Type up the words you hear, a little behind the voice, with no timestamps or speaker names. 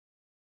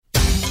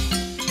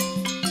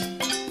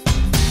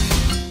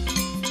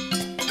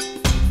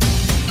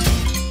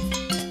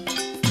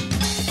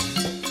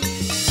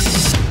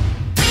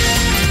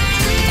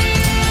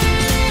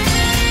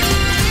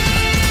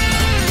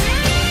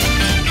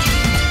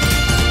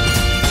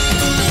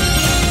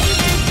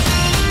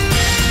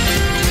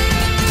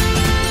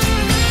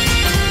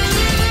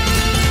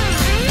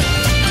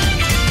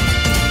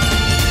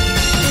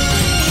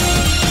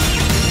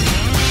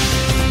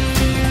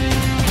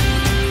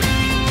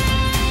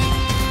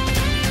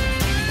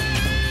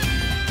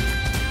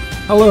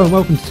Hello and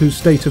welcome to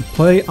State of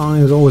Play. I,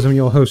 as always, am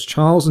your host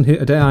Charles, and here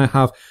today I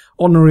have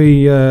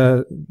honorary...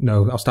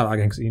 No, I'll start that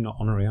again because you're not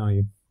honorary, are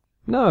you?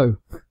 No,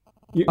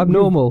 I'm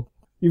normal.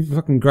 You've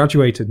fucking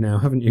graduated now,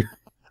 haven't you?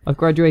 I've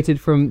graduated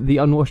from the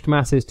unwashed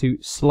masses to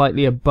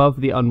slightly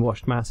above the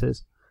unwashed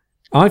masses.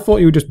 I thought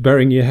you were just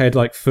burying your head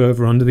like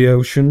further under the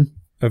ocean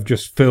of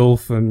just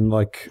filth and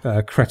like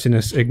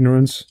cretinous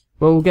ignorance.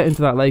 Well, we'll get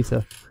into that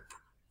later.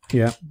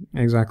 Yeah,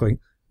 exactly.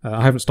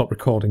 I haven't stopped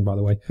recording, by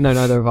the way. No,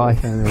 neither have I.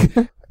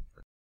 Anyway.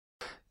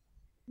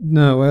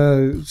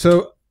 No,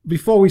 so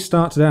before we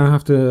start today, I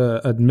have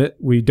to admit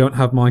we don't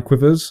have Mike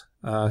with us.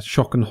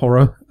 Shock and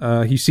horror.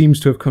 He seems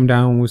to have come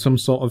down with some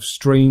sort of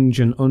strange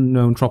and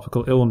unknown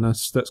tropical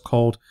illness that's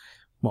called,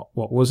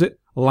 what was it?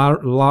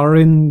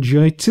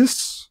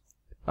 Laryngitis?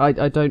 I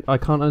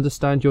can't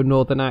understand your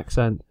northern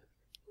accent.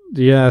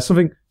 Yeah,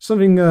 something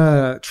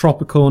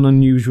tropical and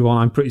unusual, and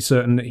I'm pretty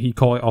certain that he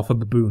caught it off a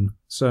baboon.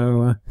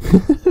 So,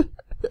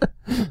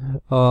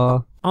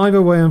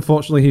 either way,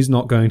 unfortunately, he's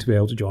not going to be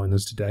able to join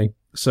us today.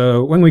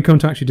 So when we come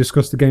to actually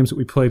discuss the games that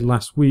we played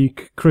last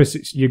week,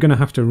 Chris, you're going to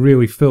have to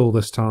really fill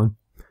this time.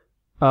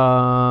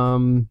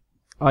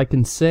 I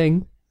can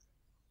sing.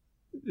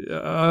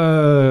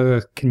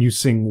 Can you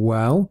sing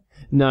well?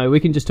 No, we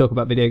can just talk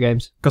about video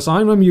games. Because I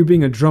remember you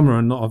being a drummer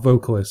and not a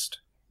vocalist.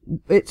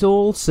 It's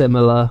all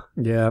similar.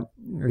 Yeah,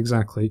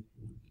 exactly.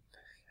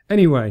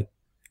 Anyway,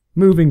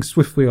 moving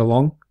swiftly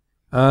along,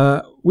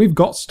 we've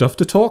got stuff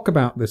to talk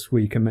about this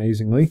week,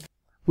 amazingly.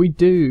 We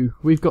do.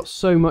 We've got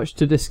so much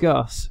to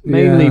discuss.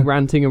 Mainly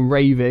ranting and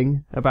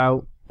raving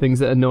about things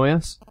that annoy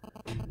us.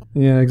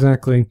 Yeah,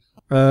 exactly.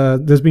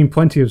 There's been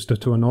plenty of stuff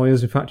to annoy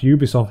us. In fact,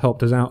 Ubisoft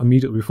helped us out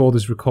immediately before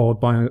this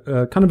record by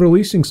kind of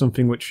releasing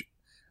something which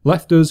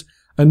left us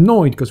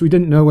annoyed because we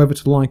didn't know whether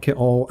to like it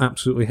or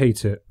absolutely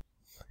hate it.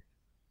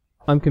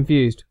 I'm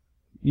confused.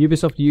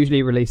 Ubisoft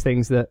usually release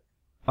things that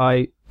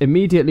I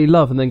immediately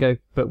love and then go,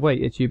 but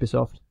wait, it's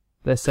Ubisoft.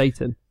 They're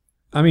Satan.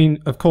 I mean,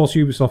 of course,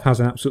 Ubisoft has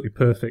an absolutely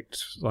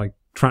perfect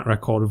track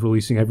record of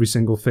releasing every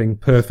single thing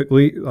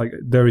perfectly. Like,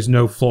 there is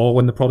no flaw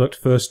when the product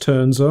first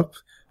turns up.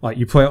 Like,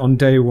 you play it on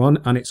day one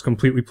and it's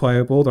completely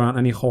playable. There aren't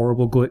any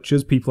horrible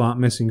glitches. People aren't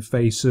missing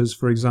faces,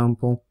 for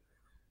example.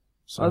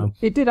 So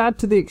it did add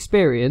to the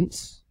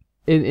experience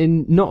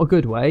in not a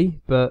good way,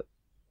 but...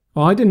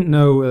 Well, I didn't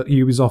know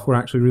Ubisoft were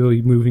actually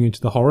really moving into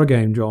the horror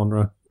game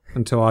genre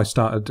until I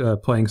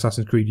started playing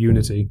Assassin's Creed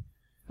Unity.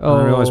 And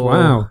I realised,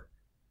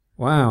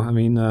 wow, I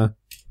mean,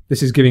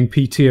 this is giving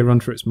PT a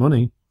run for its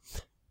money.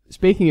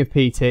 Speaking of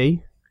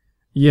PT...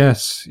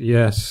 Yes.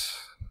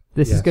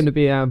 This is going to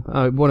be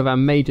one of our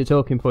major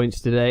talking points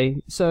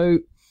today. So,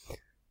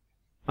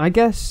 I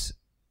guess,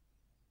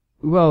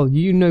 well,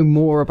 you know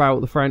more about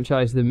the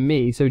franchise than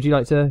me, so would you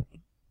like to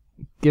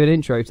give an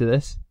intro to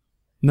this?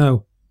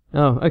 No.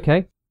 Oh,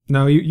 okay.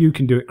 No, you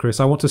can do it,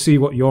 Chris. I want to see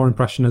what your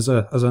impression as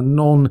a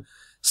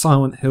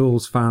non-Silent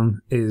Hills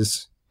fan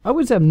is. I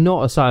would say I'm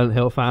not a Silent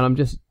Hill fan. I'm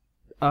just...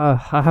 I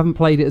haven't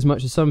played it as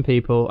much as some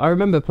people. I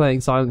remember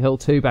playing Silent Hill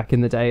 2 back in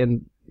the day,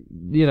 and,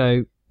 you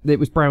know, it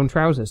was brown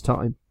trousers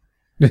time.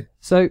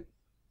 So,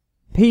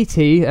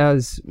 PT,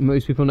 as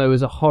most people know,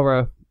 is a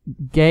horror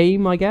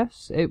game, I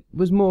guess. It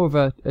was more of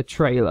a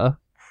trailer.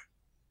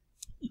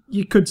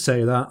 You could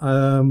say that.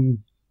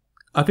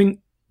 I think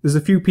there's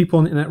a few people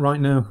on the internet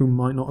right now who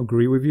might not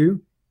agree with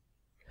you.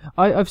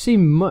 I've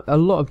seen a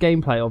lot of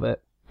gameplay of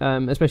it,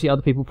 especially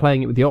other people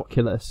playing it with the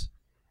Oculus.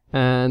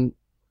 And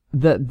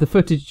the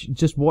footage,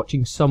 just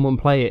watching someone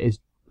play it, is,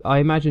 I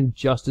imagine,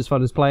 just as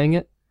fun as playing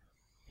it.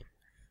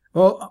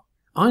 Well,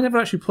 I never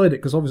actually played it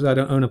because obviously I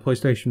don't own a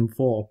PlayStation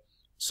 4.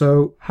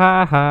 So...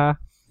 Ha.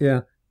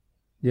 Yeah.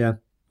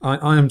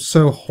 I am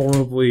so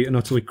horribly and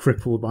utterly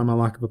crippled by my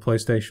lack of a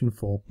PlayStation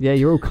 4. Yeah,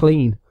 you're all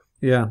clean.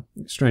 Yeah,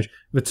 it's strange.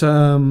 But,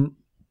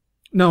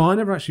 no, I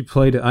never actually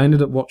played it. I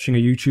ended up watching a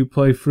YouTube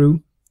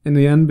playthrough in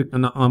the end,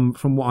 and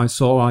from what I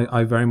saw,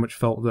 I very much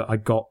felt that I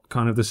got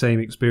kind of the same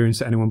experience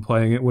that anyone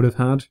playing it would have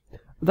had.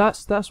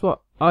 That's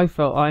what I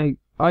felt. I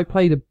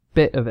played a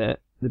bit of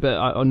it,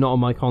 but not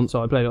on my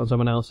console. I played it on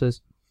someone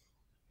else's.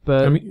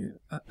 But I mean,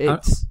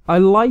 I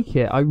like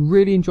it. I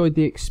really enjoyed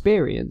the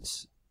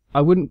experience.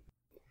 I wouldn't...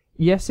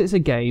 Yes, it's a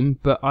game,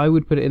 but I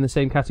would put it in the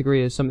same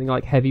category as something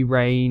like Heavy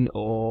Rain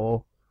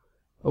or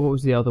what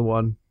was the other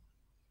one?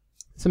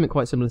 Something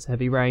quite similar to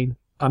Heavy Rain.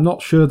 I'm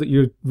not sure that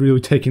you're really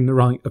taking the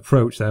right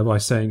approach there by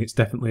saying it's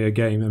definitely a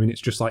game. I mean,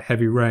 it's just like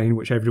Heavy Rain,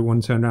 which everyone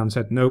turned around and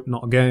said, nope,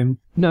 not a game.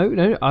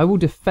 No, I will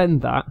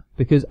defend that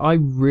because I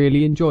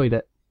really enjoyed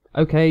it.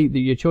 Okay,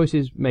 your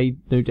choices made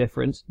no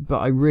difference, but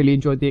I really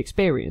enjoyed the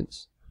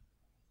experience.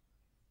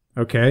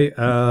 Okay.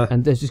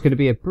 And there's just going to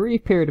be a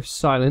brief period of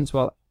silence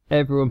while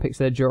everyone picks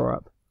their jaw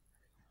up.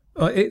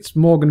 It's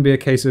more going to be a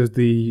case of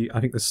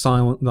I think the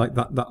silent, like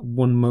that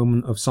one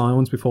moment of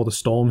silence before the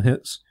storm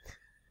hits.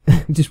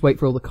 Just wait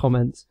for all the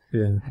comments.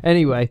 Yeah.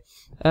 Anyway,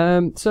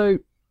 so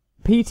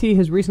PT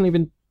has recently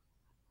been...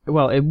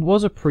 Well, it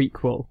was a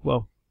prequel.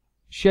 Well,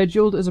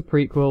 scheduled as a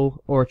prequel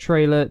or a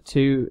trailer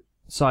to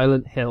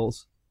Silent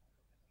Hills,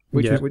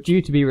 which was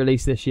due to be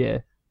released this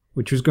year.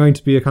 which was going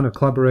to be a kind of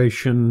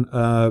collaboration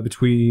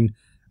between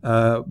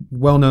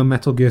well-known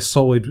Metal Gear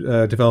Solid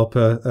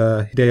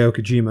developer Hideo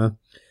Kojima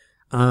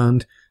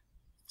and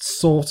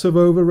sort of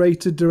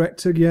overrated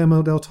director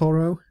Guillermo del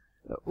Toro.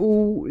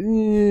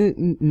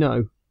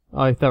 No,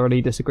 I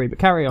thoroughly disagree, but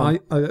carry on.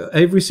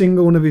 Every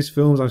single one of his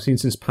films I've seen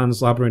since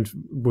Pan's Labyrinth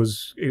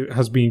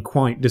has been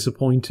quite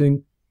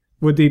disappointing,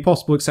 with the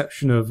possible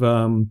exception of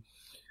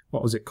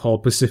what was it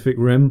called, Pacific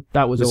Rim.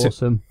 That was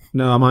awesome.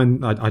 No,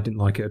 I didn't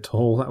like it at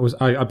all.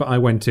 But I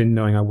went in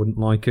knowing I wouldn't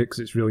like it because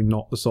it's really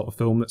not the sort of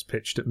film that's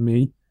pitched at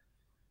me.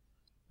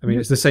 I mean,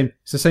 it's the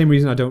same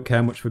reason I don't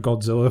care much for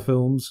Godzilla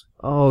films.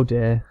 Oh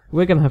dear,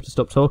 we're gonna have to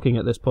stop talking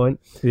at this point.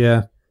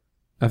 Yeah.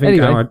 I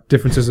think our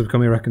differences are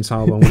becoming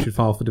irreconcilable and we should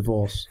file for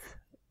divorce.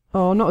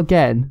 Oh, not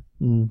again.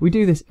 We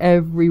do this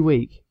every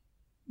week.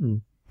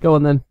 Go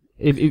on then.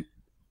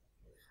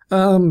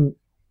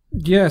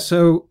 Yeah,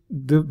 so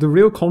the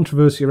real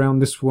controversy around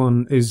this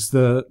one is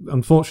that,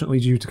 unfortunately,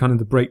 due to kind of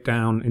the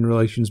breakdown in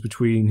relations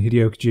between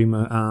Hideo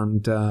Kojima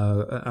and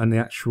the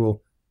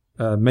actual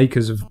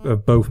makers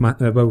of both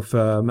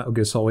Metal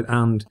Gear Solid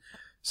and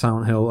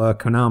Silent Hill,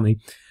 Konami,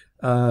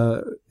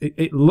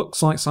 it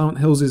looks like Silent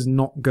Hills is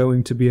not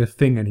going to be a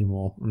thing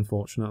anymore,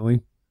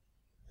 unfortunately.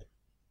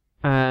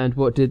 And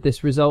what did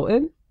this result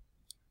in?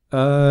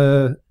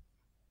 A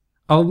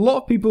lot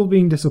of people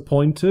being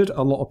disappointed,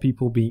 a lot of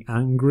people being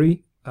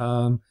angry,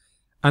 and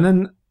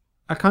then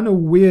a kind of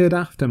weird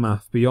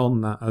aftermath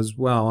beyond that as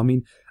well. I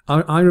mean,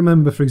 I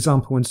remember, for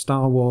example, when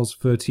Star Wars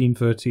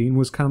 1313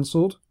 was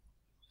cancelled,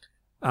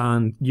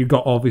 and you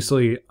got,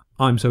 obviously,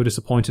 I'm so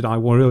disappointed, I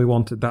really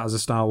wanted that as a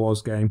Star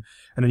Wars game.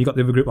 And then you got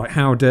the other group like,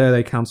 how dare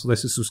they cancel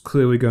this? This was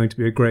clearly going to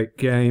be a great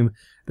game.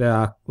 They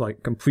are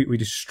like completely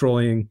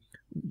destroying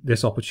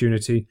this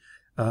opportunity.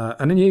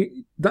 And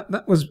then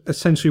that was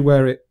essentially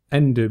where it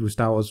ended with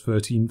Star Wars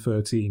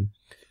 1313.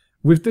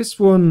 With this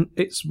one,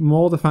 it's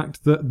more the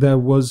fact that there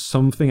was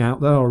something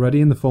out there already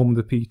in the form of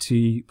the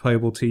PT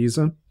playable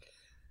teaser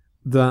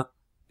that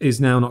is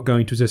now not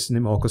going to exist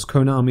anymore because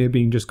Konami are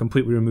being just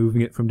completely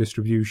removing it from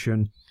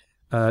distribution.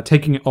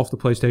 Taking it off the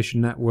PlayStation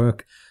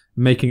Network,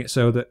 making it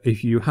so that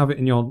if you have it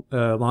in your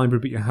library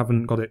but you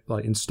haven't got it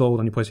like installed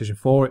on your PlayStation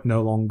 4, it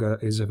no longer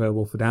is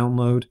available for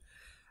download.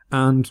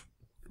 And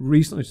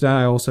recently today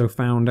I also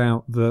found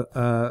out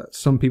that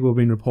some people have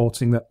been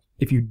reporting that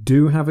if you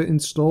do have it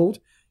installed,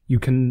 you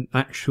can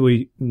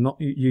actually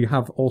you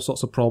have all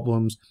sorts of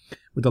problems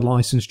with the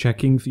license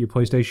checking for your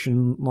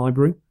PlayStation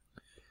library.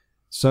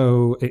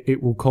 So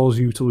it will cause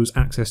you to lose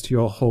access to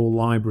your whole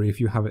library if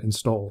you have it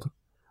installed.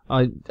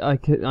 Yeah,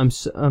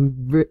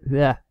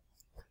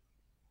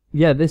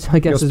 this, I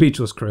guess... You're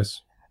speechless,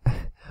 Chris.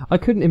 I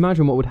couldn't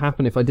imagine what would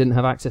happen if I didn't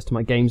have access to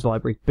my games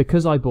library,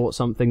 because I bought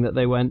something that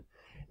they went,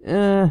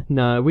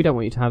 no, we don't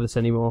want you to have this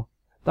anymore.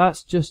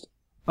 That's just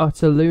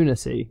utter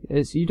lunacy.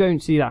 You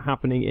don't see that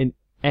happening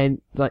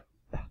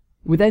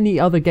with any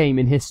other game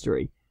in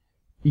history.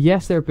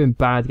 Yes, there have been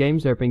bad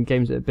games, there have been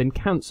games that have been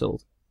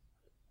cancelled,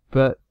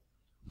 but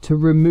to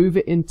remove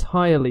it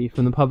entirely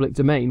from the public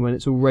domain when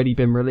it's already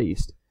been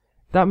released,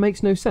 that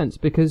makes no sense,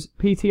 because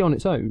PT on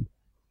its own,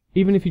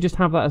 even if you just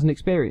have that as an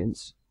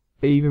experience,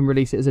 even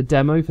release it as a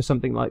demo for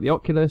something like the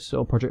Oculus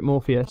or Project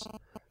Morpheus,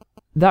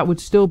 that would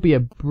still be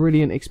a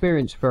brilliant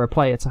experience for a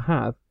player to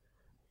have.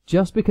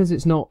 Just because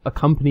it's not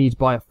accompanied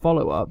by a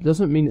follow-up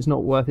doesn't mean it's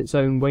not worth its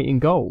own weight in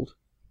gold.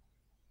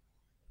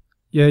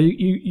 Yeah,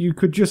 you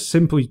could just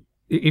simply,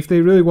 if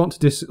they really want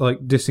to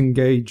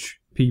disengage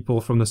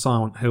people from the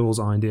Silent Hills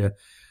idea,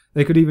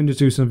 they could even just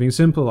do something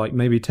simple, like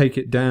maybe take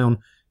it down,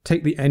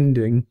 take the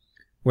ending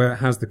where it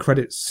has the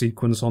credits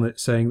sequence on it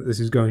saying that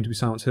this is going to be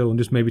Silent Hill, and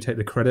just maybe take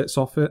the credits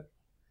off it.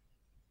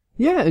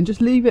 Yeah, and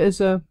just leave it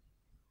as a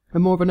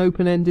more of an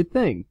open-ended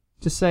thing.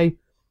 Just say,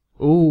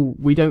 oh,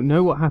 we don't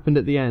know what happened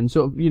at the end.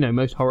 Sort of,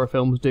 most horror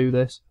films do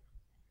this.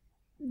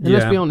 And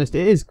let's be honest,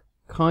 it is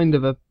kind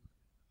of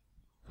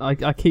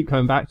I keep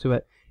coming back to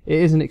it. It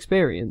is an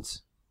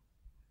experience.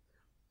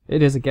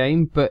 It is a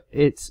game, but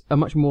it's a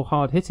much more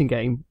hard-hitting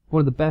game. One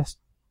of the best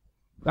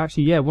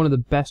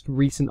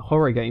recent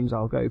horror games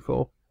I'll go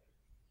for.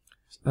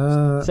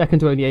 Second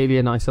to only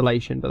Alien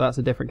Isolation, but that's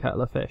a different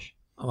kettle of fish.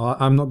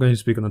 I'm not going to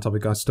speak on the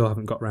topic. I still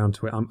haven't got round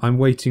to it. I'm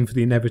waiting for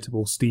the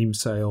inevitable Steam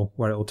sale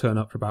where it'll turn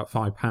up for about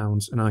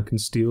 £5 and I can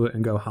steal it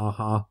and go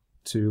ha-ha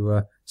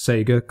to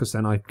Sega, because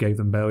then I gave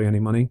them barely any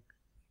money.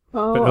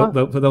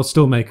 But they'll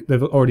still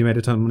they've already made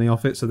a ton of money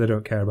off it, so they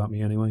don't care about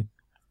me anyway.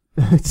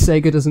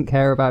 Sega doesn't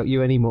care about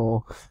you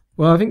anymore.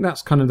 Well, I think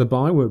that's kind of the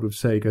byword with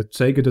Sega.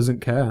 Sega doesn't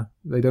care.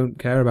 They don't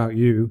care about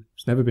you.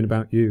 It's never been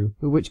about you.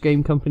 But which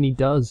game company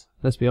does?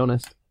 Let's be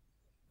honest.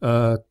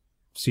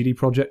 CD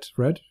Projekt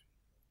Red.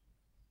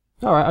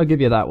 Alright, I'll give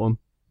you that one.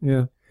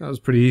 Yeah, that was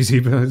pretty easy,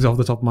 but it's off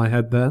the top of my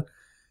head there.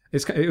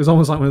 It was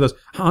almost like one of those,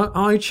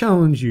 I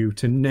challenge you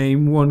to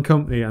name one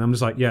company, and I'm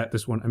just like, yeah,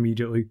 this one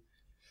immediately.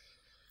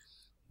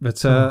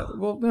 But,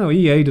 well, no,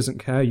 EA doesn't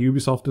care,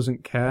 Ubisoft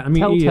doesn't care. I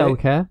mean, Telltale EA,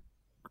 care?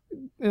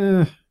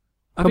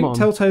 I think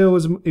Telltale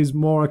is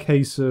more a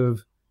case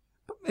of,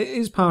 it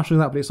is partially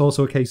that, but it's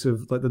also a case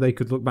of like that they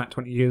could look back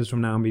 20 years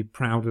from now and be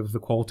proud of the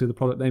quality of the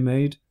product they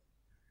made.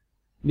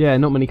 Yeah,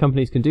 not many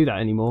companies can do that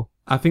anymore.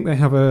 I think they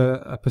have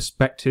a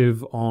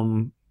perspective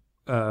on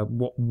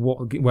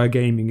where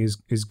gaming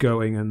is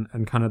going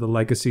and kind of the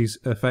legacy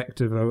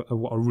effect of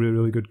what a really,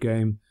 really good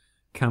game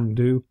can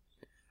do.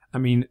 I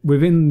mean,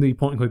 within the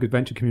point-and-click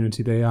adventure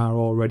community, they are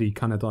already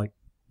kind of like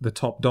the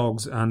top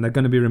dogs, and they're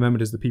going to be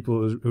remembered as the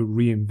people who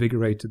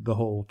reinvigorated the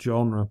whole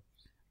genre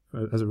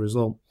as a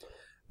result.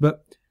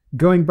 But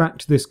going back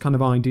to this kind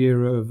of idea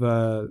of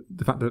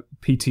the fact that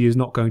PT is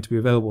not going to be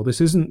available,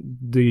 this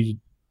isn't the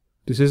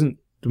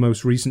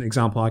most recent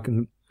example I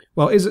can...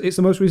 Well, it's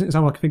the most recent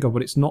example I can think of,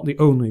 but it's not the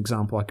only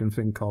example I can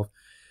think of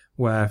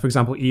where, for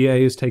example,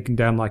 EA has taken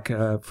down like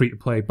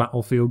free-to-play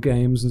Battlefield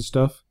games and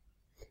stuff.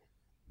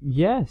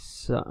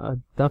 Yes,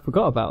 I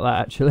forgot about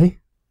that, actually.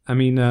 I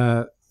mean,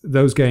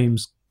 those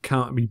games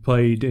can't be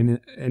played in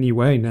any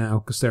way now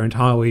because they're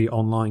entirely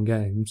online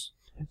games.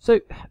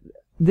 So,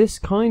 this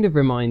kind of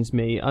reminds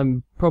me,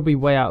 I'm probably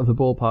way out of the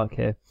ballpark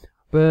here,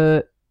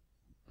 but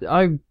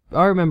I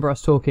remember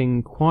us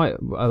talking quite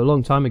a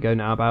long time ago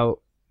now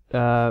about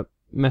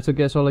Metal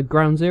Gear Solid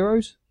Ground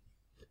Zeroes,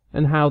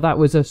 and how that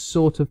was a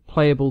sort of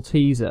playable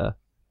teaser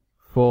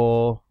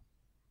for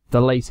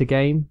the later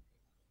game.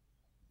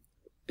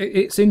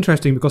 It's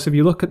interesting because if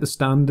you look at the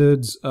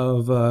standards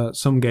of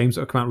some games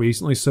that have come out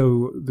recently,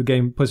 so the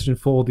game PlayStation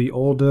 4, The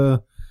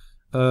Order,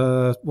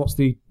 what's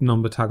the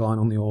number tagline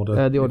on The Order?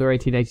 The Order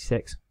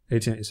 1886.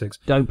 1886.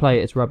 Don't play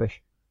it, it's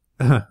rubbish.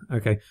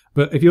 Okay,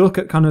 but if you look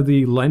at kind of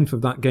the length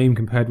of that game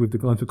compared with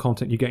the length of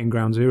content you get in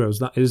Ground Zeroes,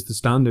 that is the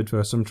standard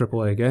for some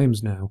AAA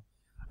games now.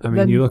 I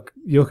mean, you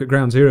look at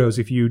Ground Zeroes,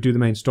 if you do the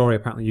main story,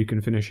 apparently you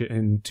can finish it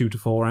in 2 to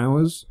 4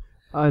 hours.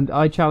 And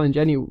I challenge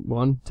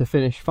anyone to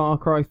finish Far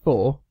Cry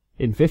 4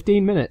 in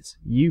 15 minutes.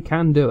 You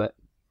can do it.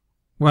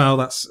 Well,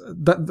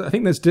 I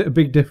think there's a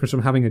big difference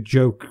from having a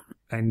joke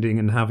ending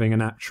and having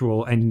an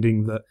actual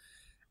ending that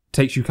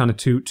takes you kind of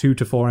 2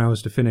 to 4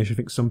 hours to finish. I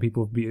think some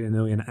people have beaten it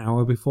nearly an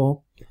hour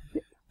before.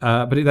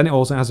 But then it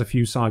also has a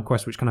few side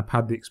quests which kind of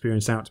pad the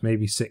experience out to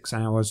maybe 6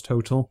 hours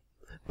total.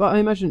 But I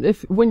imagine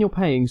when you're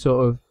paying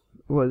sort of,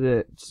 what is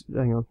it?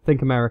 Hang on,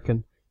 think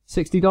American.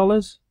 $60?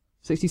 $60,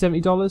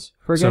 $70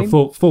 for a game?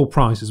 So full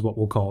price is what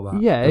we'll call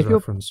that. Yeah, as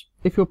reference.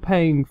 If you're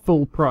paying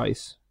full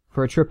price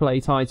for a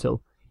AAA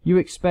title, you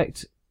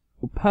expect,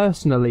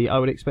 personally, I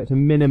would expect a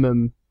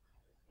minimum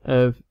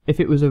of, if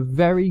it was a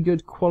very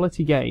good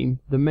quality game,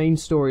 the main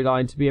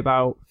storyline to be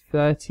about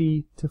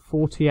 30 to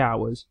 40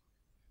 hours.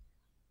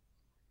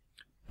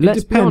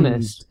 Let's be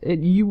honest,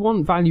 you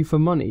want value for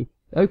money.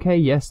 Okay,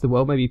 yes, the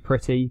world may be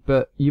pretty,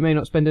 but you may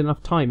not spend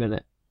enough time in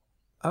it.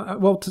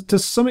 Well, to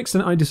some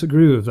extent, I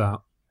disagree with that.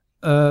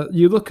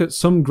 You look at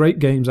some great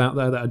games out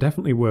there that are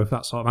definitely worth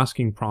that sort of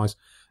asking price.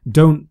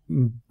 Don't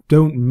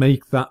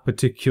make that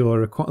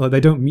particular they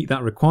don't meet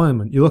that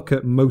requirement. You look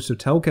at most of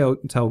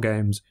Telltale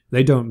games,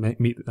 they don't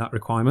meet that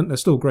requirement. They're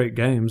still great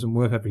games and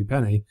worth every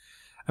penny.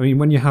 I mean,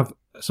 when you have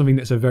something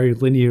that's a very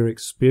linear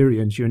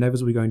experience, you're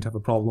inevitably going to have a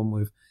problem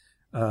with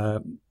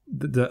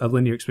a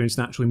linear experience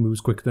naturally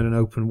moves quicker than an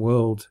open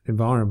world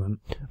environment.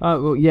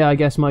 Well, yeah, I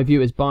guess my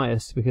view is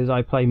biased because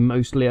I play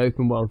mostly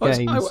open world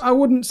games. I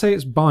wouldn't say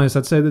it's biased.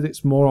 I'd say that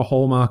it's more a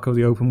hallmark of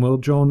the open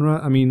world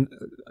genre. I mean,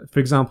 for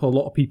example, a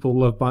lot of people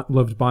loved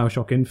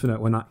BioShock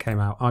Infinite when that came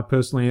out. I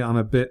personally am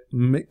a bit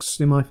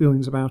mixed in my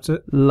feelings about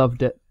it.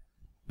 Loved it.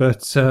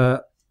 But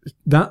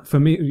that, for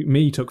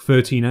me took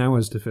 13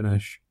 hours to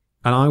finish.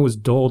 And I was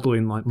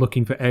dawdling, like,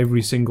 looking for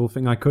every single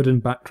thing I could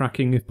and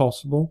backtracking if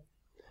possible.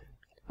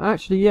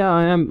 Actually, yeah,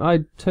 I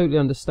totally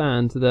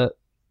understand that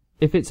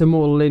if it's a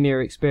more linear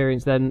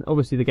experience, then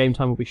obviously the game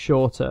time will be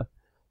shorter.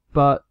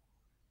 But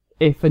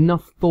if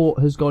enough thought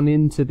has gone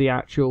into the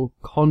actual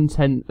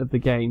content of the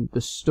game,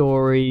 the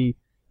story,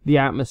 the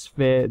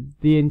atmosphere,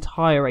 the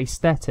entire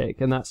aesthetic,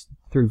 and that's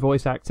through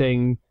voice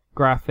acting,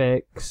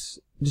 graphics,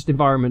 just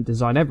environment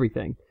design,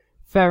 everything,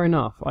 fair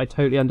enough, I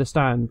totally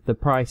understand the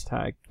price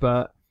tag,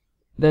 but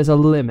there's a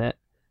limit.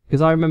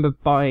 Because I remember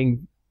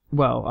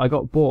I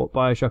got bought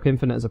BioShock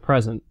Infinite as a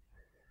present,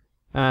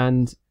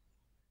 and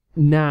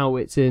now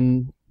it's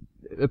in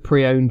a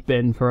pre-owned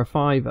bin for a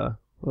 £5,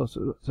 or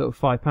sort of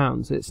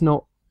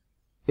 £5.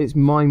 It's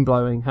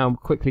mind-blowing how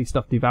quickly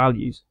stuff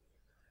devalues.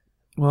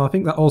 Well, I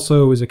think that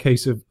also is a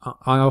case of,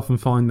 I often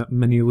find that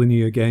many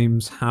linear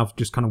games have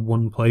just kind of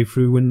one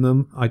playthrough in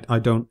them. I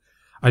don't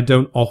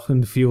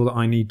often feel that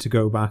I need to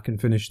go back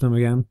and finish them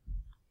again.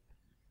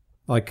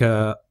 Like,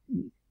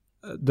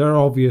 there are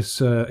obvious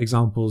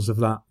examples of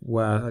that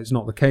where it's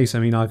not the case. I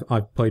mean,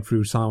 I've played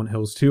through Silent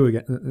Hill 2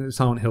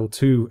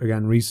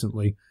 again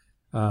recently,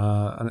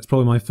 and it's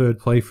probably my third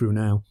playthrough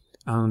now.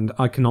 And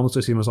I can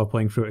honestly see myself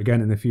playing through it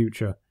again in the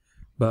future.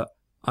 But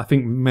I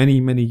think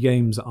many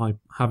games that I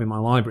have in my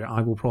library,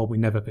 I will probably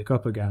never pick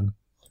up again.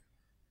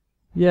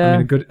 Yeah. I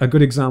mean, a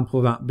good example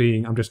of that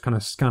being, I'm just kind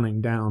of scanning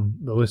down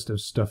the list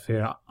of stuff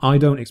here. I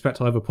don't expect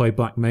I'll ever play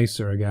Black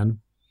Mesa again,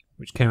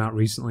 which came out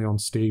recently on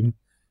Steam.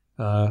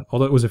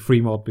 Although it was a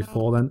free mod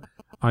before then.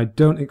 I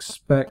don't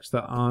expect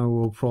that I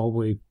will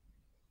probably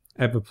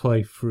ever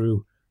play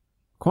through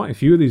quite a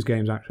few of these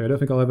games, actually. I don't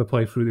think I'll ever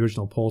play through the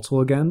original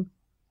Portal again.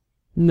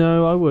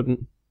 No, I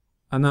wouldn't.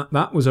 And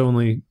that was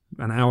only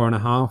an hour and a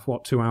half,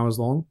 2 hours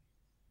long.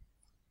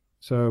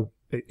 So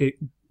it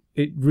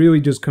really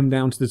does come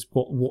down to this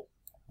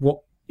what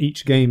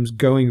each game's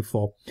going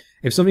for.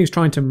 If something's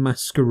trying to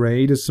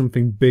masquerade as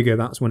something bigger,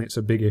 that's when it's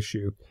a big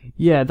issue.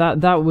 Yeah,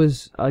 that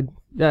was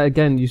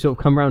again, you sort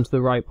of come around to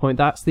the right point.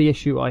 That's the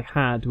issue I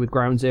had with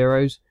Ground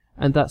Zeroes,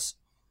 and that's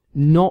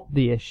not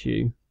the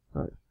issue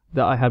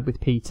that I had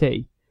with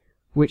PT,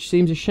 which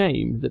seems a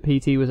shame that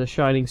PT was a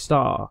shining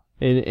star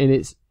in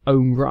its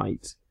own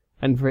right,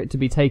 and for it to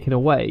be taken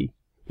away,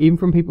 even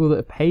from people that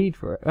have paid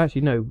for it.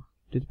 Actually, no,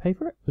 did it pay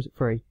for it? Was it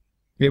free?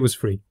 It was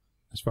free,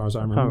 as far as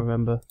I remember. I can't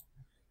remember.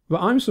 But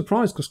I'm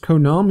surprised because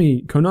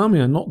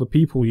Konami are not the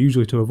people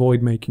usually to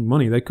avoid making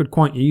money. They could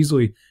quite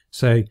easily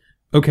say,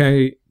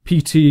 okay,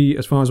 PT,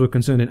 as far as we're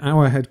concerned, in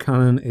our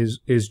headcanon,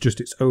 is just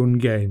its own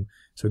game.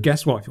 So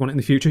guess what? If you want it in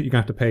the future, you're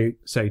going to have to pay,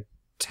 say,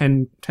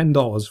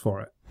 $10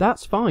 for it.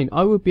 That's fine.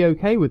 I would be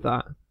okay with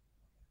that.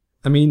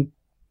 I mean,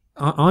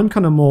 I'm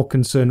kind of more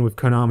concerned with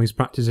Konami's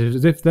practices.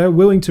 As if they're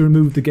willing to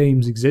remove the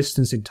game's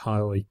existence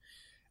entirely.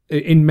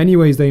 In many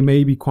ways, they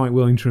may be quite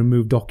willing to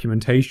remove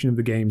documentation of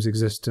the game's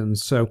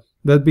existence. So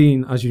there've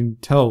been, as you can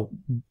tell,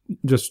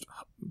 just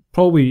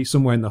probably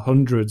somewhere in the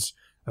hundreds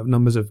of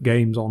numbers of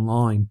games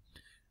online,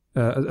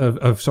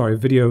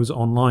 videos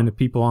online of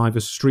people either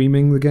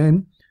streaming the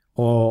game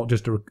or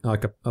just a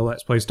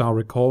Let's Play style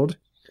record.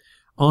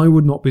 I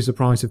would not be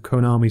surprised if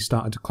Konami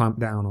started to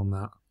clamp down on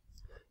that.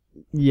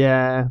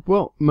 Yeah,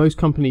 well, most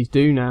companies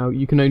do now.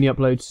 You can only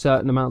upload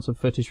certain amounts of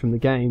footage from the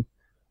game.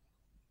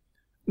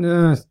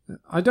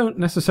 I don't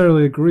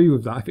necessarily agree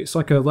with that. If it's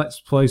like a Let's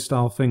Play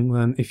style thing,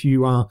 then if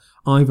you are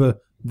either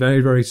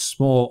very, very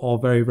small or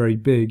very, very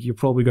big, you're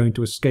probably going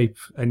to escape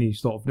any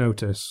sort of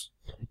notice.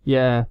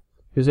 Yeah,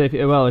 because if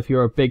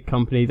you're a big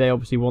company, they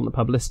obviously want the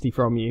publicity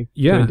from you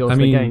to endorse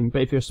the game.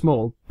 But if you're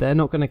small, they're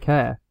not going to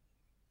care.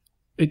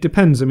 It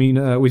depends. I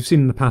mean, we've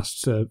seen in the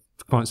past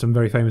quite some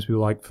very famous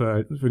people, like,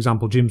 for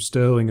example, Jim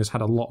Sterling has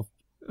had a lot of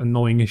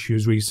annoying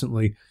issues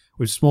recently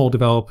with small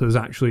developers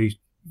actually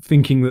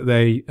thinking that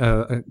they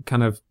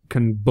kind of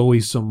can bully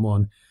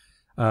someone,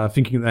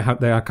 thinking that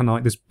they are kind of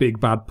like this big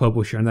bad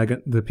publisher, and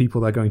the people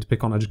they're going to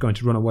pick on are just going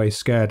to run away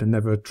scared and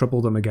never trouble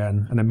them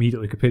again and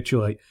immediately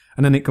capitulate.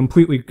 And then it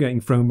completely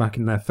getting thrown back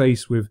in their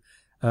face with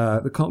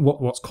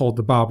what's called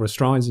the Barbara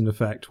Streisand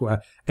effect,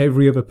 where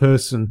every other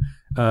person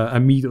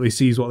immediately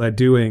sees what they're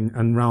doing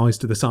and rallies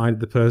to the side of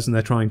the person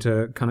they're trying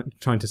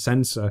to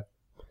censor.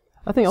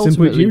 I think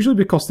ultimately, usually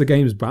because the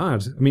game's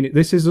bad. I mean,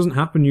 doesn't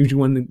happen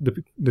usually when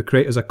the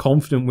creators are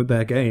confident with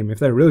their game. If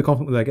they're really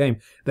confident with their game,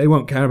 they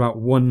won't care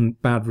about one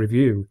bad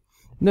review.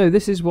 No,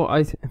 this is what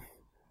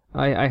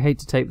I hate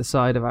to take the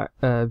side of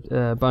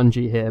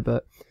Bungie here,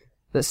 but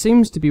that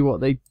seems to be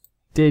what they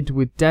did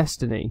with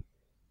Destiny.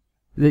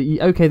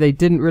 They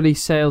didn't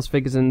release sales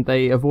figures and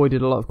they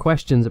avoided a lot of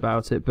questions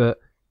about it, but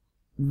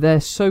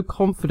they're so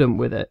confident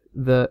with it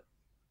that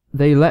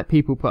they let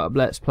people put up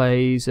Let's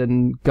Plays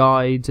and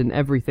guides and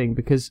everything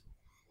because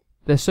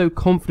they're so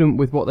confident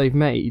with what they've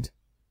made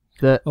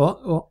that...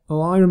 Well,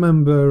 I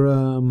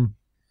remember...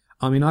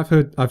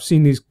 I've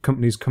seen these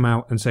companies come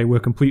out and say we're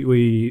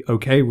completely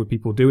okay with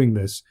people doing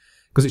this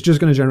because it's just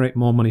going to generate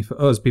more money for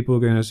us. People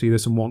are going to see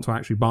this and want to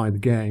actually buy the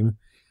game.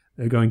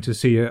 They're going to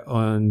see it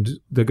and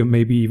they're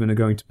maybe even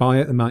going to buy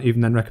it and might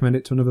even then recommend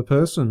it to another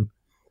person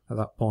at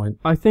that point.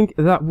 I think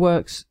that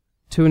works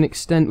to an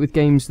extent with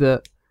games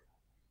that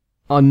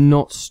are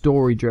not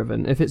story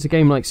driven. If it's a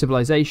game like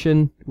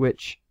Civilization,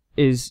 which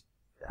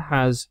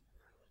has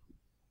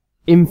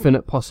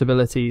infinite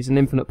possibilities and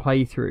infinite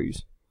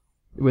playthroughs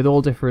with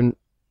all different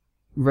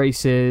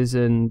races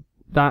and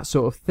that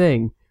sort of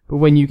thing, but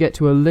when you get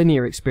to a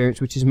linear experience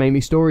which is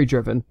mainly story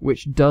driven,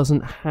 which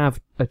doesn't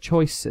have a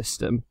choice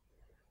system,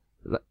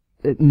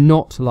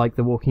 not like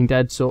the Walking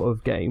Dead sort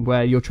of game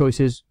where your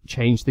choices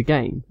change the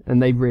game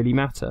and they really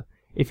matter.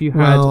 If you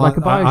had like a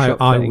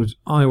Bioshock thing...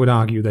 I would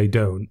argue they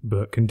don't,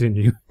 but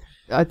continue.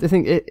 I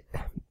think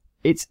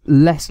it's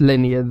less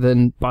linear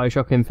than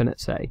Bioshock Infinite,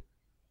 say.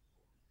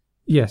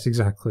 Yes,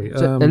 exactly.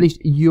 So at least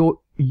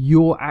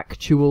your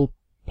actual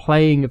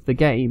playing of the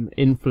game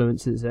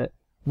influences it,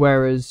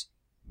 whereas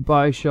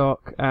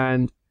Bioshock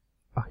and...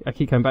 I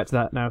keep coming back to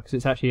that now because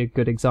it's actually a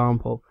good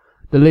example.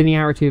 The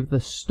linearity of the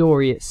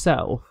story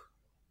itself,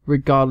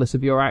 regardless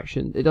of your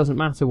action, it doesn't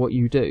matter what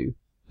you do.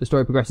 The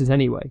story progresses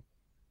anyway.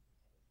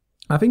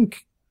 I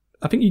think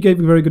you gave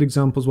a very good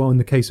example as well in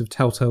the case of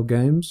Telltale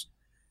games,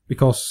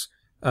 because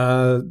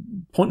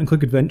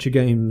point-and-click adventure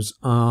games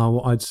are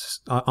what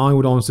I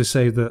would honestly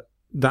say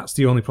that's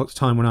the only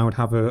time when I would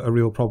have a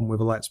real problem with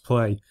a Let's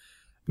Play.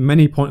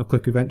 Many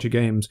point-and-click adventure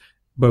games,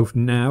 both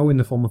now in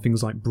the form of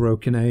things like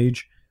Broken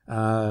Age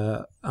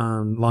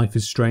and Life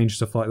is Strange,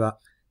 stuff like that,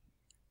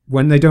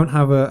 when they don't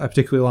have a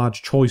particularly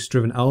large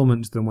choice-driven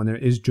element to them, when there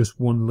is just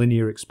one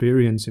linear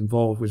experience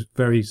involved with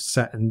very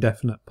set and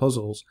definite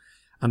puzzles,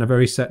 and a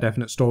very set,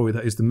 definite story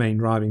that is the main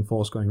driving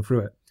force going through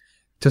it,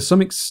 to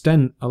some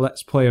extent, a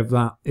Let's Play of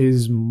that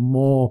is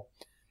more...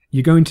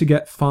 You're going to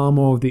get far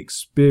more of the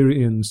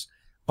experience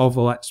of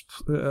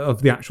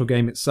the actual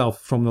game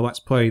itself from the Let's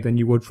Play than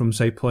you would from,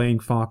 say, playing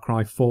Far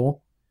Cry 4.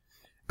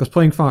 Because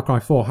playing Far Cry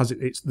 4 has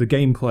it's the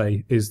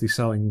gameplay is the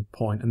selling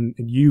point, and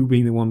you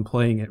being the one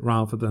playing it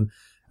rather than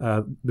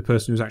the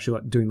person who's actually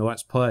doing the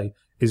Let's Play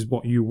is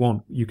what you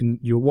want.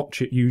 You'll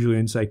watch it usually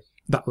and say,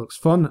 that looks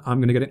fun, I'm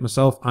going to get it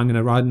myself, I'm going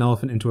to ride an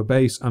elephant into a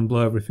base and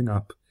blow everything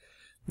up.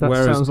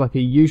 Sounds like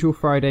a usual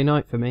Friday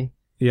night for me.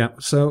 Yeah,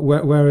 so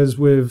whereas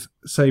with,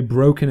 say,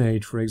 Broken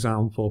Age, for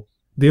example,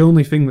 the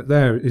only thing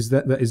that is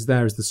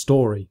the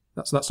story.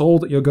 That's all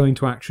that you're going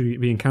to actually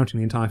be encountering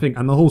the entire thing,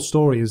 and the whole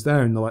story is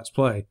there in the Let's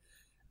Play.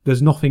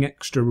 There's nothing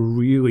extra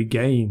really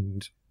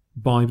gained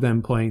by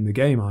them playing the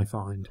game, I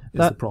find,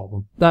 is the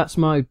problem. That's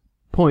my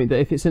point,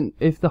 that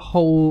if the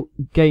whole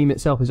game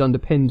itself is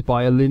underpinned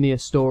by a linear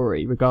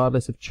story,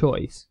 regardless of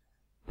choice,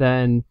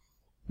 then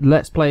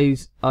Let's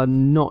Plays are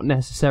not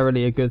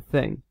necessarily a good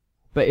thing.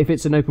 But if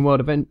it's an open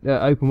world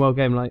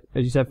game, like,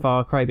 as you said,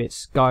 Far Cry, be it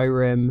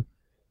Skyrim,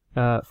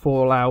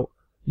 Fallout,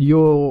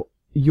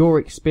 your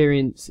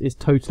experience is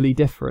totally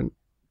different.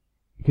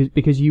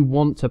 Because you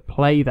want to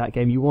play that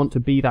game, you want to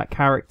be that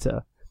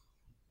character,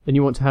 and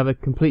you want to have a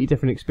completely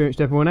different experience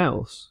to everyone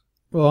else.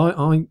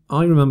 Well,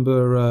 I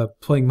remember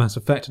playing Mass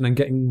Effect and then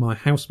getting my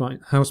housemate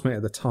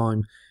at the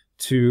time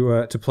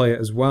to play it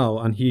as well,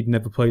 and he'd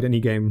never played any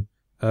game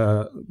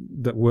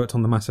that worked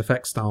on the Mass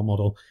Effect style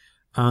model.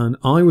 And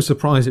I was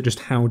surprised at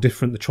just how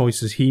different the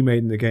choices he made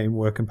in the game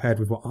were compared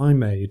with what I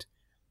made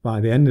by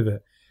the end of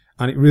it.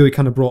 And it really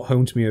kind of brought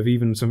home to me of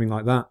even something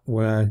like that,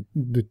 where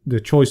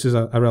the choices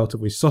are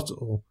relatively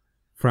subtle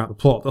throughout the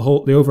plot.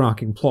 The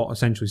overarching plot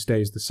essentially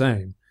stays the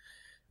same.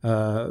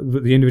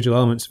 But the individual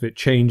elements of it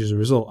change as a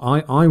result.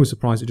 I was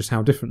surprised at just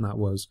how different that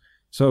was.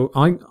 So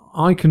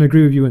I can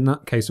agree with you in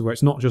that case, where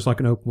it's not just like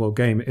an open world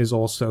game, it is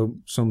also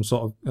some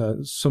sort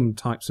of some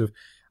types of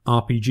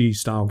RPG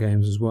style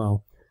games as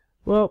well.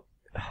 Well,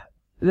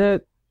 I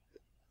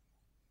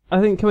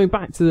think coming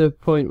back to the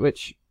point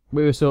which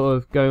we were sort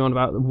of going on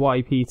about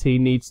why PT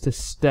needs to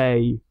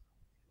stay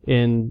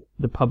in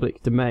the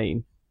public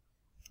domain,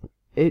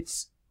 there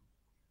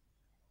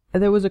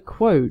was a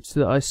quote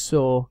that I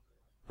saw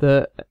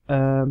that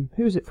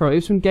who was it from? It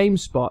was from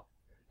GameSpot,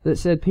 that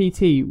said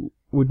PT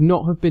would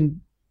not have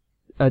been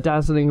a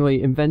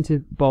dazzlingly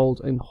inventive,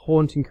 bold, and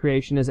haunting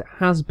creation as it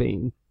has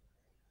been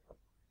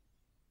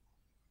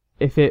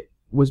if it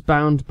was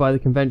bound by the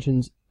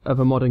conventions of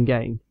a modern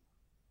game.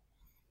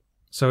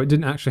 So it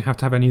didn't actually have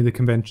to have any of the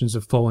conventions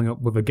of following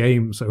up with a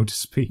game, so to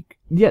speak.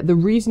 Yeah, the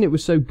reason it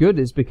was so good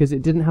is because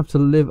it didn't have to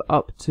live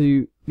up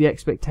to the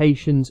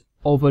expectations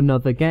of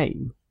another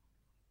game.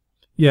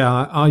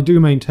 Yeah, I do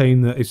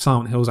maintain that if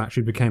Silent Hills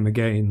actually became a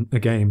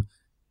game,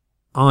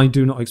 I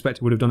do not expect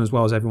it would have done as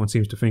well as everyone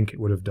seems to think it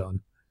would have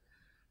done.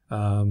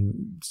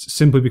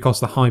 Simply because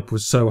the hype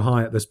was so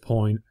high at this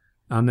point.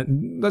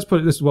 And let's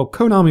put it this way, well,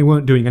 Konami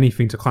weren't doing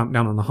anything to clamp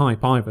down on the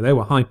hype either. They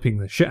were hyping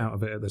the shit out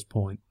of it at this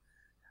point.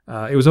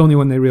 It was only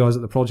when they realised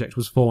that the project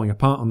was falling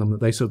apart on them that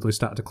they suddenly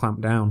started to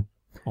clamp down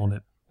on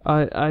it.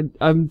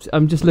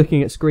 I'm just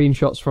looking at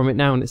screenshots from it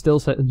now, and it still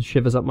sends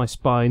shivers up my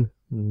spine.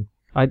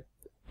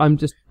 I'm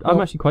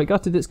actually quite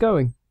gutted it's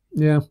going.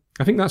 Yeah,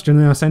 I think that's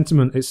generally our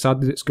sentiment. It's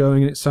sad that it's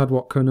going, and it's sad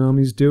what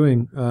Konami's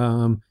doing.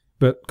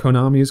 But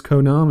Konami is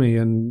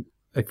Konami, and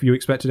if you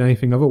expected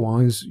anything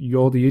otherwise,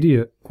 you're the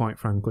idiot, quite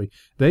frankly.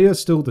 They are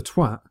still the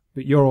twat,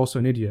 but you're also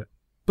an idiot.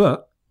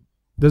 But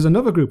there's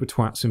another group of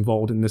twats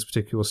involved in this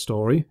particular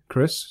story,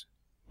 Chris.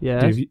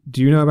 Yes.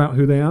 Do you know about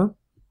who they are?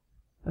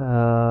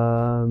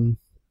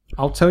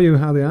 I'll tell you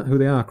who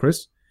they are,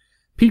 Chris.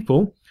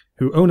 People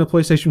who own a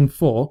PlayStation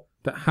 4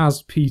 that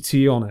has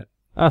PT on it.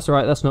 That's all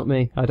right, that's not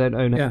me. I don't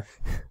own it. Yeah.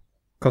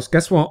 Because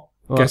guess what?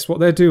 Guess what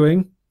they're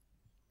doing?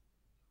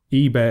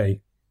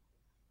 eBay.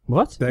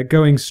 What? They're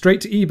going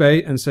straight to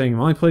eBay and saying,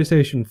 my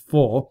PlayStation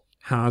 4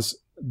 has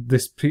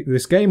this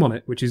game on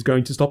it, which is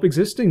going to stop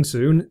existing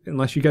soon,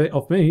 unless you get it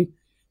off me.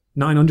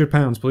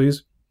 £900,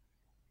 please.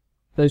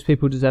 Those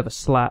people deserve a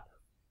slap.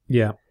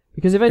 Yeah.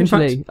 Because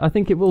eventually, I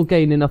think it will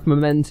gain enough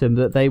momentum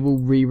that they will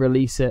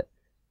re-release it.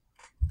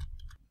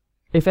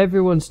 If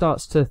everyone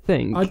starts to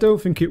think... I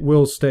don't think it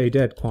will stay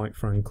dead, quite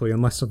frankly,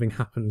 unless something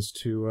happens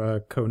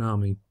to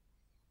Konami.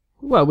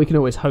 Well, we can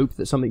always hope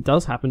that something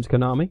does happen to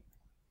Konami.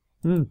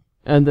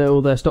 And that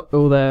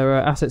all their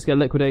assets get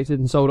liquidated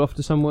and sold off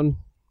to someone.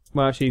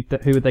 Well, actually,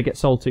 who would they get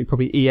sold to?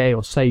 Probably EA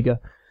or Sega.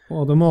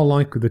 Well, the more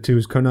likely the two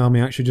is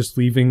Konami actually just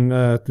leaving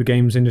the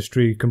games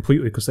industry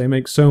completely, because they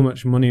make so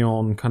much money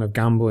on kind of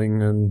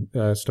gambling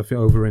and stuff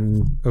over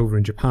in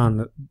Japan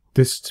that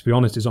this, to be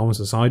honest, is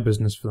almost a side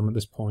business for them at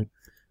this point.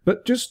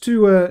 But just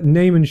to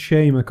name and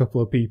shame a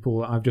couple of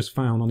people that I've just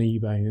found on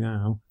eBay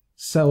now,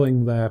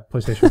 selling their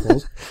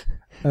PlayStation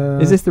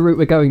 4s. Is this the route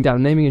we're going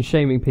down, naming and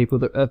shaming people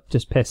that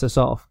just piss us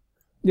off?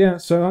 Yeah,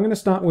 so I'm going to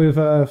start with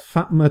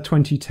Fatma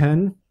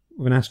 2010,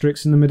 with an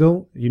asterisk in the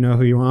middle. You know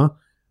who you are.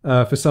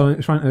 For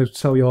trying to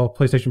sell your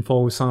PlayStation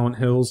 4 with Silent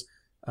Hills.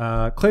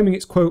 claiming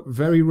it's, quote,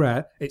 very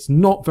rare. It's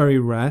not very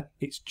rare.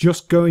 It's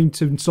just going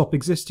to stop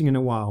existing in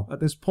a while. At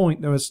this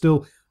point, there are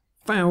still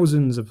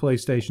thousands of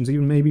PlayStations,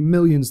 even maybe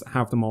millions that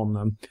have them on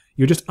them.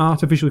 You're just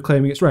artificially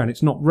claiming it's rare, and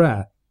it's not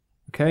rare.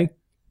 Okay?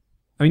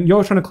 I mean,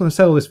 you're trying to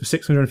sell this for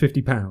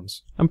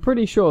 £650. I'm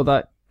pretty sure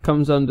that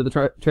comes under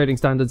the Trading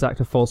Standards Act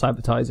of false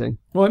advertising.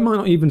 Well, it might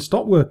not even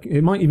stop working.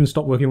 It might even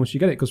stop working once you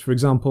get it. Because, for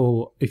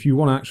example, if you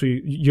want to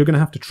actually, you're going to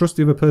have to trust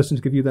the other person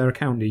to give you their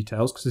account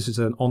details, because this is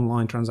an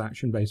online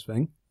transaction-based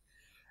thing.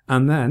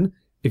 And then,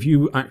 if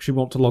you actually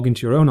want to log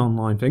into your own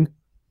online thing,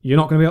 you're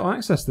not going to be able to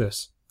access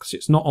this because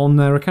it's not on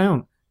their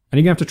account, and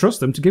you're going to have to trust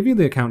them to give you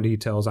the account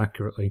details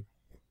accurately.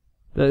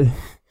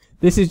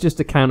 This is just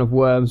a can of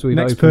worms we've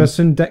Next opened.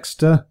 person,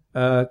 Dexter.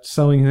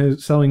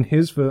 Selling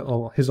his for,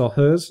 or his or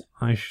hers,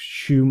 I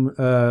assume,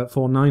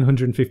 for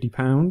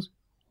 £950.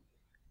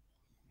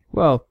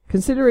 Well,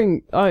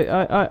 considering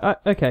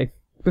okay,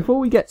 before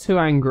we get too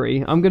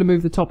angry, I'm going to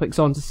move the topics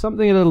on to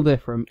something a little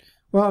different.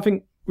 Well, I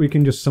think we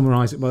can just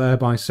summarise it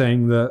by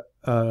saying that,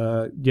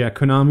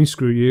 Konami,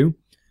 screw you.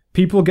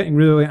 People are getting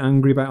really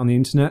angry about it on the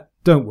internet.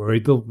 Don't worry,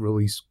 they'll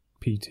release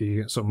PT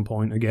at some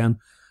point again.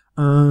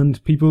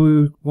 And people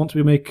who want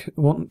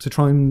to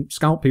try and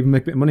scalp people and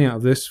make a bit of money out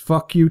of this,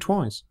 fuck you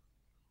twice.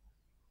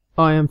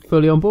 I am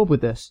fully on board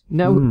with this.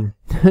 Now,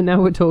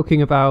 now we're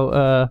talking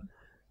about,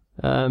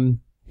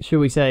 shall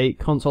we say,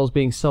 consoles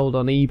being sold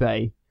on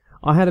eBay.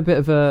 I had a bit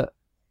of a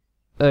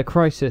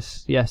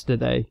crisis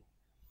yesterday.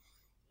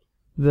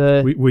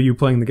 Were you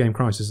playing the game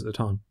Crysis at the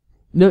time?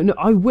 No,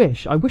 I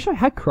wish I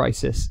had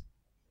Crysis.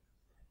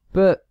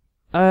 But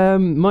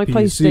my PC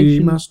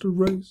PlayStation Master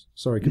Race.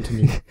 Sorry,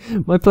 continue.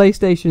 My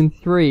PlayStation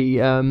 3,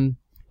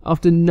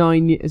 after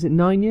 9 years, is it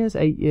 9 years?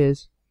 8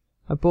 years?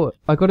 I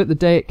got it the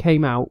day it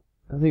came out.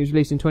 I think it was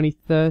released in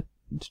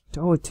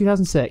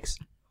 2006.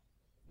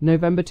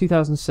 November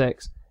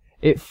 2006.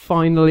 It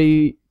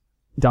finally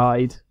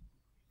died.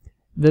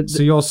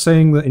 So you're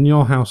saying that in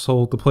your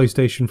household, the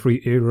PlayStation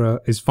 3 era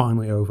is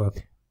finally over?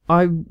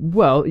 I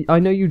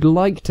know you'd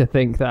like to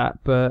think that,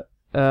 but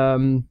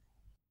the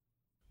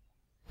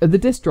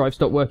disk drive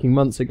stopped working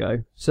months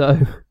ago, so...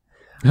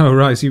 Oh,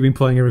 right, so you've been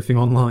playing everything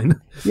online?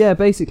 Yeah,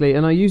 basically,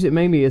 and I use it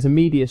mainly as a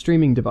media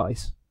streaming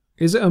device.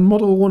 Is it a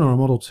Model 1 or a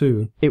Model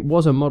 2? It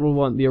was a Model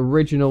 1, the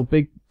original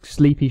big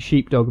sleepy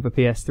sheepdog of a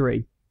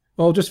PS3.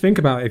 Well, just think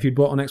about it. If you'd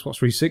bought an Xbox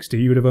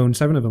 360, you would have owned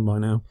 7 of them by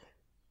now.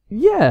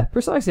 Yeah,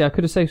 precisely. I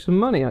could have saved some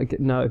money.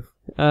 No.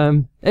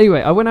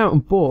 Anyway, I went out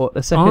and bought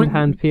a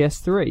second-hand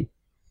PS3.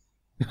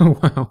 Oh,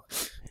 wow.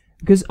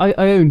 Because I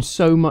own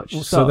so much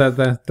stuff. So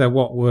they're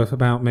what, worth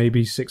about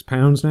maybe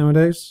 £6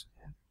 nowadays?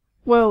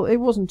 Well, it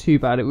wasn't too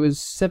bad. It was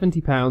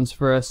 £70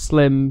 for a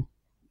slim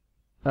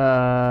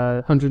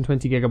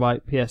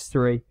 120GB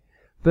PS3.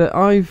 But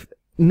I've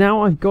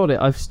got it.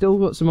 I've still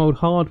got some old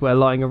hardware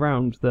lying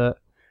around that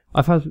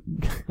I've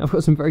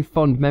got some very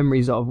fond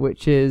memories of,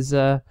 which is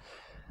I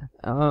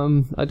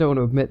don't want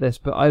to admit this,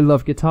 but I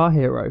love Guitar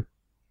Hero.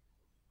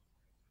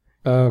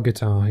 Oh,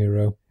 Guitar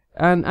Hero.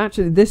 And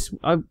actually,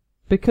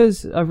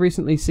 because I've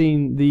recently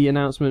seen the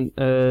announcement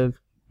of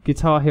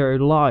Guitar Hero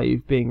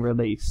Live being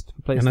released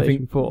for PlayStation and I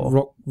think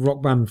 4.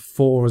 Rock Band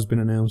 4 has been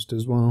announced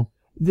as well.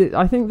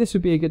 I think this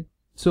would be a good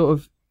sort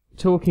of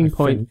talking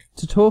point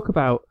to talk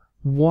about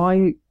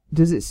why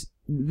does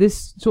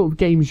this sort of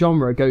game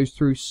genre goes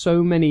through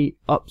so many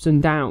ups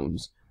and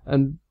downs,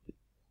 and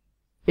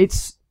it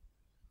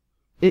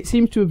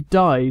seems to have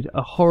died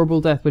a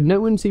horrible death, but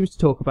no one seems to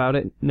talk about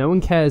it, no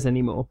one cares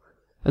anymore,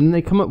 and then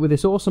they come up with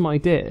this awesome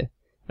idea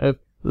of,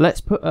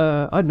 let's put,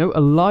 a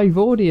live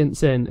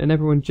audience in, and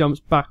everyone jumps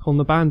back on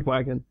the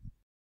bandwagon.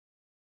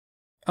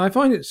 I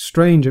find it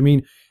strange. I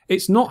mean,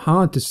 it's not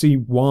hard to see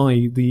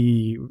why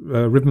the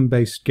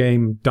rhythm-based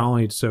game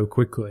died so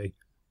quickly.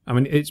 I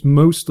mean, it's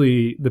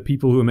mostly the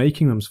people who are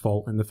making them's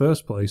fault in the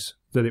first place,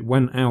 that it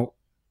went out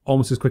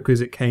almost as quickly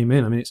as it came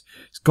in. I mean, it's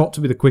got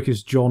to be the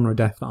quickest genre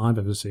death that I've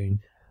ever seen.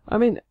 I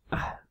mean,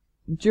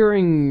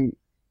 during...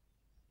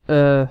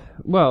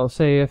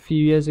 say a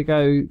few years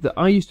ago, that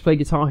I used to play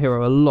Guitar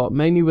Hero a lot,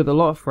 mainly with a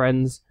lot of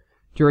friends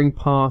during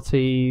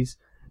parties,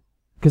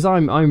 because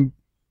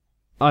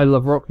I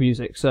love rock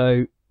music,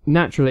 so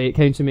naturally it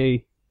came to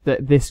me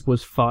that this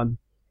was fun.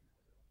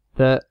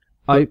 Can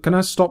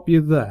I stop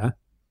you there?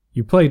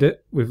 You played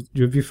it with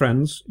your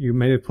friends. You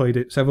may have played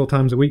it several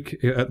times a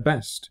week at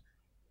best.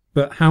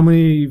 But how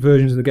many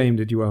versions of the game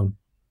did you own?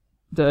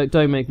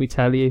 Don't make me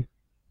tell you.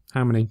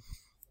 How many?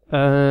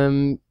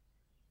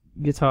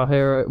 Guitar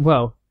Hero...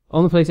 Well,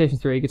 on the PlayStation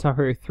 3, Guitar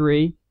Hero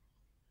 3,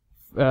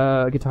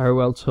 Guitar Hero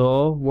World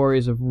Tour,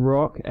 Warriors of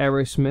Rock,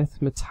 Aerosmith,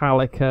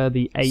 Metallica,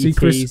 the 80s... See,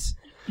 Chris,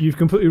 you've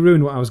completely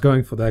ruined what I was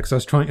going for there, because I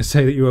was trying to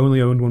say that you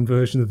only owned one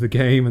version of the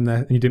game and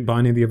you didn't buy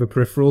any of the other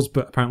peripherals,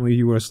 but apparently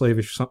you were a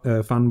slavish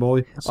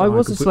fanboy. So I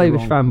was a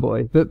slavish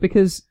fanboy, but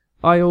because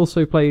I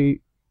also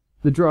play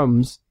the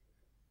drums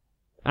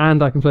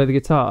and I can play the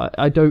guitar,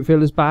 I don't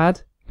feel as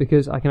bad,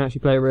 because I can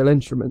actually play a real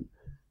instrument.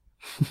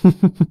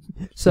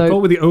 So you're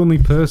probably the only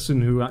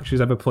person who actually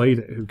has ever played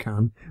it who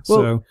can.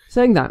 Well,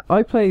 saying that,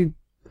 I play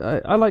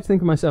I like to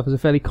think of myself as a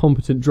fairly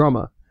competent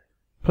drummer.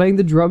 Playing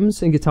the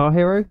drums in Guitar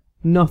Hero,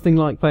 nothing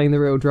like playing the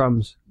real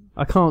drums.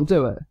 I can't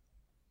do it.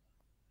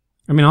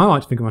 I mean, I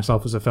like to think of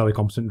myself as a fairly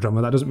competent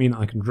drummer. That doesn't mean that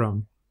I can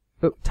drum.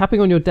 But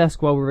tapping on your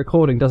desk while we're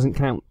recording doesn't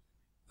count.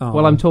 Oh.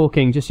 While I'm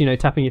talking, just,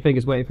 tapping your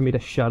fingers waiting for me to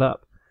shut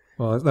up.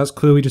 Well, that's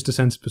clearly just a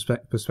sense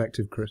of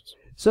perspective, Chris.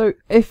 So,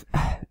 if...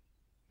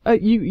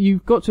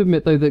 you've got to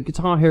admit, though, that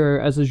Guitar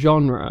Hero as a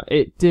genre,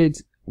 it did...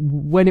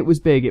 When it was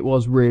big, it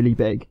was really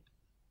big.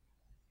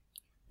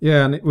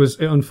 Yeah, and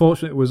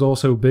unfortunately, it was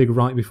also big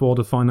right before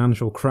the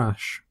financial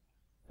crash.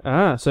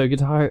 Ah, so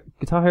Guitar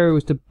Hero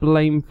was to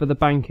blame for the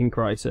banking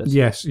crisis.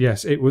 Yes,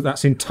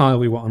 that's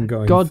entirely what I'm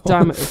going God for.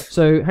 damn it.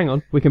 So, hang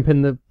on, we can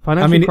pin the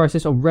financial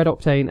crisis on Red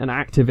Octane and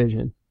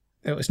Activision.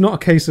 It's not a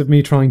case of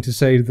me trying to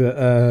say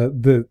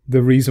that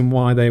the reason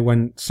why they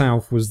went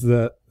south was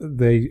that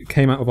they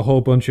came out with a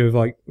whole bunch of,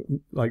 like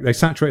they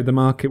saturated the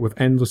market with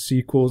endless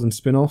sequels and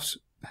spin-offs,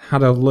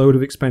 had a load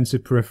of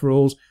expensive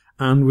peripherals,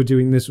 and were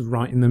doing this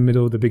right in the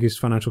middle of the biggest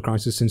financial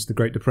crisis since the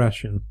Great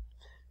Depression.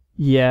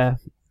 Yeah.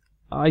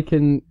 I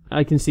can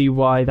see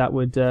why that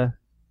would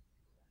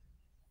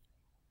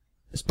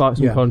spark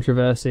some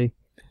controversy.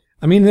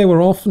 I mean, they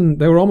were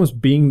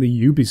almost being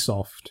the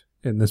Ubisoft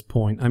in this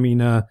point. I mean,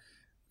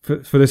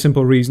 for the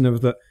simple reason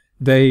of that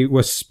they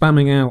were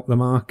spamming out the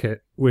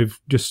market with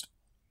just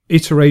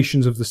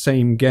iterations of the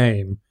same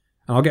game.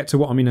 And I'll get to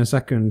what I mean in a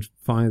second,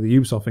 via the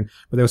Ubisoft thing,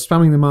 but they were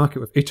spamming the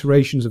market with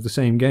iterations of the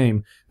same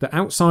game that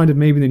outside of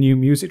maybe the new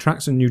music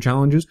tracks and new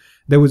challenges,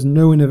 there was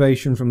no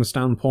innovation from the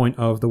standpoint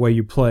of the way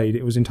you played.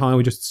 It was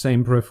entirely just the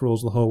same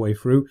peripherals the whole way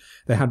through.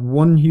 They had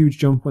one huge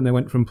jump when they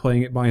went from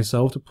playing it by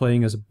yourself to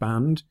playing as a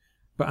band,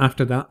 but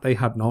after that they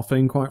had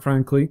nothing, quite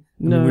frankly.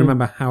 No. I mean, we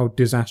remember how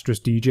disastrous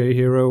DJ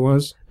Hero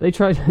was. They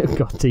tried...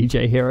 God,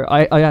 DJ Hero.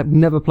 I have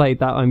never played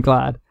that, I'm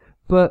glad.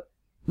 But...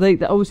 They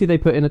obviously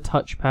put in a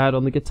touchpad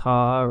on the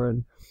guitar,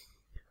 and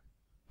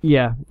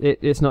yeah,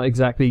 it's not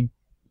exactly,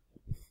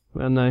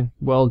 I don't know,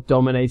 world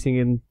dominating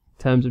in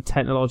terms of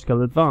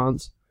technological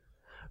advance,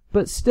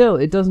 but still,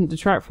 it doesn't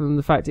detract from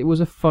the fact it was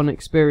a fun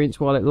experience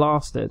while it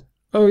lasted.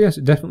 Oh yes,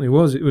 it definitely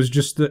was. It was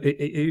just that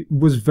it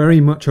was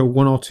very much a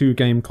 1 or 2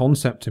 game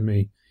concept to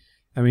me.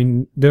 I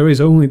mean, there is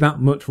only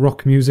that much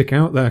rock music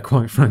out there,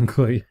 quite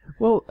frankly.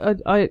 Well,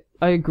 I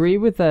agree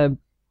with their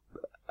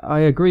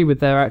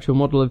actual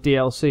model of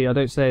DLC. I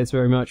don't say it's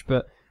very much,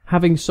 but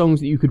having songs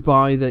that you could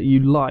buy that you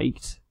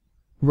liked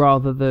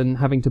rather than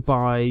having to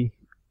buy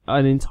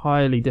an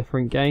entirely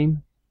different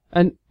game.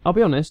 And I'll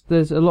be honest,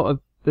 there's a lot of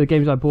the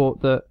games I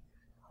bought that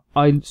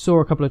I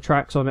saw a couple of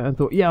tracks on it and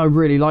thought, yeah, I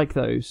really like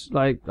those.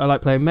 Like, I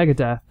like playing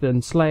Megadeth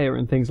and Slayer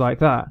and things like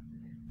that.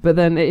 But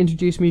then it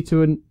introduced me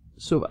to a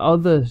sort of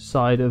other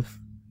side of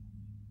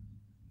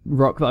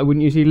rock that I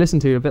wouldn't usually listen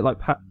to, a bit like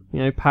Pat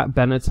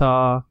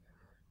Benatar,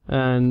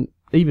 and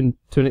even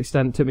to an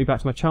extent took me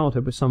back to my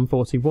childhood with Sum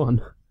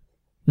 41.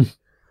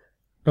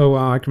 Oh,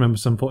 I can remember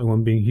Sum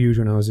 41 being huge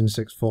when I was in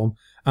 6th form.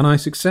 And I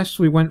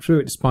successfully went through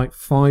it despite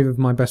 5 of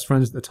my best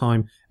friends at the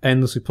time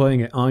endlessly playing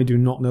it. I do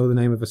not know the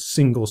name of a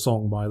single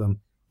song by them.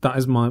 That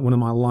is one of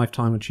my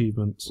lifetime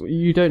achievements.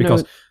 You don't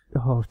know...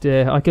 Oh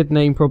dear, I could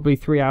name probably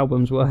 3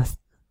 albums worth.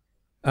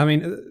 I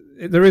mean,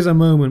 there is a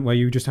moment where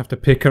you just have to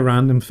pick a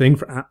random thing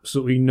for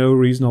absolutely no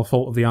reason or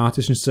fault of the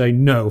artist and say,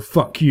 no,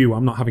 fuck you,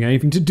 I'm not having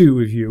anything to do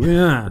with you.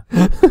 Yeah.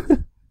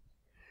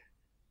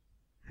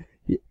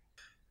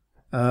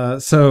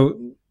 So,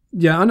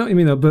 yeah, I know what you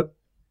mean, though, but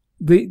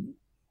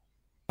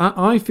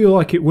I feel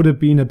like it would have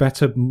been a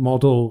better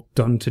model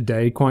done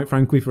today, quite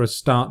frankly. For a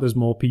start, there's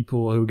more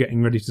people who are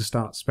getting ready to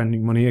start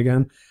spending money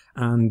again.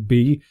 And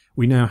B,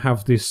 we now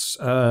have this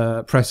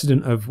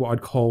precedent of what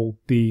I'd call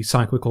the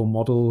cyclical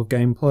model of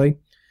gameplay,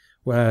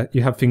 where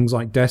you have things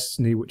like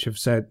Destiny, which have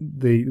said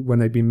when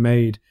they've been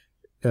made,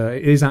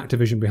 it is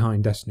Activision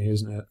behind Destiny,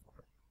 isn't it?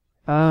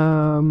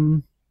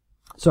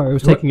 Sorry, I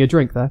was taking a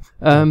drink there.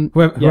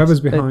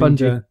 Whoever's behind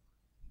Bungie.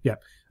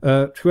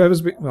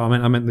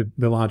 I meant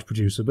the large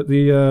producer, but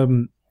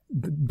the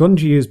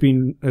Bungie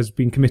has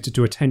been committed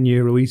to a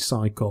 10-year release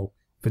cycle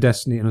for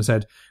Destiny, and has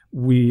said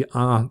we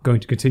are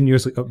going to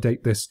continuously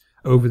update this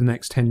over the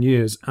next 10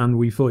 years, and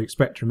we fully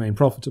expect to remain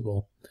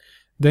profitable.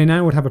 They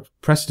now would have a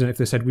precedent if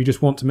they said we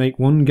just want to make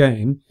one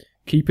game,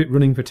 keep it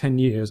running for 10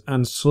 years,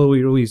 and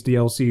slowly release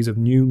DLCs of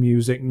new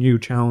music, new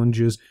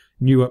challenges,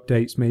 new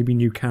updates, maybe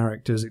new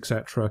characters,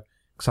 etc.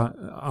 Because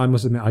I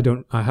must admit,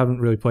 I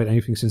haven't really played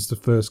anything since the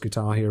first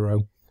Guitar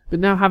Hero. But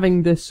now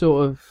having this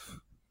sort of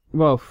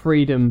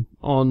freedom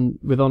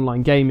with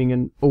online gaming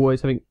and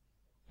always on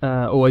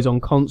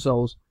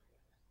consoles,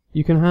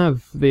 you can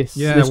have this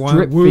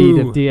drip feed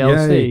of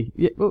DLC.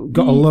 Yeah.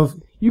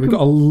 We've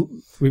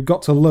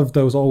got to love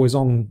those always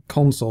on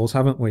consoles,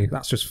 haven't we?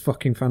 That's just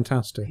fucking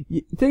fantastic.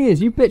 The thing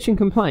is, you bitch and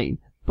complain,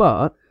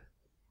 but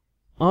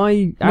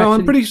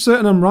I'm pretty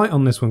certain I'm right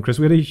on this one, Chris.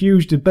 We had a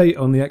huge debate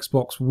on the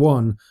Xbox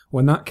One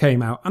when that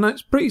came out, and I'm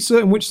pretty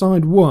certain which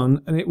side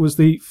won, and it was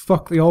the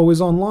fuck the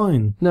always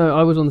online. No,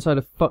 I was on the side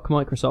of fuck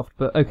Microsoft,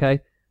 but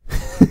okay.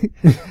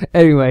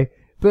 Anyway,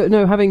 But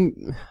no,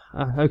 having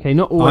okay,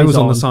 not always.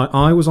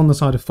 I was on the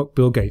side of fuck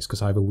Bill Gates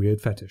because I have a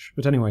weird fetish.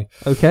 But anyway,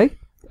 okay,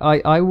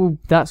 I will.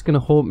 That's going to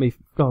haunt me.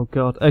 Oh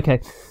God.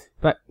 Okay,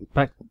 back.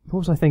 What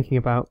was I thinking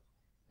about?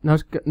 No,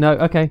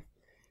 okay.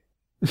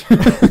 You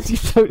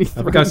totally I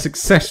think I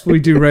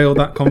successfully derailed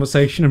that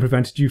conversation and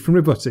prevented you from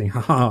rebutting.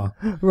 Haha.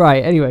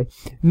 Right. Anyway,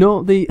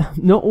 not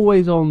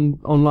always on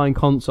online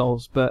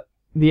consoles, but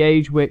the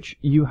age which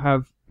you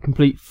have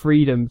complete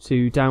freedom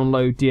to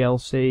download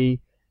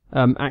DLC,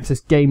 access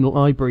game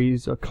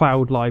libraries or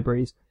cloud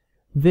libraries.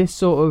 This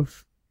sort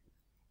of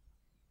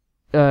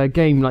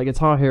game like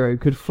Guitar Hero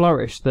could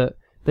flourish. That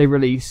they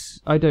release,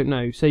 I don't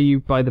know, say you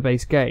buy the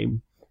base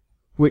game,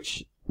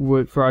 which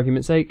would, for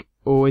argument's sake,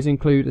 always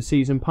include a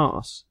season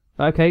pass.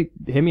 Okay,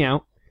 hear me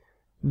out.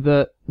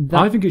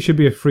 I think it should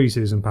be a free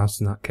season pass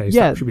in that case.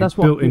 Yeah, that should be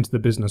built into the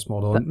business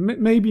model.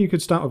 Maybe you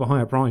could start with a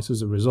higher price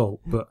as a result,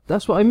 but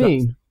that's what I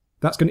mean.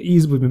 That's going to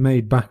easily be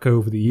made back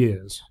over the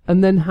years.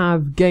 And then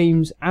have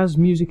games, as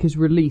music is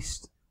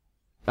released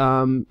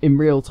in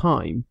real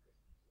time,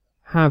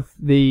 have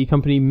the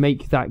company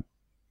make that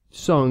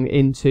song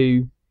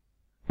into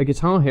a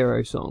Guitar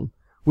Hero song,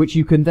 which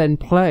you can then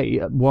play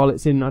while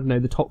it's in, I don't know,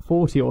 the top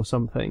 40 or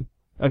something.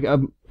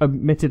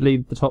 Admittedly,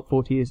 the top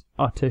 40 is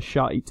utter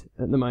shite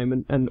at the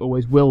moment, and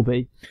always will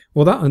be.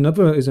 Well, that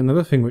is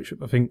another thing which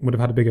I think would have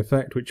had a big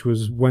effect, which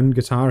was when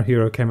Guitar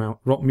Hero came out,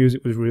 rock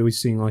music was really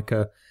seeing like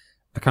a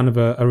kind of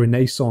a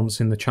renaissance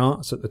in the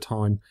charts at the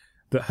time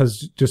that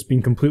has just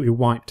been completely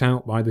wiped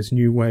out by this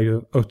new wave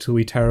of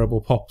utterly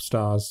terrible pop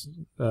stars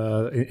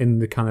in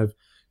the kind of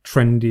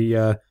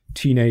trendy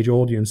teenage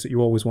audience that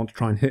you always want to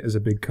try and hit as a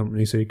big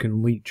company so you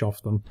can leech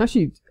off them.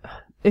 Actually,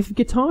 if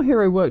Guitar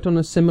Hero worked on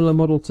a similar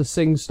model to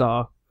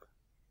SingStar,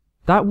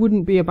 that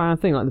wouldn't be a bad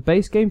thing. Like, the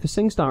base game for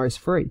SingStar is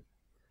free.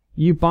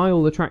 You buy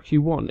all the tracks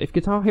you want. If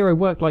Guitar Hero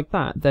worked like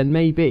that, then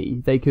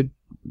maybe they could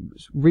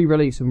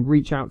re-release and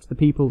reach out to the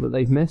people that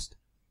they've missed.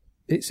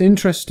 It's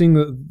interesting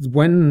that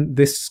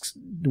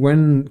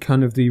when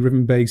kind of the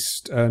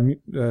rhythm-based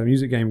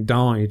music game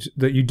died,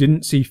 that you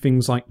didn't see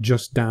things like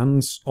Just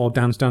Dance or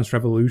Dance Dance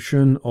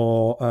Revolution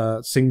or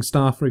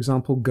SingStar, for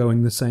example,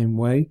 going the same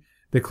way.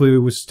 There clearly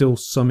was still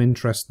some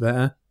interest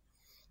there.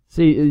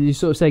 See, you're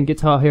sort of saying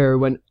Guitar Hero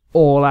went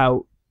all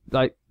out,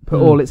 like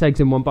put all its eggs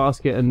in one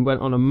basket and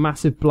went on a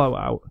massive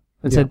blowout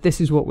and said,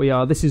 "This is what we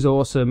are, this is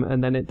awesome,"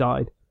 and then it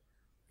died.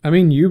 I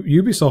mean,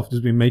 Ubisoft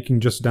has been making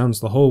Just Dance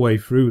the whole way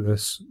through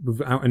this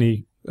without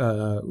any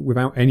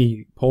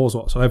pause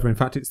whatsoever. In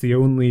fact, it's the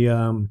only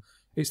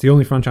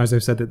franchise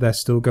they've said that they're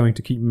still going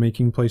to keep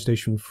making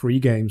PlayStation 3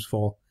 games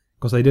for,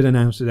 because they did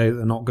announce today that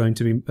they're not going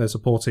to be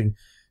supporting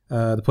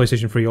the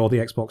PlayStation 3 or the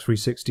Xbox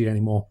 360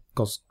 anymore,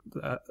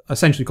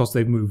 essentially because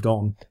they've moved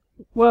on.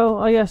 Well,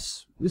 I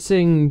guess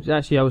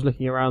actually, I was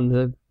looking around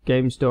the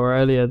game store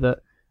earlier that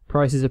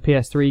prices of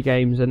PS3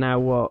 games are now,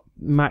 what,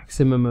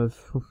 maximum of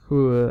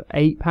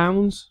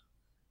 £8?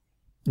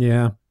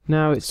 Yeah.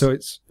 Now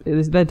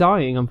they're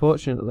dying,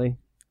 unfortunately.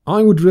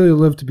 I would really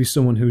love to be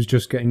someone who's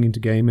just getting into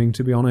gaming,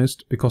 to be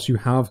honest, because you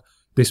have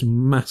this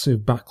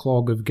massive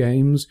backlog of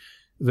games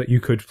that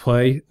you could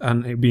play,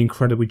 and it'd be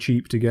incredibly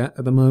cheap to get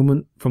at the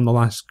moment from the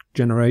last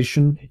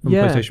generation, from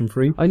PlayStation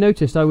 3. I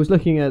noticed, I was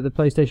looking at the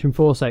PlayStation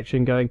 4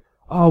 section going,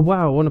 oh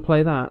wow, I want to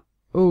play that.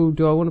 Oh,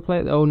 do I want to play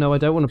it? Oh no, I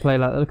don't want to play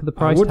that. Look at the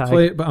price tag. I would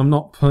play it, but I'm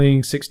not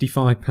paying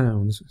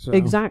 £65. So.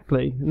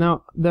 Exactly.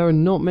 Now, there are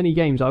not many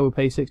games I would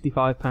pay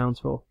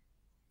 £65 for.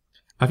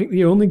 I think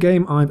the only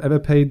game I've ever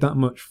paid that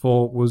much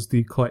for was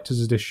the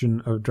collector's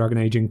edition of Dragon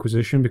Age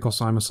Inquisition, because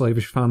I'm a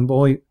slavish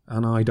fanboy,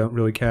 and I don't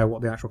really care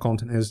what the actual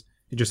content is.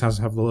 It just has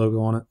to have the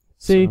logo on it.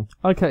 See,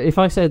 okay, if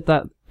I said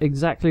that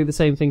exactly the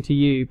same thing to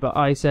you, but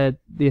I said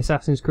the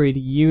Assassin's Creed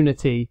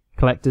Unity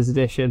collector's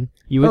edition,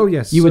 you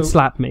would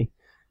slap me.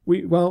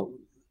 Well,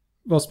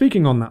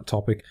 speaking on that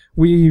topic,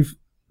 we've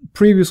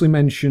previously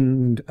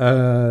mentioned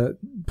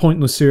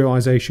pointless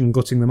serialization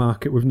gutting the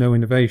market with no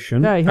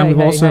innovation. Hang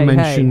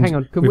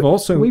on.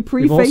 We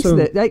prefaced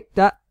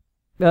it.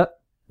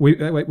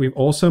 We've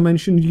also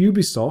mentioned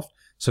Ubisoft,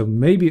 so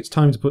maybe it's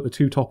time to put the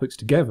two topics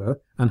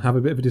together and have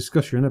a bit of a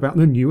discussion about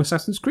the new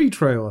Assassin's Creed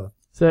trailer.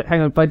 So,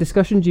 hang on, by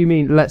discussion do you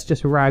mean let's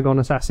just rag on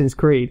Assassin's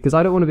Creed? Because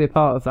I don't want to be a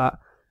part of that.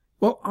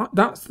 Well,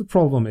 that's the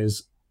problem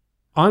is,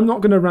 I'm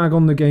not going to rag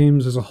on the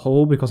games as a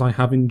whole because I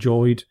have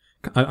enjoyed...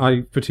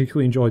 I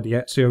particularly enjoyed the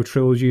Ezio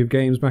trilogy of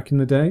games back in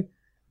the day,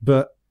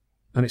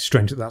 and it's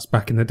strange that that's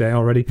back in the day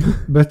already,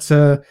 but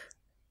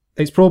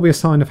it's probably a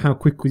sign of how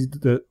quickly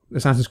the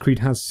Assassin's Creed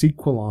has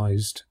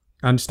sequelized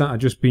and started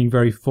just being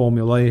very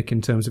formulaic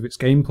in terms of its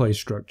gameplay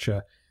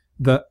structure,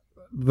 that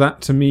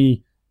to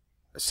me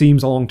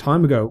seems a long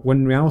time ago, when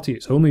in reality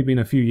it's only been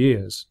a few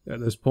years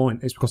at this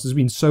point. It's because there's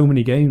been so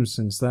many games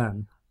since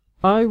then.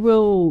 I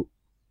will...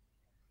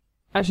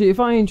 Actually, if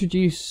I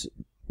introduce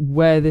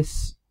where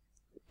this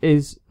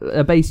is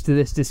a base to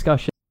this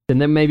discussion,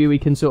 then maybe we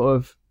can sort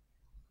of,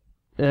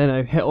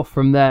 hit off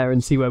from there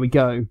and see where we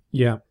go.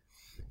 Yeah.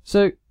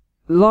 So,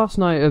 last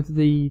night of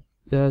is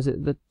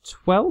it the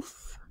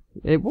 12th?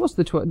 It was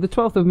the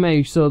 12th of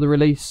May saw the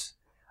release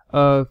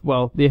of,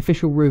 well, the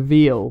official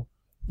reveal.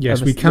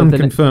 Yes, we can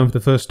confirm for the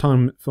first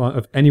time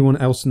of anyone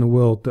else in the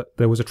world that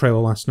there was a trailer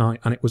last night,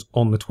 and it was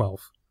on the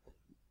 12th.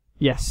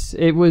 Yes,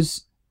 it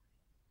was...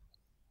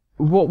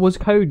 What was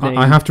codenamed?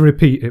 I have to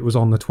repeat, it was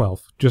on the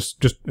 12th.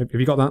 Just, have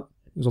you got that?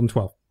 It was on the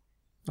 12th.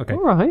 Okay.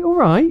 All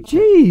right.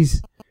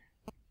 Jeez.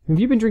 Have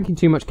you been drinking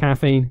too much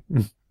caffeine?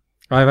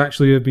 I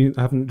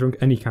haven't drunk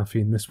any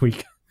caffeine this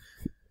week.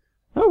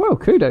 Oh, well,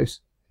 kudos.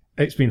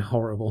 It's been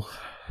horrible.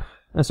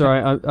 That's all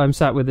right. I'm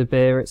sat with a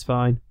beer. It's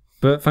fine.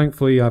 But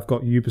thankfully, I've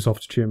got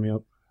Ubisoft to cheer me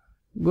up.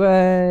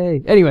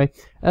 Way. Anyway,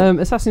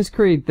 Assassin's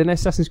Creed, the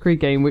next Assassin's Creed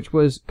game, which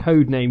was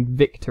codenamed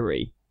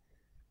Victory.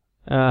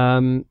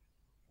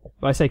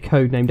 I say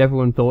codenamed,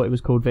 everyone thought it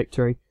was called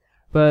Victory.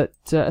 But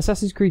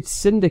Assassin's Creed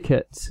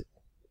Syndicate.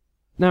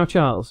 Now,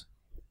 Charles,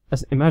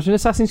 imagine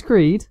Assassin's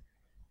Creed,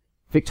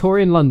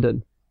 Victorian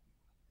London.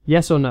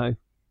 Yes or no?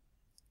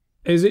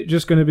 Is it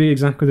just going to be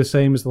exactly the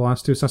same as the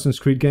last two Assassin's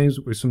Creed games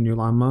with some new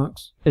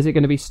landmarks? Is it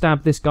going to be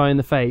stab this guy in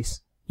the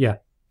face? Yeah.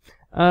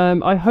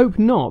 I hope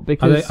not,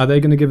 because... Are they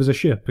going to give us a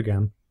ship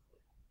again?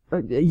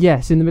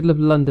 Yes, in the middle of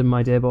London,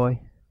 my dear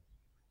boy.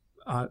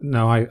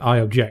 No, I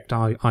object.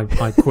 I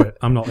quit.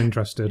 I'm not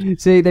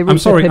interested. See, I'm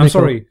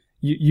sorry.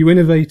 You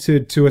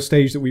innovated to a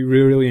stage that we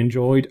really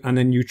enjoyed, and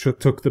then you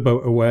took the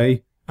boat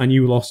away, and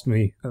you lost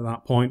me at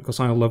that point because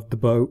I loved the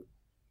boat.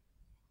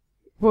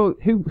 Well,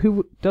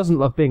 who doesn't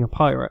love being a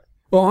pirate?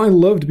 Well, I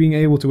loved being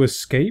able to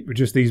escape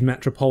just these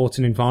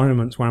metropolitan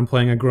environments where I'm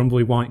playing a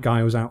grumbly white guy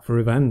who's out for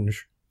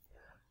revenge.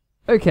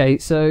 Okay,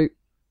 so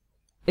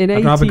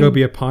I'd rather go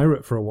be a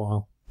pirate for a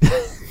while.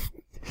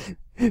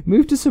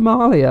 Move to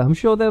Somalia. I'm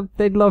sure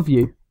they'd love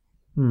you.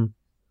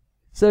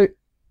 So,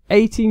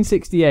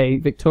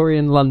 1868,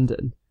 Victorian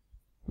London,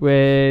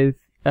 with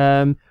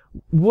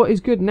what is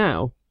good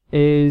now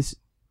is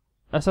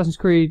Assassin's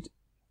Creed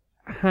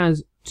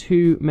has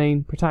two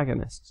main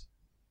protagonists.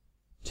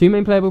 Two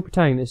main playable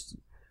protagonists.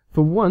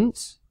 For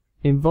once,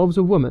 involves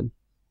a woman,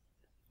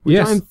 which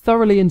yes. I'm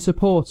thoroughly in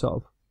support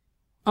of.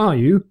 Are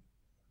you?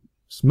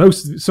 Some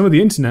of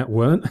the internet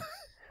weren't.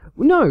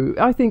 No,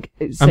 I think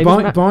it's... And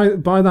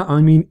by that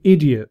I mean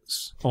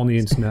idiots on the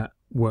internet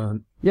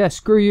weren't. Yeah,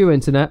 screw you,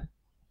 internet.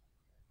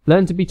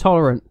 Learn to be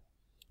tolerant.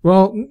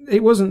 Well,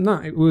 it wasn't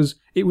that. It was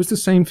the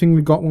same thing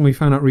we got when we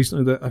found out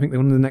recently that I think that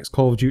one of the next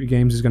Call of Duty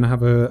games is going to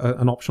have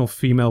an optional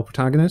female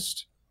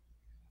protagonist,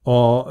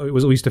 or it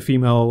was at least a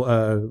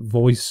female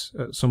voice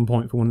at some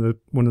point for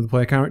one of the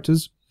player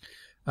characters.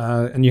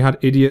 And you had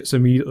idiots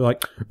immediately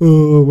like,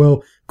 oh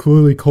well,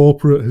 clearly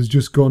corporate has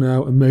just gone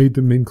out and made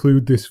them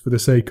include this for the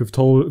sake of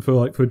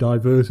for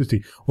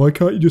diversity. Why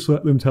can't you just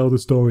let them tell the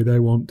story they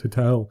want to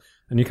tell?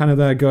 And you're kind of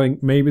there going,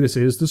 maybe this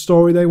is the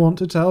story they want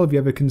to tell. Have you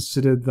ever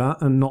considered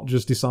that and not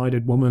just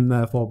decided woman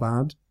therefore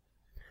bad?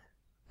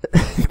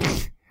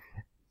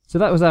 So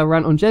that was our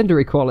rant on gender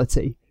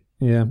equality.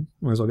 Yeah,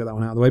 might as well get that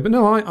one out of the way. But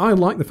no, I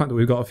like the fact that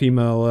we've got a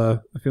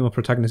female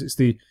protagonist. It's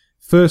the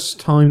first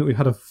time that we've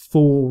had a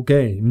full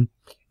game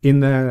in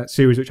their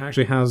series which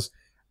actually has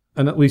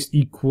an at least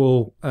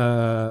equal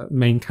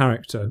main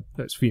character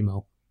that's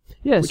female.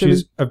 Yeah, which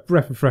is a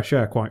breath of fresh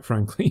air, quite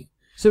frankly.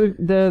 So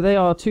they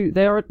are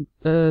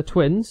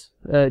twins,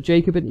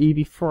 Jacob and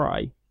Evie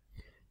Fry.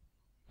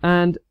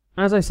 And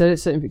as I said,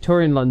 it's set in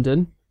Victorian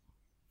London.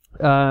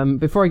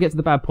 Before I get to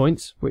the bad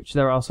points, which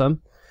there are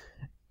some,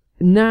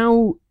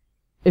 now,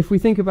 if we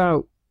think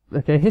about,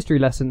 history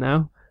lesson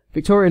now,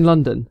 Victorian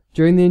London,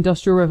 during the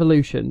Industrial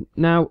Revolution.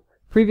 Now,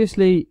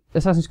 previously,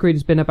 Assassin's Creed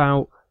has been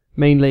about,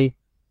 mainly,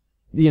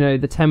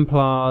 the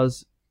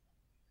Templars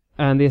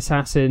and the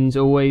Assassins,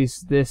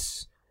 always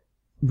this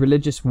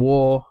religious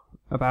war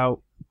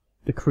about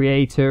the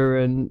creator,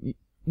 and,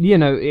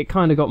 it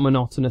kind of got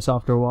monotonous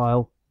after a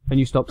while, and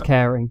you stopped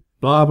caring.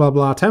 Blah, blah,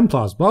 blah,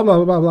 Templars, blah,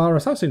 blah, blah, blah,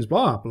 Assassins,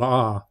 blah,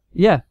 blah.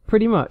 Yeah,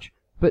 pretty much.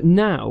 But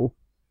now,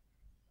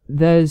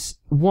 there's,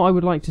 what I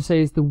would like to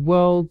say is the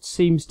world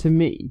seems to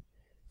me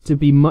to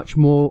be much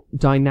more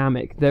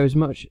dynamic. There is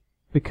much,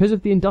 because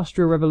of the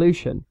Industrial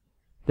Revolution,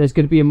 there's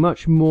going to be a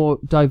much more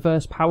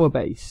diverse power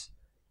base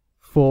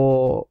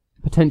for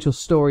potential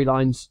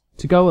storylines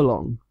to go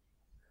along.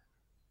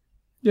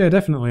 Yeah,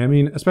 definitely. I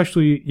mean,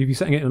 especially if you're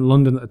setting it in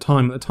London at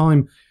the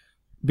time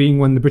being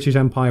when the British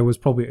Empire was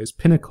probably at its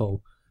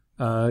pinnacle,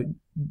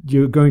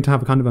 you're going to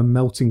have a kind of a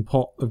melting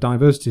pot of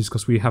diversities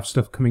because we have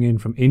stuff coming in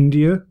from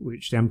India,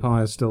 which the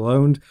Empire still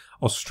owned,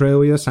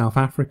 Australia, South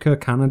Africa,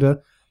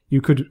 Canada.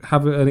 You could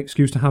have an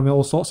excuse to have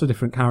all sorts of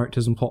different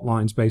characters and plot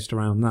lines based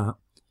around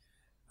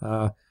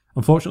that.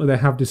 Unfortunately,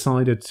 they have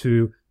decided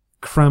to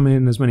cram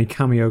in as many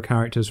cameo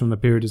characters from the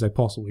period as they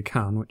possibly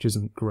can, which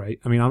isn't great.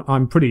 I mean,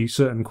 I'm pretty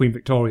certain Queen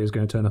Victoria is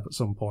going to turn up at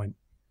some point.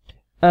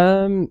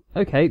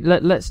 Okay,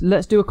 let's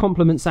do a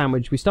compliment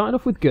sandwich. We started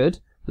off with good.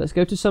 Let's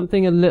go to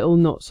something a little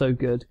not so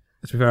good.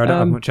 To be fair, I don't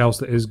have much else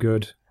that is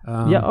good.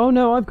 Yeah, oh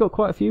no, I've got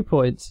quite a few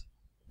points.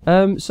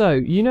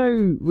 So,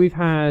 we've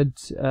had,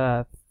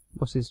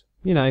 what's his,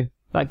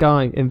 that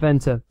guy,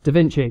 inventor, Da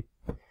Vinci.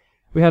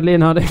 We had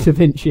Leonardo da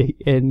Vinci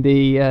in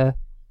the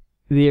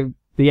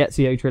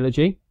Ezio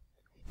trilogy.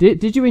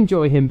 Did you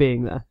enjoy him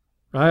being there?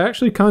 I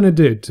actually kind of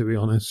did, to be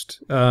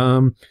honest.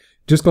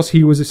 Just because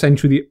he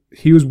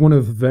was one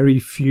of very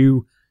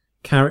few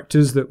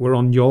characters that were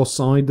on your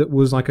side that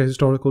was like a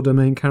historical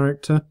domain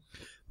character.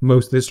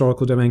 Most of the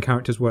historical domain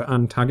characters were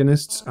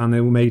antagonists, and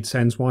they made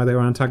sense why they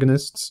were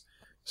antagonists.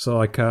 So,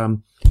 like,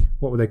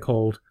 what were they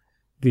called?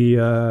 The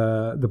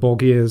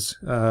Borgias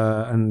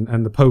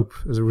and the Pope,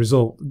 as a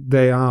result,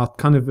 they are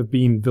kind of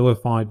being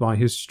vilified by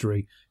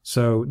history.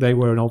 So they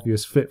were an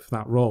obvious fit for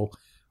that role.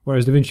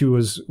 Whereas Da Vinci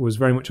was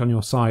very much on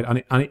your side, and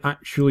it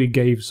actually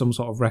gave some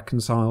sort of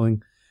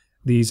reconciling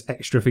these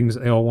extra things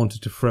that they all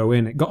wanted to throw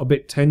in. It got a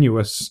bit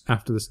tenuous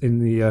after this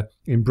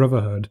in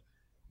Brotherhood,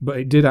 but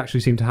it did actually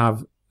seem to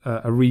have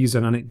a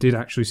reason, and it did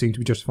actually seem to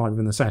be justified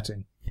within the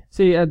setting.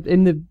 See,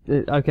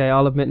 okay,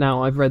 I'll admit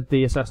now, I've read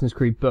the Assassin's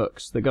Creed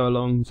books that go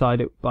alongside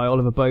it by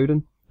Oliver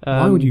Bowden.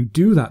 Why would you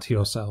do that to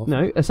yourself?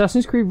 No,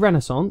 Assassin's Creed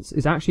Renaissance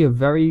is actually a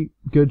very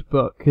good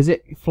book, because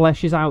it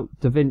fleshes out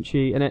Da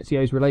Vinci and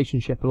Ezio's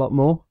relationship a lot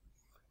more,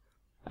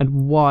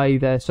 and why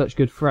they're such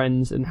good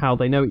friends, and how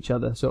they know each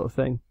other, sort of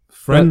thing.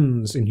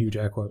 Friends, in huge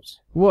air quotes.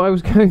 What I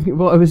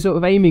was sort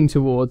of aiming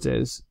towards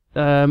is,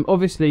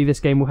 obviously this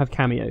game will have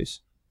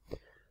cameos,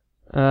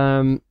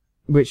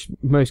 which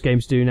most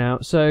games do now.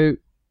 So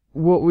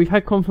what we've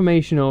had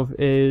confirmation of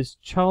is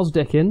Charles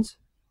Dickens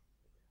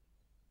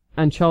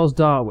and Charles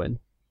Darwin.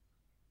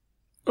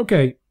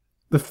 Okay,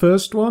 the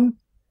first one,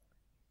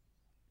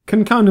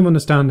 can kind of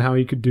understand how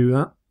you could do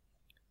that.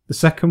 The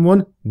second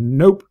one,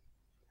 nope.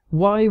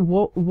 Why?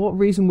 What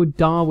reason would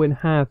Darwin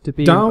have to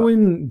be...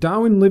 Darwin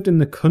lived in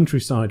the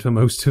countryside for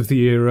most of the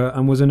era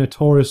and was a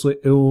notoriously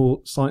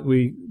ill,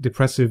 slightly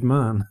depressive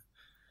man.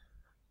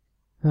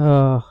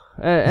 Oh,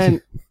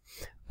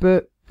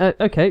 but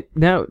okay,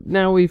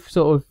 now we've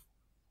sort of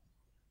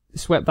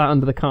swept that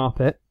under the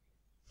carpet.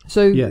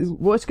 So yes.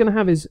 What it's going to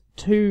have is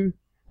two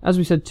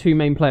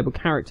main playable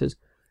characters.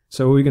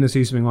 So are we going to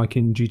see something like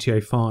in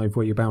GTA 5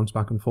 where you bounce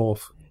back and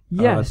forth?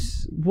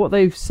 Yes. What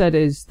they've said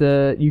is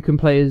that you can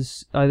play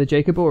as either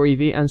Jacob or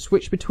Evie and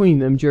switch between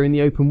them during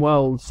the open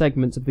world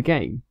segments of the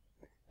game.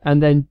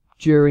 And then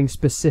during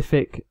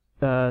specific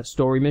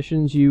story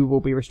missions, you will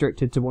be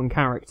restricted to one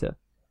character.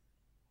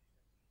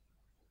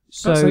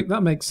 So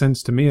that makes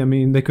sense to me. I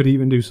mean, they could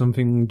even do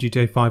something in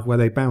GTA 5 where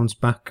they bounce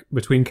back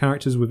between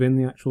characters within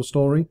the actual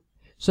story.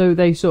 So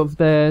they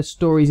their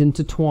stories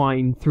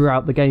intertwine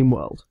throughout the game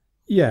world.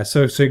 Yeah,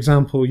 so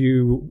example,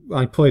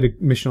 I played a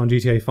mission on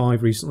GTA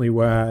 5 recently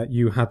where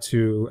you had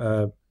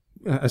to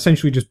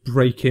essentially just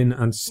break in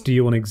and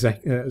steal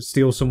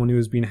steal someone who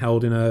was being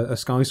held in a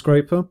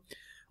skyscraper,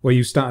 where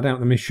you started out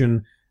the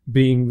mission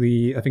being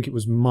I think it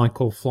was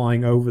Michael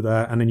flying over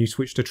there, and then you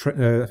switched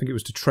to I think it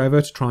was to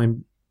Trevor to try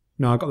and...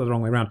 No, I got that the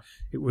wrong way around.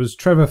 It was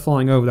Trevor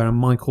flying over there and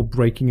Michael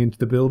breaking into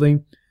the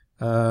building,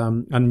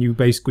 and you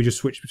basically just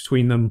switched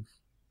between them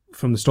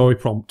from the story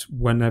prompt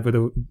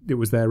whenever it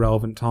was their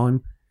relevant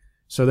time.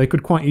 So they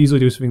could quite easily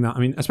do something that, I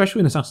mean,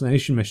 especially in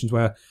assassination missions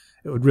where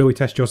it would really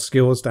test your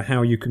skill as to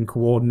how you can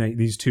coordinate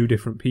these two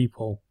different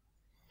people.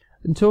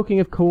 And talking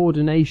of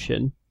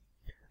coordination,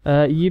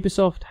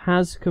 Ubisoft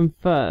has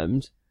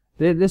confirmed,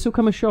 this will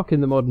come as a shock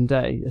in the modern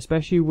day,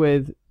 especially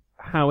with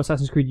how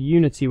Assassin's Creed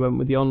Unity went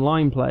with the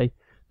online play,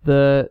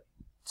 the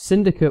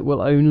Syndicate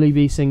will only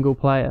be single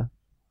player.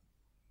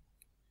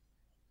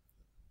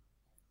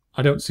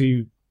 I don't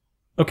see...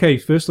 Okay,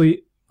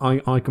 firstly,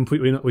 I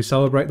completely and utterly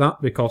celebrate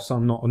that because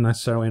I'm not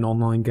necessarily an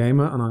online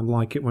gamer, and I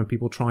like it when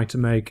people try to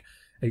make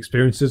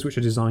experiences which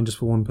are designed just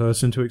for one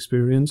person to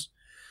experience.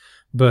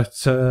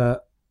 But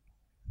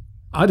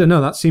I don't know,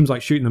 that seems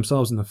like shooting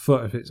themselves in the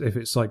foot if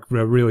it's like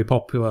a really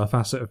popular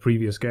facet of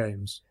previous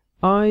games.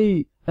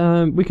 We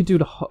could do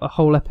a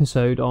whole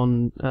episode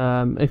on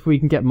if we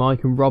can get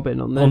Mike and Robin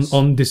on this.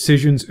 On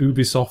decisions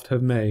Ubisoft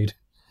have made.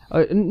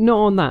 Not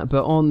on that,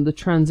 but on the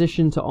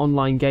transition to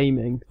online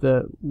gaming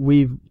that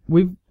we've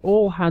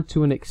all had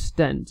to an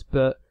extent,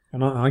 but...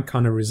 And I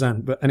kind of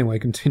resent, but anyway,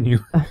 continue.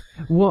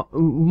 What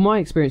my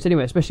experience,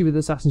 anyway, especially with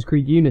Assassin's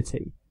Creed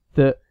Unity,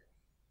 that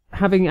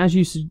having, as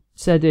you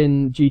said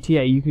in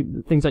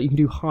GTA, things like you can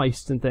do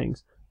heists and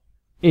things.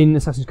 In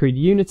Assassin's Creed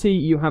Unity,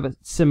 you have a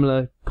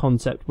similar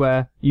concept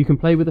where you can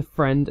play with a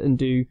friend and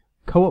do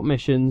co-op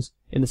missions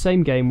in the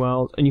same game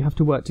world, and you have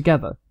to work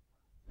together,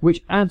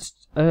 which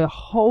adds a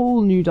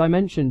whole new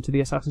dimension to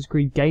the Assassin's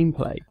Creed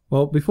gameplay.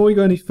 Well, before we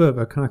go any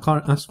further, can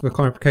I ask for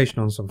clarification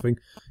on something?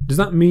 Does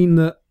that mean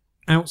that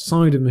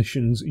outside of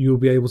missions, you'll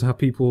be able to have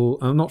people...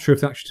 I'm not sure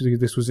if actually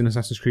this was in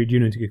Assassin's Creed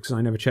Unity, because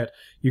I never checked.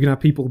 You can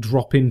have people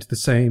drop into the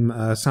same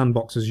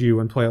sandbox as you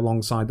and play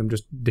alongside them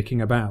just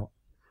dicking about.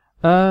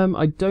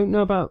 I don't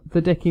know about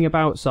the dicking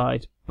about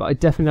side, but I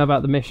definitely know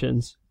about the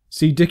missions.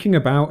 See, dicking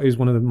about is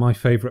one of my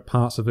favourite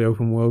parts of the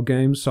open world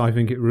games, so I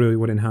think it really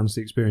would enhance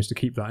the experience to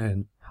keep that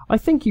in. I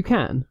think you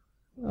can.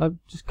 I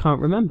just can't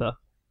remember.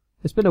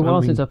 It's been a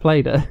while since I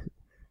played it.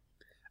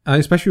 I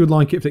especially would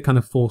like it if it kind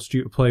of forced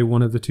you to play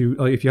one of the two.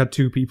 Like if you had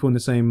two people in the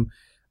same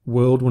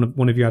world,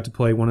 one of you had to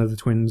play one of the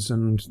twins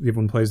and the other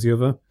one plays the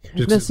other.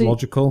 Just 'cause it's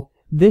logical.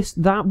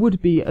 That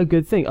would be a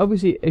good thing.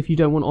 Obviously, if you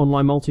don't want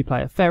online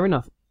multiplayer, fair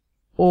enough.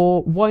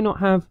 Or why not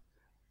have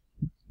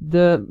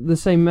the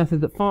same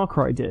method that Far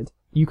Cry did?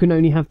 You can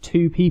only have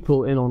 2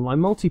 people in online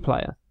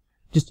multiplayer.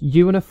 Just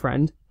you and a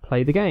friend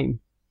play the game.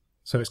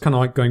 So it's kind of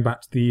like going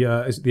back to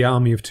the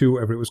Army of Two,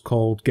 whatever it was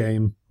called,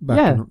 game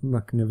back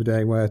in the other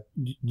day, where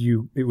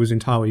it was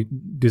entirely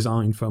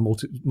designed for a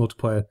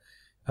multiplayer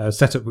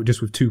setup, but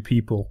just with 2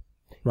 people,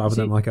 rather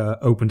than like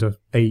open to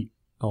 8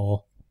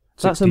 or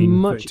 16, that's a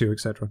much 32,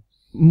 etc.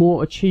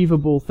 more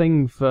achievable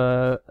thing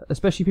for,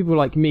 especially people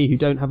like me who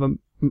don't have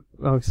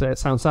I'll say it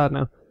sounds sad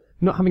now,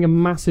 not having a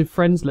massive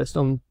friends list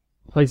on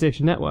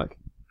PlayStation Network.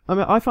 I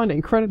mean, I find it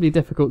incredibly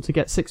difficult to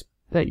get 6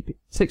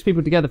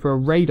 people together for a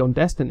raid on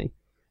Destiny.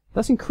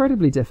 That's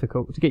incredibly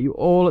difficult to get you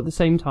all at the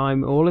same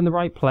time, all in the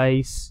right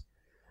place.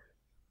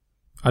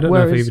 I don't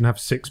know if I even have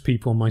 6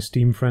 people on my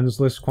Steam friends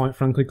list, quite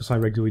frankly, because I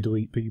regularly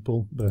delete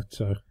people.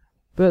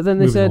 But then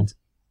they said,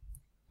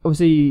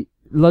 obviously,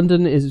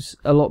 London is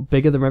a lot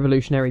bigger than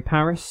revolutionary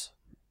Paris.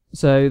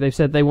 So they've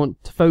said they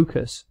want to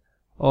focus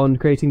on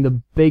creating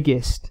the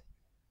biggest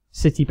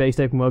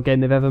city-based open world game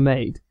they've ever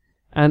made.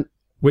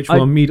 Which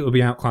will immediately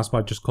be outclassed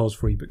by Just Cause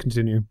 3, but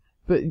continue.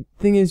 But the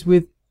thing is,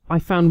 I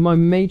found my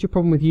major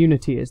problem with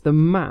Unity is the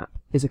map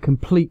is a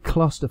complete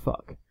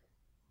clusterfuck.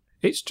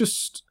 It's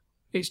just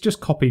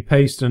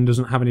copy-paste and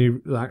doesn't have any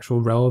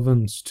actual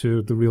relevance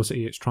to the real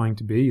city it's trying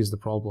to be, is the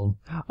problem.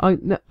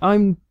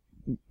 I'm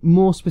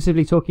more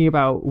specifically talking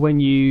about when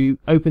you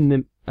open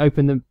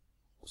the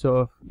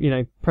sort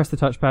of, press the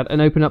touchpad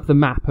and open up the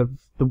map of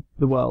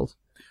the world.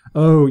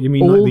 Oh, you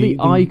mean all like the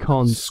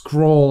icons,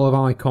 scroll of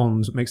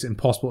icons that makes it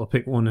impossible to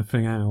pick one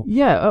thing out?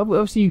 Yeah,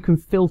 obviously you can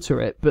filter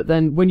it, but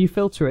then when you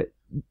filter it,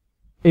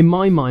 in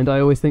my mind, I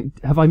always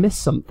think, have I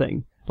missed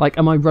something? Like,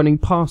 am I running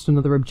past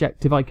another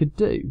objective I could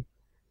do?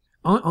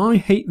 I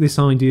hate this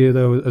idea,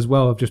 though, as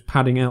well, of just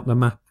padding out the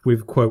map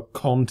with, quote,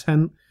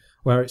 content,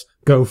 where it's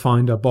go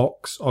find a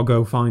box, or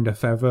go find a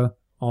feather,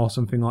 or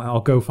something like that,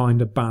 or go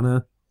find a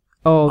banner.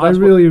 Oh, I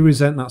really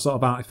resent that sort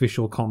of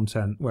artificial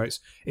content, where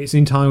it's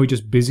entirely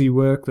just busy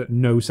work that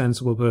no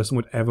sensible person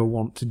would ever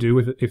want to do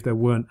if there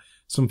weren't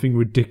something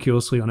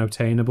ridiculously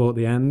unobtainable at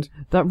the end.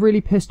 That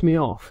really pissed me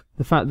off.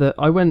 The fact that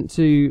I went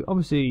to...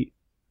 Obviously,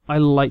 I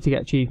like to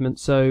get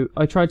achievements, so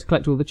I tried to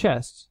collect all the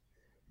chests.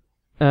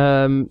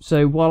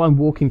 So while I'm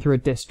walking through a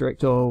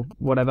district or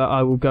whatever,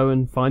 I will go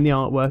and find the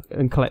artwork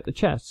and collect the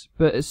chests.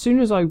 But as soon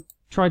as I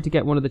tried to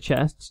get one of the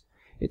chests,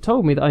 it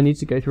told me that I need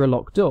to go through a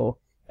locked door.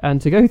 And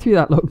to go through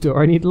that locked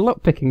door, I need a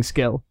lockpicking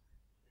skill,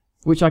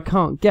 which I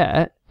can't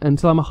get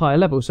until I'm a higher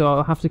level, so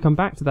I'll have to come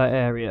back to that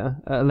area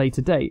at a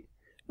later date.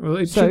 Well,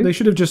 they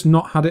should have just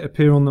not had it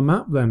appear on the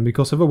map then,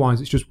 because otherwise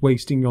it's just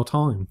wasting your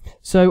time.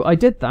 So I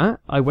did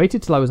that. I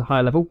waited till I was a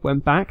higher level,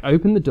 went back,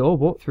 opened the door,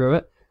 walked through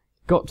it,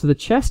 got to the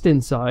chest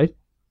inside,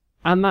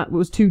 and that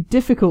was too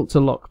difficult to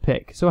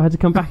lockpick, so I had to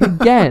come back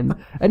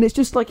again. And it's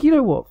just like, you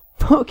know what?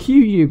 Fuck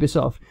you,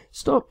 Ubisoft.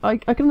 Stop. I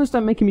can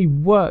understand making me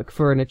work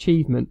for an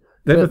achievement.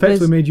 They've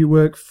effectively made you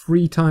work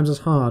 3 times as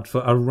hard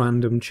for a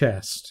random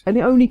chest. And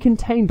it only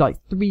contained like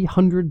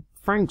 300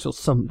 francs or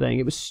something.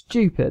 It was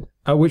stupid.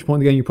 At which point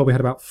in the game you probably had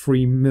about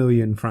 3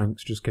 million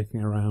francs just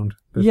kicking around.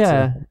 But,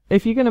 yeah,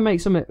 if you're going to make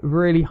something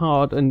really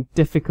hard and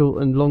difficult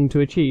and long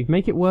to achieve,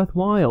 make it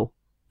worthwhile.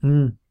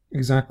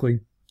 Exactly.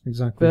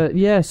 But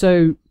yeah,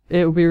 so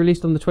it will be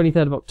released on the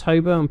 23rd of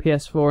October on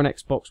PS4 and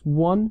Xbox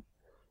One.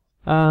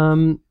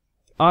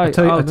 I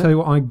tell you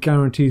what I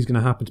guarantee is going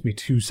to happen to me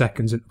 2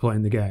 seconds into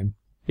playing the game.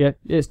 Yeah,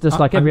 it's just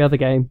like every other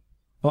game.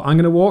 Well, I'm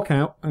going to walk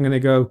out, I'm going to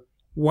go,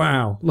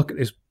 wow, look at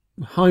this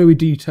highly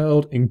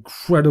detailed,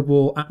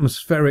 incredible,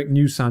 atmospheric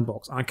new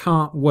sandbox. I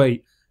can't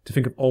wait to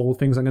think of all the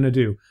things I'm going to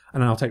do.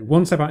 And then I'll take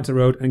one step out into the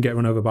road and get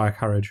run over by a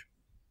carriage.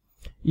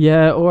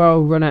 Yeah, or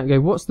I'll run out and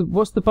go, what's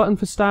the button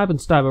for stab? And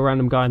stab a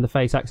random guy in the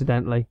face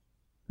accidentally.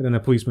 And then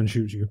a policeman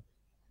shoots you.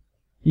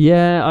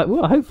 Yeah,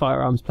 I hope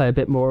firearms play a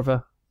bit more of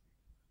a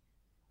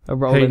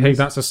role in this. Hey,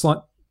 that's a slight...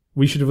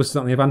 We should have listed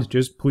on the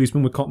advantages.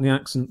 Policemen with Cockney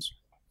accents.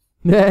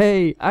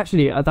 Hey,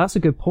 actually, that's a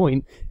good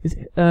point.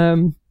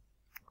 How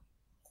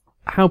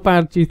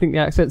bad do you think the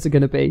accents are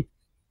going to be?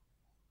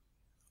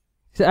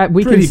 So,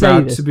 we Pretty can say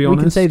bad, this. to be honest.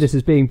 We can say this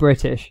as being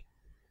British.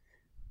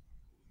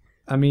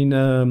 I mean,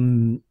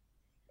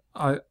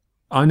 I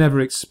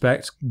never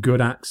expect good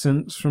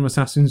accents from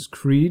Assassin's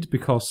Creed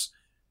because,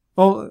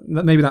 well,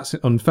 maybe that's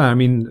unfair. I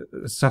mean,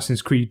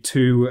 Assassin's Creed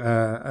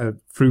 2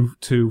 through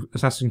to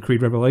Assassin's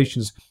Creed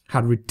Revelations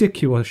had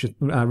ridiculous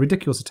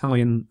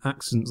Italian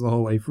accents the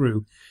whole way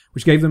through,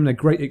 which gave them a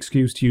great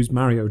excuse to use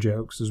Mario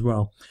jokes as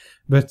well.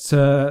 But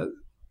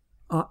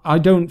I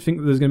don't think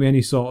that there's going to be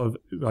any sort of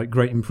like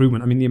great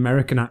improvement. I mean, the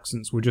American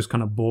accents were just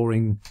kind of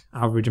boring,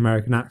 average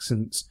American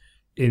accents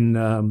in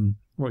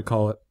what do you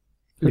call it?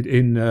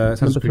 In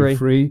Assassin's Creed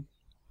 3.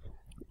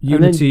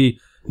 Unity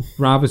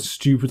rather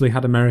stupidly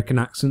had American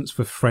accents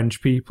for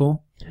French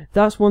people.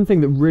 That's one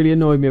thing that really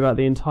annoyed me about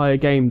the entire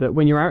game, that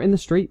when you're out in the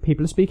street,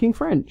 people are speaking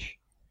French.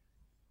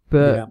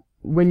 But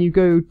when you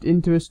go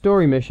into a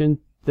story mission,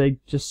 they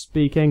just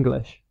speak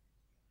English.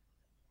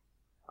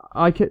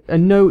 I could,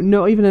 and no,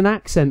 not even an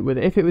accent with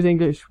it. If it was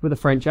English with a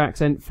French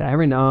accent,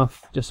 fair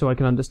enough, just so I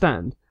can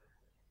understand.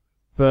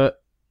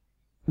 But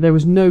there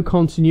was no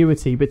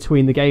continuity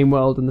between the game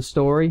world and the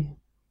story.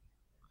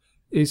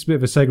 It's a bit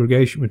of a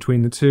segregation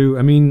between the two.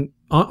 I mean,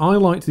 I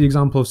liked the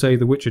example of, say,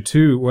 The Witcher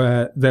 2,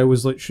 where there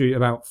was literally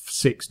about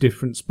 6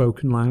 different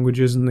spoken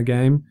languages in the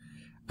game,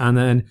 and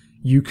then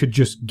you could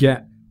just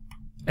get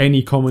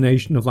any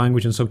combination of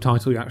language and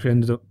subtitle you actually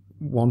ended up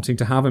wanting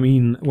to have. I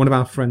mean, one of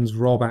our friends,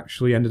 Rob,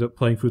 actually ended up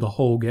playing through the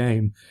whole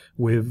game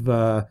with,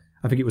 I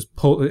think it was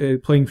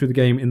playing through the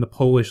game in the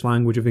Polish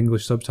language of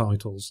English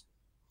subtitles.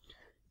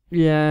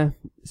 Yeah,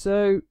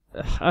 so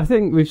I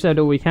think we've said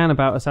all we can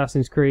about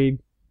Assassin's Creed.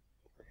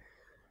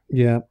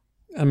 Yeah,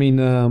 I mean,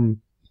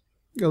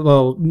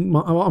 well,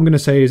 what I'm going to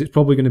say is it's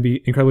probably going to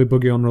be incredibly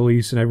buggy on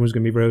release, and everyone's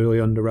going to be really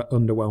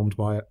underwhelmed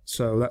by it.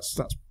 So that's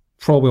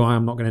probably why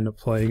I'm not going to end up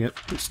playing it.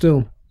 But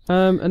still,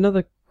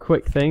 another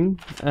quick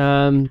thing,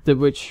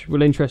 which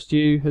will interest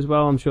you as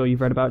well. I'm sure you've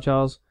read about,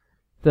 Charles.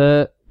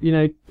 We're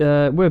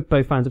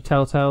both fans of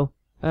Telltale.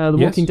 The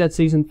Walking Dead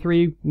season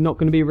 3 not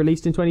going to be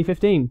released in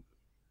 2015.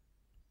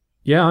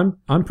 Yeah,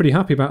 I'm pretty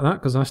happy about that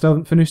because I still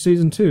haven't finished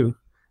season 2.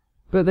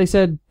 But they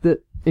said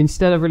that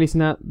instead of releasing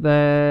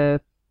that,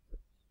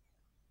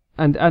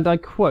 and I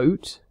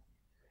quote,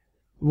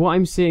 "What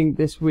I'm seeing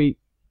this week,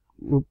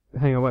 what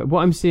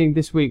I'm seeing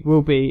this week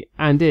will be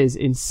and is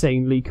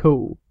insanely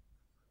cool."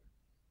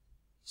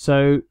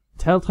 So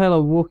Telltale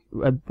are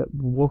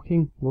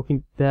walking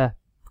there.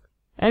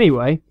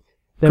 Anyway,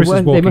 Chris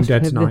is walking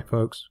dead tonight,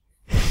 folks.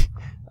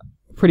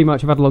 Pretty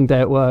much. I've had a long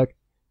day at work,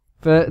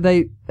 but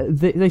they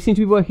seem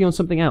to be working on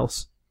something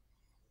else.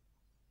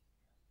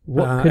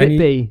 What could it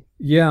be?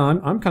 Yeah,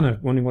 I'm kind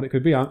of wondering what it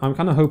could be. I'm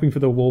kind of hoping for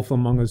The Wolf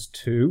Among Us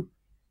 2,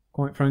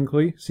 quite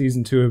frankly,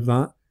 season 2 of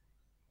that,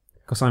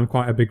 because I'm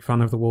quite a big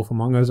fan of The Wolf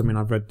Among Us. I mean,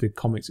 I've read the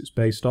comics it's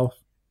based off.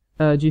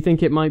 Do you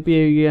think it might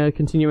be a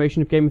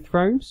continuation of Game of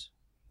Thrones?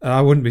 I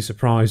wouldn't be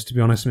surprised, to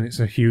be honest. I mean, it's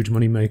a huge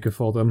money maker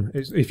for them.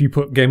 If you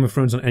put Game of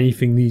Thrones on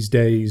anything these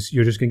days,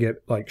 you're just going to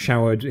get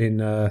showered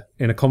in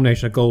a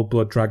combination of gold,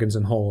 blood, dragons,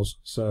 and whores.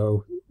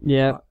 So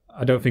yeah,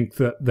 I don't think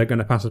that they're going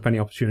to pass up any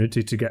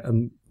opportunity to get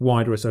a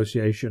wider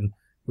association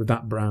with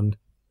that brand.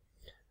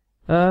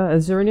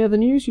 Is there any other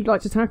news you'd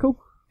like to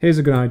tackle? Here's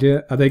a good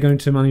idea. Are they going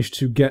to manage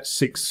to get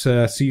 6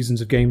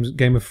 seasons of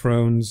Game of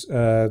Thrones,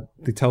 the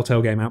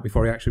Telltale game, out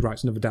before he actually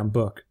writes another damn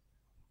book?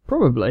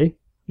 Probably.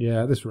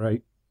 Yeah, at this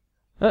rate.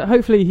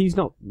 Hopefully he's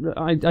not...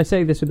 I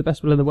say this with the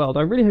best will in the world.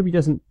 I really hope he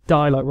doesn't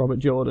die like Robert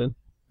Jordan.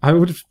 I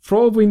would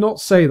probably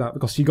not say that,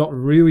 because he got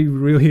really,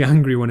 really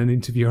angry when an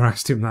interviewer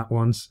asked him that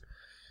once.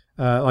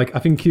 I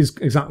think his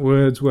exact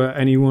words were,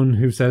 "Anyone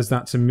who says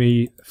that to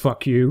me,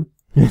 fuck you."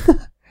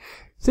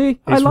 See,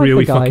 it's I like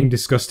really the guy. fucking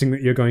disgusting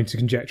that you're going to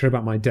conjecture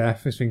about my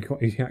death. I think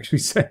what he actually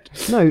said.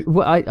 No,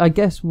 I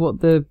guess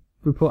what the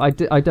report...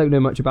 I don't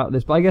know much about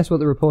this, but I guess what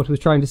the reporter was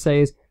trying to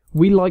say is,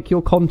 we like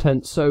your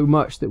content so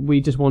much that we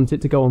just want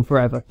it to go on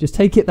forever. Just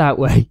take it that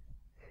way.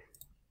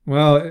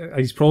 Well,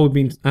 he's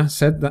probably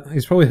said that.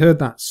 He's probably heard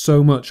that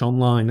so much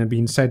online and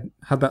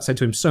had that said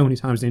to him so many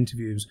times in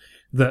interviews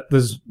that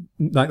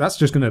that's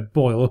just going to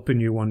boil up in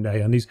you one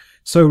day. And he's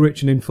so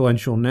rich and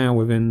influential now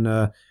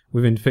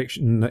within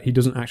fiction that he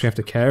doesn't actually have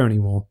to care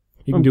anymore.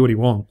 He can do what he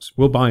wants.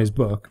 We'll buy his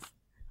book.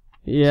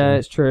 Yeah,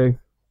 it's true.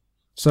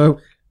 So,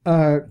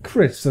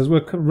 Chris, as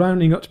we're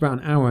rounding up to about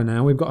an hour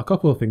now, we've got a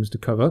couple of things to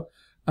cover.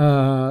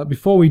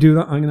 Before we do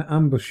that, I'm going to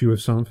ambush you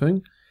with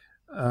something,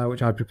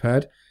 which I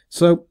prepared.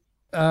 So,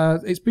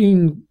 it's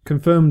been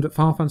confirmed that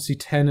Final Fantasy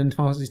X and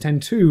Final Fantasy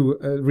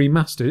X-2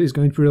 Remastered is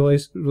going to be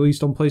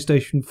released on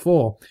PlayStation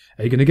 4.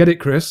 Are you going to get it,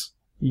 Chris?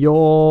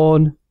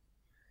 Yawn.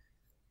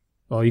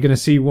 Well, you're going to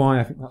see why.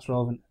 I think that's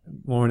relevant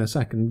more in a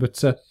second.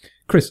 But,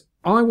 Chris,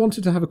 I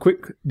wanted to have a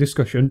quick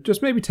discussion,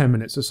 just maybe 10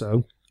 minutes or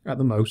so, at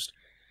the most,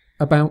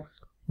 about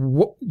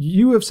what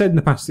you have said in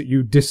the past that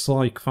you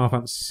dislike Final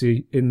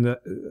Fantasy in that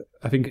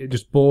I think it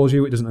just bores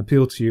you, it doesn't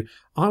appeal to you.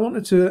 I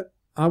wanted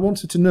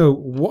to know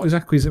what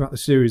exactly is it about the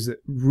series that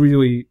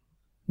really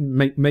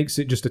makes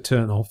it just a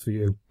turn off for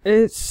you.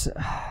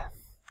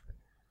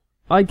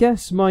 I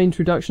guess my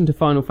introduction to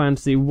Final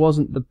Fantasy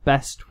wasn't the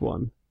best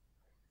one.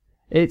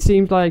 It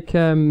seemed like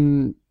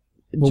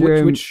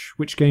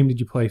which game did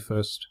you play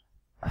first?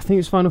 I think it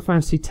was Final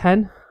Fantasy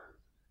X.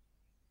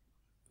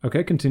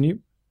 Okay, continue.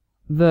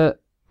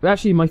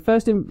 Actually, my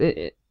first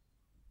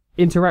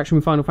interaction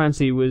with Final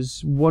Fantasy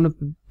was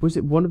was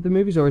it one of the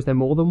movies, or is there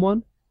more than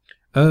one?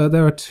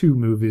 There are 2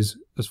 movies,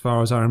 as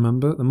far as I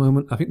remember at the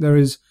moment. I think there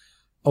is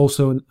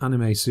also an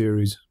anime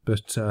series,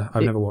 but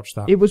I've never watched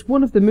that. It was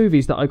one of the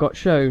movies that I got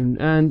shown,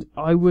 and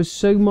I was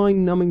so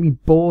mind-numbingly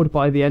bored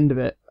by the end of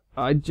it,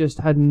 I just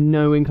had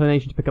no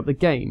inclination to pick up the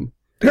game.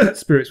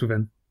 Spirits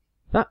Within.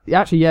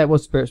 It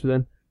was Spirits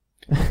Within.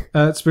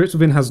 Spirits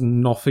Within has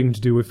nothing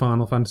to do with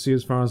Final Fantasy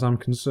as far as I'm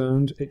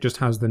concerned. It just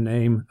has the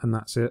name and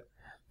that's it.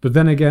 But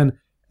then again,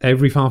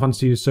 every Final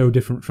Fantasy is so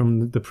different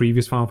from the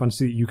previous Final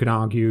Fantasy that you could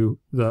argue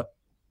that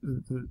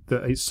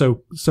it's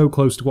so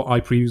close to what I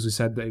previously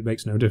said that it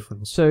makes no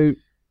difference. So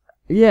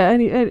Yeah,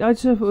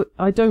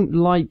 I don't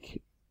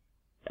like...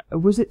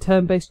 Was it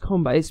turn-based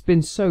combat? It's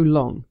been so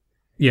long.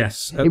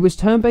 Yes. It was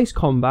turn-based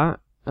combat.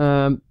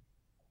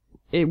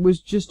 It was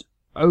just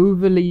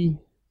overly...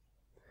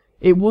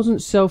 It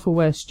wasn't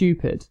self-aware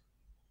stupid.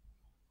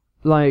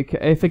 Like,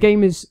 if a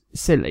game is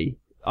silly,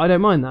 I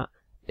don't mind that.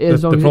 The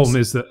problem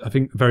is that I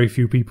think very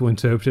few people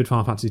interpreted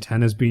Final Fantasy X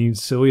as being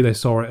silly. They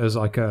saw it as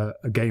like a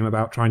game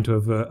about trying to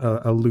avert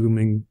a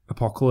looming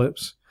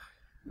apocalypse.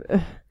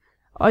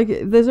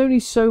 There's only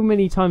so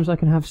many times I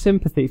can have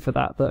sympathy for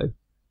that, though.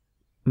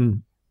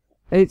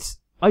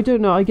 I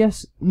don't know, I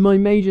guess my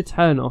major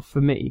turn-off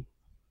for me,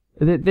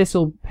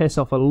 this'll piss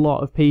off a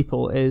lot of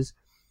people, is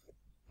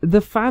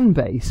the fan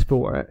base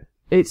for it.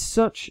 It's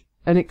such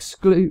an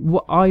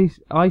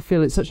I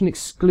feel it's such an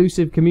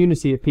exclusive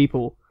community of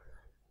people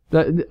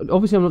that,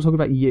 obviously I'm not talking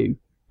about you,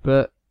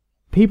 but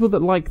people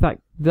that like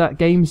that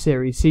game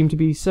series seem to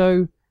be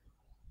so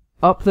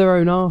up their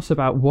own arse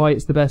about why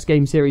it's the best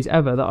game series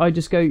ever that I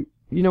just go,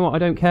 you know what, I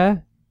don't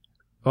care.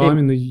 Well, I'm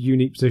in the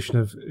unique position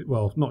of,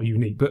 well, not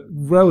unique, but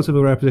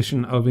relatively rare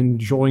position of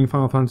enjoying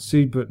Final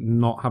Fantasy, but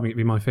not having it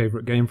be my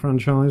favourite game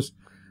franchise.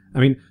 I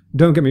mean,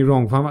 don't get me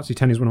wrong, Final Fantasy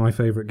X is one of my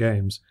favourite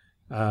games,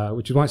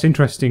 which is why it's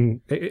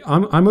interesting.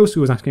 I mostly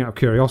was asking out of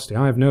curiosity.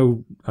 I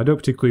don't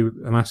particularly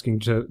am asking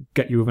to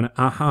get you with an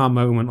aha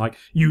moment, like,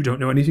 you don't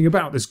know anything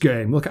about this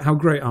game, look at how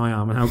great I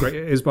am and how great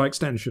it is by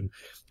extension.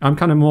 I'm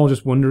kind of more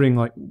just wondering,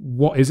 like,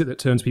 what is it that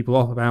turns people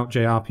off about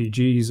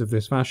JRPGs of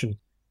this fashion?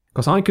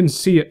 Because I can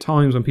see at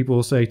times when people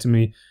will say to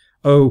me,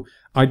 oh,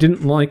 I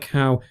didn't like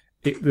how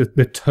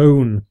the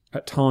tone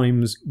at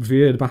times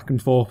veered back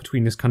and forth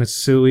between this kind of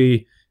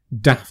silly,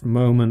 daft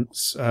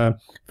moments. For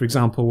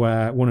example,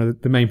 where one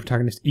of the main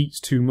protagonists eats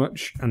too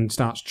much and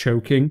starts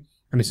choking,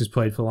 and this is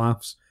played for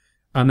laughs.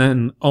 And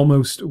then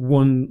almost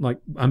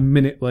a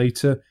minute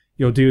later,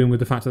 you're dealing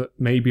with the fact that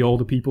maybe all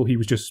the people he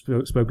was just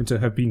spoken to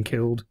have been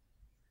killed.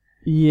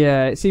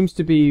 Yeah, it seems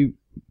to be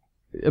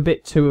a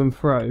bit to and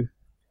fro.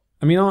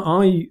 I mean,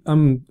 I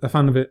am a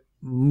fan of it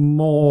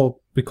more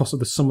because of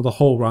the sum of the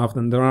whole rather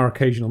than there are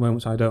occasional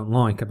moments I don't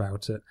like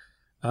about it.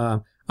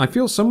 I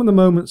feel some of the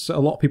moments that a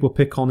lot of people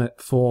pick on it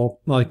for,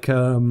 like,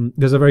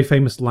 there's a very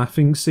famous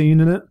laughing scene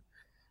in it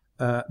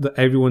that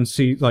everyone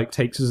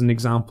takes as an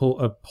example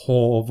of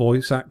poor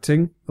voice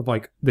acting. Of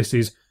like,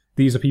 these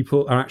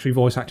are actually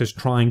voice actors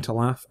trying to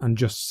laugh and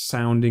just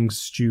sounding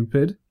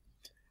stupid.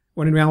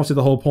 When in reality,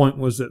 the whole point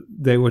was that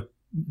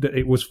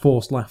it was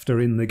forced laughter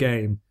in the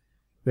game.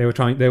 They were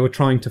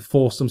trying to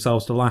force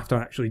themselves to laughter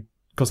actually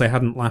because they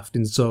hadn't laughed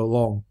in so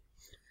long.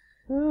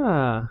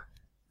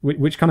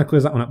 Which kind of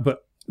clears that one up.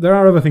 But there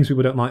are other things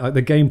people don't like. Like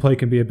the gameplay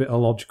can be a bit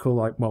illogical.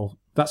 Like, well,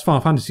 that's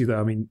Final Fantasy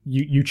though. I mean,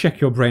 you check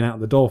your brain out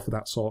the door for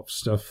that sort of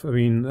stuff. I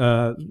mean,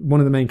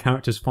 one of the main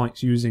characters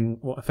fights using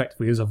what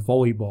effectively is a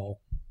volleyball,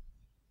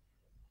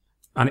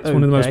 and it's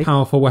one of the most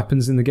powerful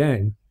weapons in the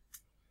game.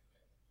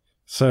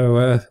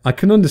 So I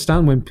can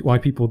understand why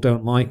people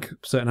don't like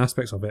certain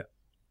aspects of it.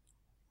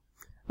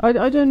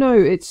 I don't know.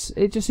 It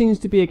just seems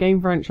to be a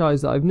game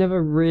franchise that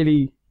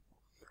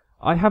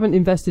I haven't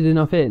invested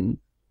enough in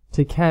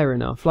to care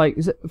enough. Like,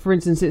 for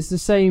instance, it's the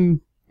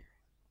same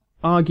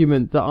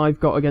argument that I've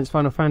got against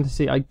Final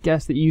Fantasy, I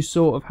guess, that you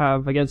sort of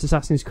have against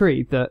Assassin's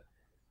Creed, that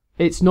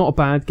it's not a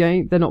bad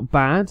game. They're not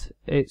bad.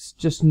 It's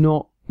just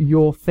not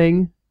your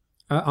thing.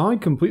 I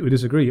completely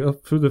disagree.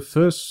 For the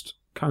first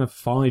kind of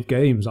 5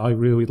 games, I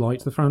really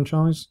liked the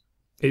franchise.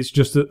 It's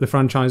just that the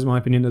franchise, in my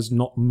opinion, has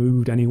not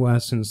moved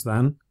anywhere since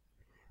then.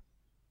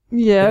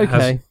 Yeah,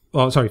 okay.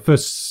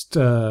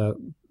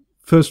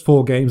 First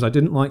 4 games, I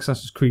didn't like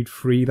Assassin's Creed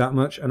 3 that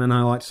much, and then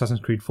I liked Assassin's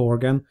Creed 4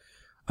 again.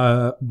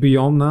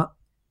 Beyond that,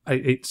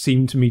 it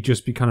seemed to me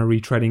just be kind of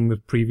retreading the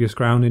previous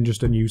ground in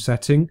just a new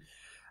setting.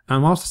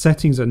 And whilst the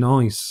settings are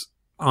nice,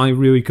 I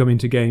really come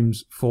into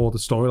games for the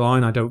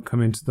storyline. I don't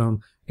come into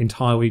them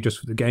entirely just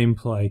for the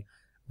gameplay,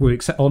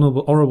 with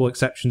honourable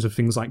exceptions of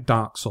things like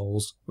Dark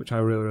Souls, which I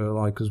really, really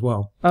like as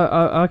well.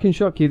 I can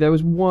shock you. There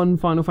was one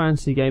Final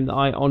Fantasy game that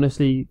I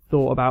honestly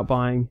thought about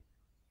buying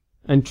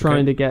and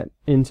trying to get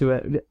into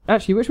it.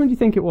 Actually, which one do you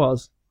think it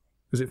was?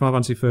 Was it Final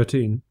Fantasy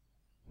 13?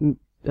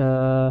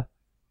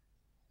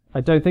 I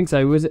don't think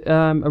so. Was it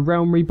A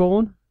Realm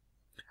Reborn?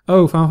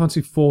 Oh, Final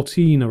Fantasy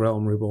 14, A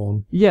Realm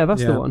Reborn. Yeah,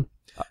 that's the one.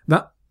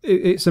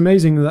 It's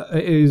amazing that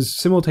it is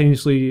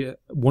simultaneously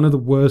one of the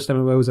worst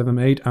MMOs ever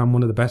made and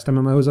one of the best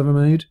MMOs ever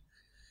made.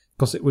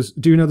 Because it was...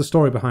 Do you know the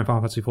story behind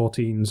Final Fantasy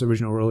 14's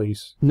original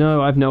release?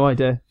 No, I've no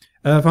idea.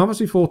 Final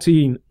Fantasy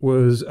 14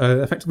 was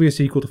effectively a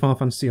sequel to Final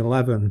Fantasy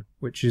 11,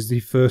 which is the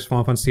first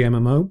Final Fantasy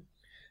MMO.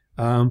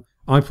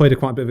 I played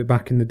quite a bit of it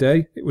back in the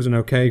day. It was an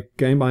okay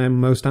game by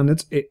MMO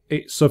standards.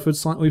 It suffered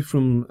slightly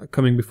from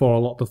coming before a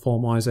lot of the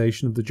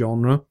formalisation of the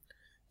genre.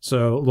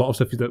 So a lot of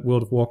stuff that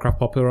World of Warcraft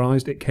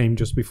popularised, it came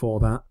just before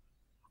that.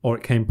 Or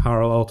it came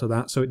parallel to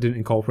that, so it didn't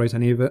incorporate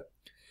any of it.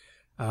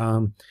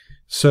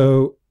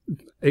 So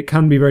it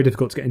can be very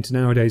difficult to get into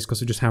nowadays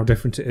because of just how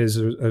different it is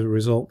as a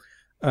result.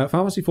 Final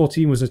Fantasy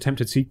XIV was an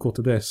attempted sequel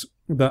to this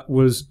that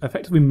was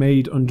effectively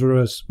made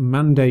under a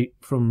mandate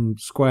from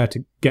Square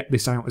to get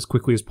this out as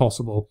quickly as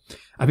possible.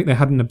 I think they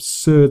had an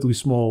absurdly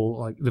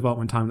small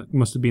development time that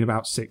must have been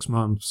about 6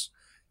 months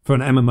for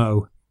an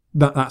MMO.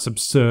 That's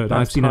absurd.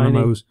 I've seen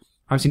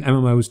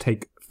MMOs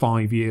take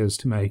 5 years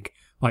to make.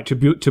 Like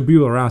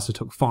Tabula Rasa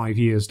took 5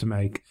 years to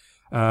make.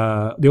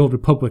 The Old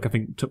Republic, I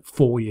think, took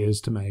 4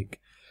 years to make.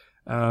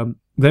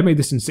 They made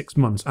this in 6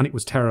 months, and it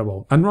was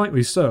terrible. And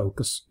rightly so,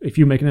 because if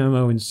you make an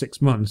MMO in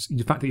 6 months,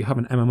 the fact that you have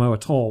an MMO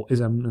at all is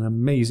an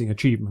amazing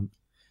achievement.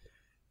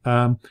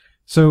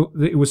 So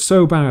it was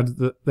so bad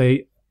that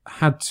they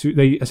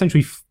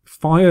essentially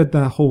fired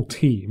their whole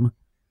team,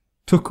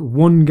 took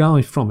one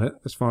guy from it,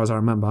 as far as I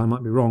remember, I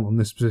might be wrong on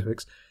the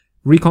specifics,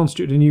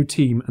 reconstituted a new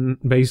team, and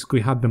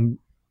basically had them...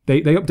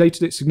 They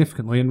updated it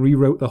significantly and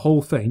rewrote the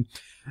whole thing.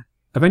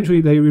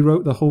 Eventually, they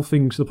rewrote the whole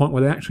thing to the point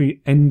where they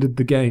actually ended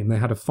the game. They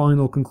had a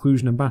final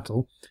conclusion and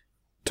battle,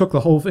 took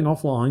the whole thing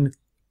offline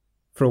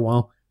for a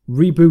while,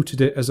 rebooted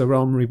it as A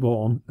Realm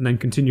Reborn, and then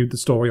continued the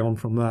story on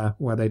from there,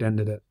 where they'd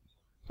ended it.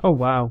 Oh,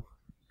 wow.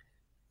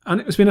 And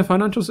it's been a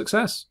financial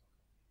success.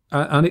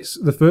 And it's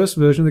the first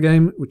version of the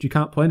game, which you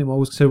can't play anymore,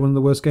 was considered one of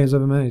the worst games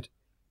ever made.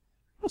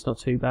 That's not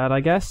too bad, I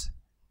guess.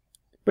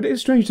 But it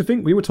is strange to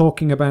think we were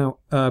talking about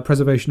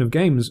preservation of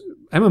games.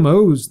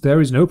 MMOs,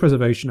 there is no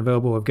preservation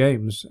available of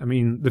games. I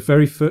mean, a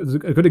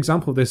good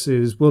example of this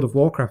is World of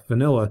Warcraft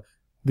Vanilla.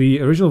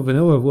 The original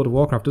vanilla of World of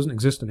Warcraft doesn't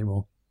exist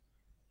anymore.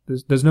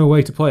 There's no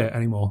way to play it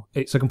anymore.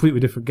 It's a completely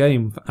different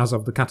game as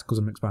of the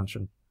Cataclysm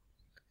expansion.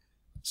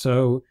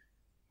 So,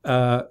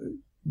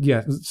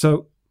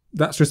 so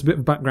that's just a bit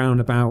of background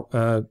about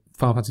Final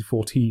Fantasy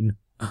XIV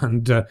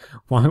and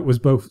why it was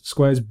both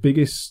Square's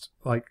biggest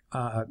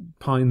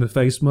pie in the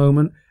face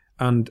moment,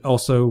 and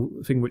also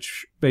a thing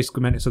which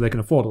basically meant it so they can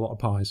afford a lot of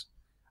pies.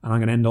 And I'm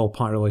going to end all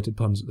pie-related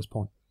puns at this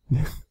point.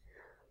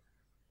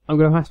 I'm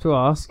going to have to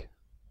ask.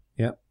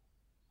 Yep.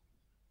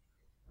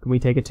 Can we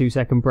take a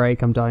 2-second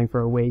break? I'm dying for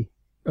a wee.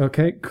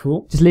 Okay,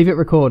 cool. Just leave it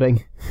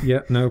recording. Yeah,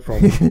 no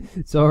problem.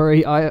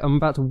 Sorry, I'm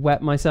about to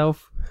wet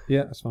myself.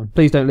 Yeah, that's fine.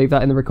 Please don't leave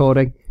that in the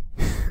recording.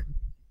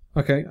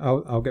 Okay,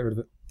 I'll get rid of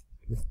it.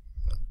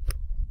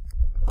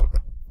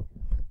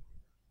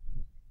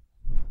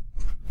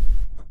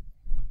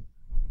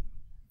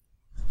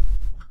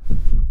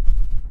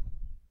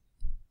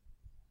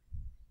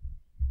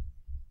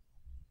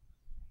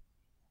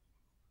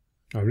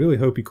 I really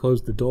hope he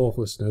closed the door,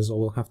 listeners, or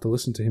we'll have to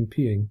listen to him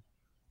peeing.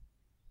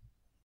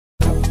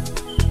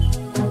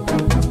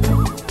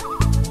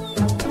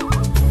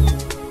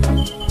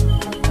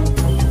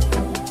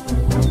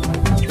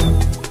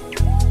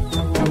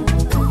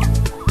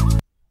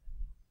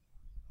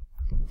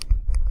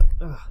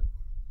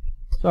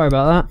 Sorry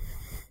about that.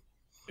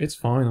 It's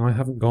fine, I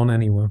haven't gone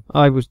anywhere.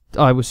 I was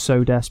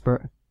so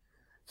desperate.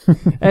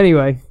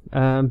 Anyway,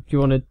 do you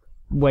want to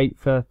wait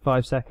for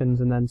 5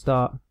 seconds and then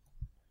start?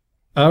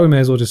 We may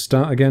as well just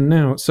start again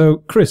now. So,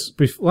 Chris,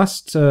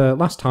 last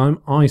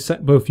time I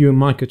set both you and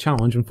Mike a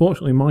challenge.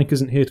 Unfortunately, Mike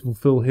isn't here to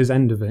fulfill his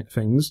end of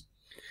things.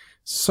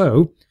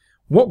 So,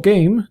 what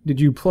game did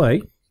you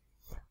play,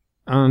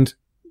 and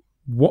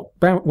what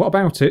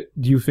about it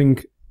do you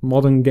think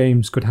modern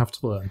games could have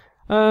to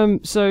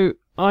learn? So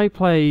I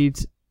played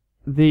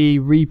the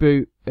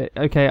reboot.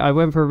 Okay, I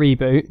went for a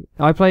reboot.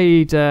 I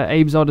played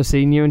Abe's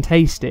Odyssey, New and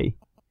Tasty.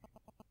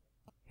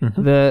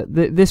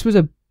 Mm-hmm. This was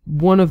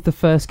one of the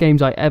first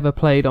games I ever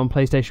played on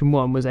PlayStation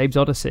 1 was Abe's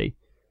Odyssey.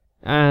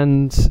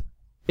 And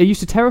it used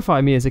to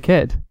terrify me as a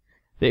kid.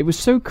 It was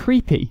so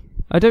creepy.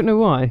 I don't know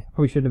why.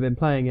 Probably shouldn't have been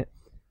playing it.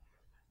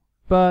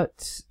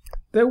 But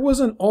there was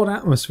an odd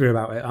atmosphere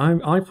about it.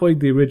 I played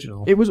the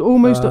original. It was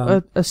almost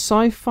a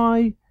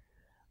sci-fi...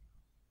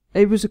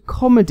 It was a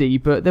comedy,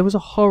 but there was a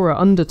horror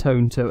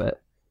undertone to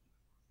it.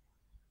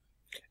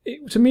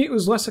 To me, it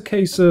was less a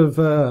case of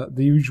the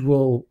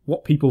usual,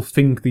 what people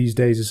think these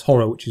days is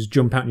horror, which is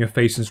jump out in your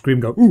face and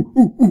scream, go, ooh,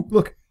 ooh, ooh,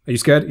 look. Are you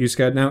scared? Are you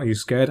scared now? Are you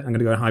scared? I'm going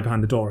to go and hide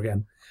behind the door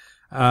again.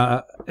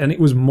 And it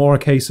was more a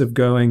case of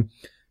going,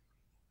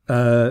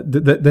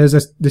 there's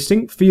a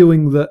distinct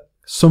feeling that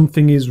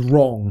something is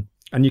wrong,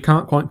 and you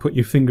can't quite put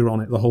your finger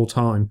on it the whole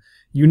time.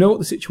 You know what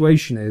the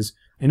situation is,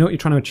 you know what you're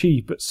trying to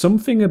achieve, but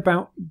something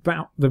about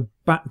the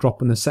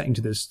backdrop and the setting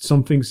to this,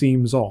 something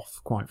seems off,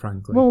 quite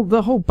frankly. Well,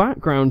 the whole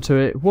mubackground to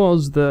it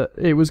was that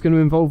it was going to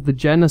involve the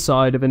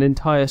genocide of an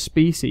entire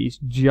species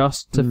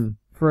just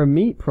for a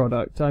meat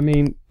product. I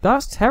mean,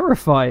 that's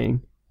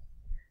terrifying.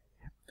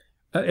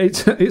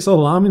 It's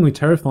alarmingly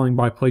terrifying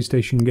by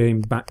PlayStation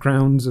game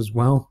backgrounds as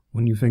well,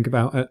 when you think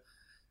about it.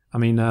 I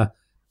mean,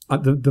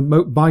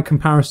 by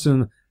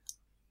comparison,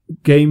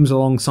 games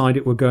alongside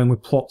it were going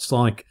with plots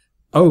like,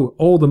 oh,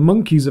 all the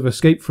monkeys have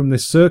escaped from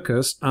this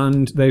circus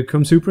and they've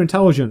become super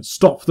intelligent.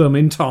 Stop them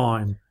in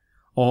time.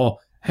 Or,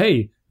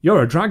 hey,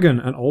 you're a dragon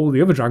and all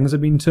the other dragons have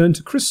been turned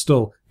to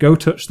crystal. Go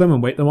touch them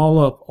and wake them all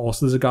up.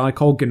 Also, there's a guy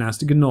called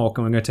Gymnastic Gnork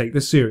and I'm going to take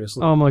this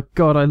seriously. Oh my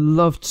god, I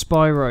loved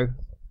Spyro.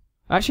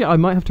 Actually, I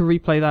might have to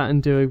replay that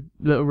and do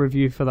a little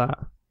review for that.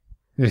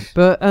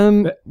 But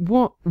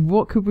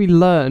what could we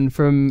learn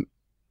from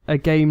a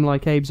game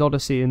like Abe's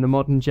Odyssey in the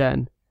modern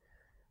gen.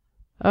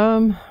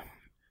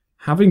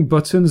 Having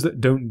buttons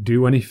that don't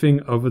do anything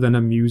other than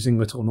amusing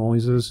little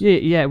noises.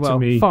 Yeah. Well,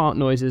 fart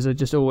noises are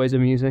just always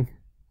amusing.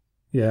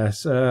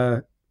 Yes.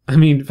 I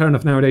mean, fair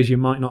enough. Nowadays, you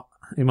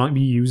might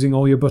be using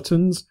all your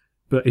buttons,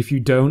 but if you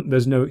don't,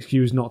 there's no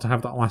excuse not to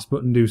have that last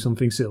button do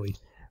something silly.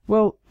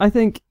 Well, I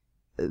think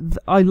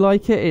I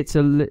like it. It's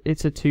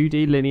a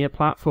 2D linear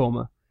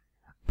platformer,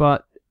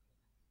 but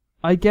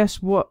I guess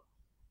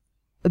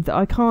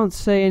I can't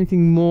say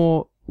anything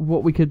more.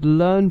 What we could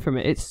learn from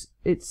it.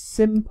 It's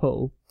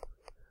simple,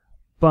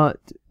 but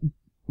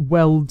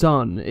well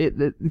done.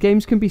 The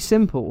games can be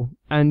simple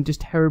and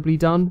just terribly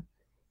done.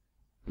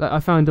 Like, I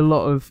found a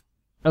lot of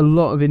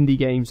indie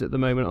games at the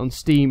moment on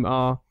Steam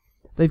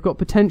they've got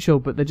potential,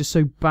 but they're just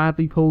so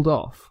badly pulled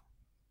off.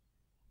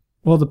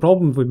 Well, the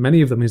problem with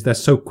many of them is they're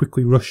so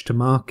quickly rushed to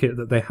market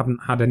that they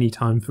haven't had any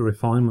time for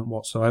refinement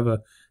whatsoever.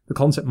 The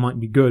concept might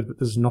be good, but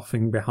there's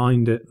nothing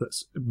behind it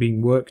that's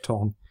being worked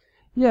on.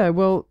 Yeah,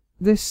 well,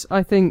 this,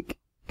 I think,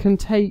 can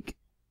take...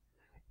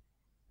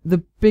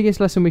 The biggest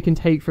lesson we can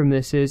take from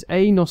this is,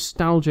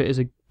 nostalgia is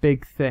a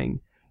big thing.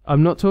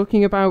 I'm not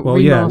talking about... Well,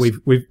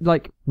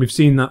 we've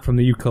seen that from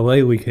the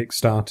ukulele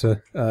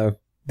Kickstarter,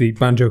 the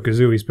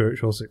Banjo-Kazooie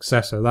spiritual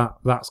successor.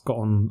 That's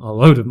gotten a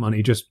load of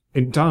money just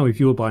entirely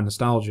fueled by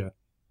nostalgia.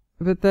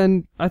 But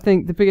then I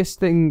think the biggest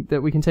thing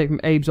that we can take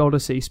from Abe's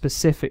Odyssey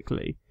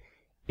specifically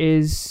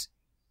is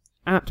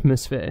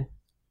atmosphere.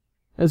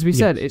 As we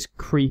said, it's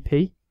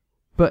creepy,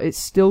 but it's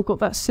still got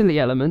that silly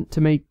element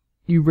to make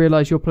you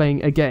realise you're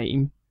playing a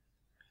game.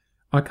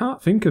 I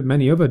can't think of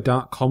many other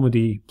dark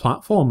comedy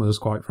platformers,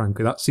 quite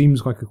frankly. That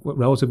seems like a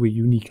relatively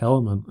unique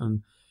element,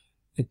 and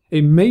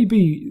it may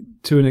be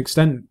to an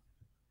extent.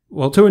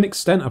 Well, to an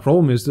extent, a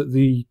problem is that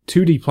the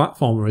 2D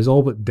platformer is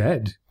all but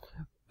dead,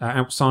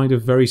 outside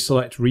of very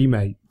select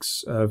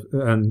remakes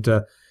and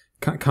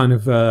kind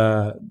of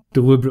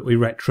deliberately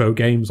retro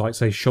games, like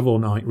say Shovel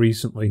Knight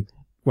recently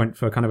went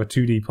for kind of a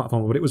 2D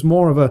platformer, but it was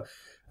more of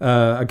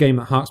a game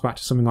that harks back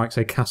to something like,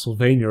 say,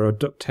 Castlevania or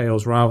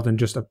DuckTales rather than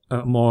just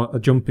a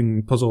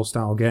jumping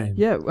puzzle-style game.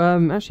 Yeah,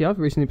 actually, I've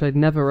recently played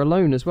Never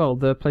Alone as well,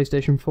 the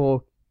PlayStation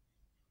 4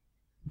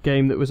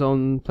 game that was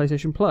on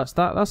PlayStation Plus.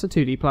 That's a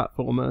 2D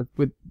platformer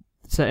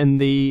set in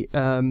the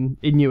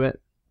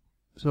Inuit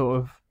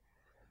sort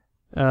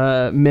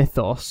of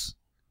mythos.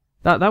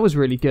 That was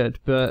really good,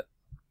 but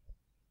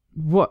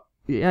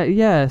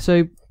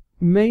so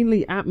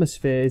mainly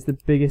atmosphere is the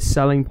biggest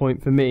selling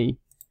point for me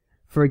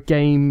for a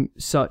game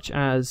such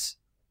as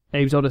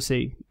Abe's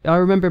Odyssey. I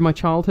remember in my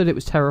childhood it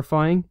was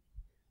terrifying,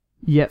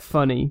 yet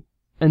funny,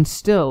 and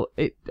still,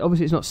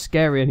 obviously it's not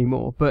scary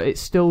anymore, but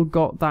it's still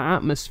got that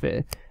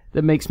atmosphere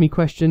that makes me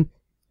question.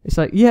 It's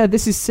like, yeah,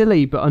 this is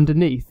silly, but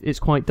underneath it's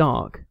quite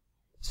dark.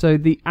 So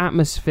the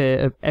atmosphere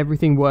of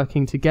everything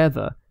working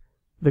together,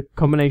 the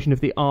combination of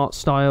the art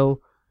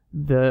style,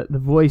 the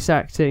voice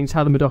acting,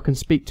 how the Madokans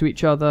speak to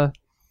each other,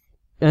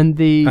 and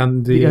the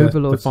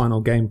overlords, the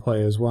final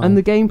gameplay as well. And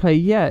the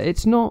gameplay, yeah,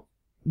 it's not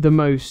the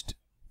most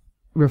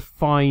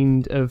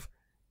refined of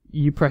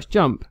you press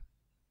jump,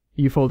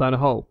 you fall down a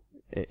hole.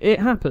 It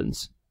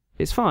happens.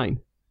 It's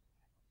fine.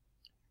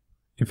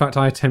 In fact,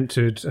 I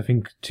attempted, I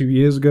think 2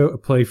 years ago, to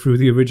play through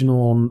the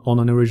original on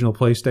an original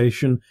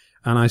PlayStation,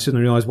 and I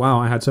suddenly realised, wow,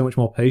 I had so much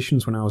more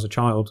patience when I was a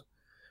child.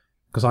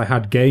 Because I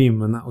had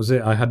game, and that was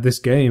it. I had this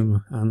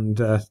game, and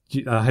I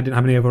didn't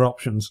have any other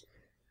options.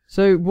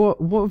 So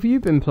what have you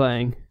been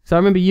playing? So I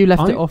remember you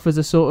left it off as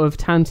a sort of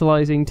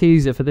tantalising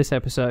teaser for this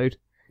episode.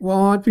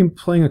 Well, I've been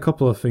playing a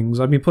couple of things.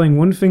 I've been playing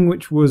one thing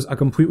which was a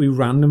completely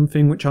random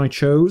thing which I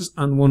chose,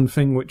 and one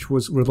thing which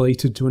was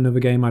related to another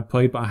game I'd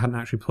played, but I hadn't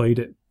actually played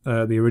it,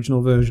 the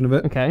original version of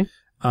it. Okay.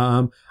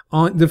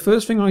 The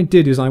first thing I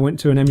did is I went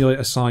to an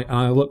emulator site,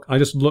 and I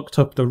just looked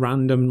up the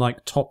random,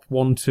 like, top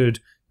wanted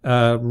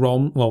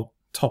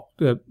top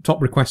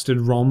requested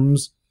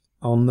ROMs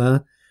on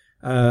there.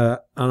 And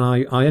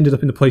I ended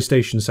up in the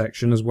PlayStation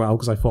section as well,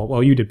 because I thought,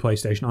 well, you did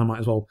PlayStation, I might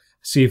as well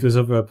see if there's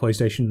other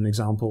PlayStation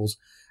examples.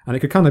 And it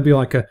could kind of be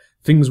like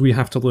things we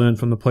have to learn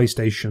from the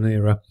PlayStation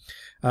era.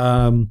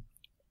 And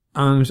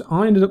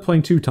I ended up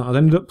playing two titles. I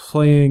ended up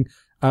playing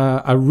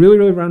a really,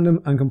 really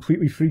random and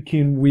completely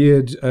freaking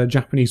weird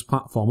Japanese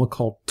platformer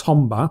called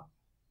Tomba.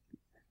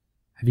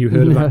 Have you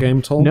heard of that game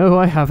at all? No,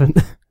 I haven't.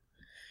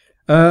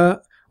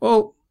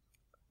 Well,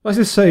 let's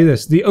just say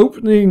this. The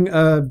opening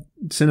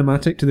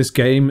cinematic to this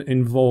game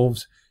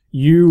involves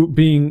you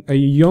being a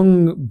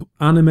young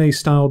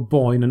anime-styled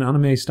boy in an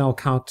anime-style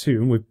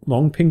cartoon with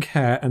long pink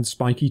hair and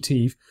spiky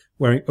teeth,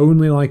 wearing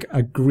only like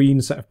a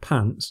green set of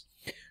pants,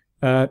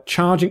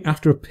 charging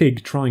after a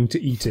pig trying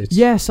to eat it.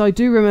 Yes, I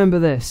do remember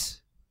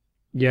this.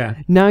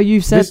 Yeah. Now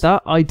you've said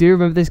that, I do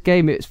remember this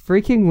game. It's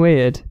freaking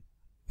weird.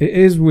 It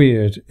is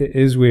weird. It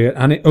is weird.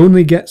 And it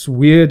only gets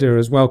weirder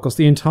as well, because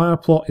the entire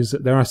plot is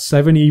that there are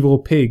 7 evil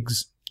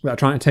pigs that are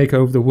trying to take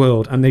over the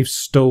world, and they've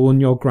stolen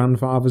your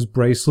grandfather's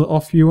bracelet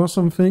off you or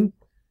something.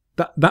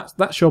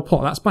 That's your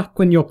plot. That's back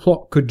when your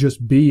plot could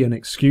just be an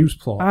excuse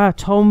plot. Ah,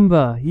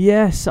 Tomba.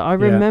 Yes, I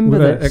remember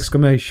with this. An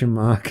exclamation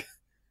mark.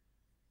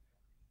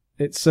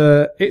 It's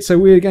a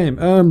weird game.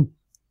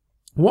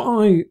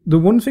 The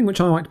one thing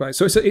which I liked about it,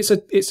 so it's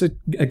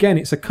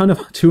a kind of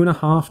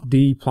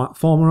 2.5D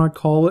platformer, I'd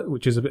call it,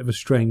 which is a bit of a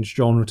strange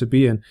genre to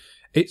be in.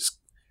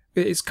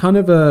 It's kind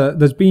of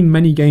there's been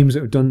many games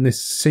that have done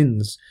this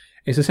since.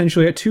 It's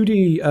essentially a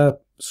 2D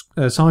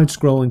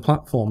side-scrolling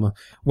platformer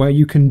where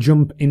you can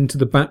jump into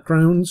the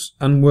backgrounds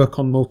and work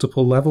on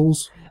multiple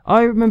levels.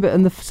 I remember,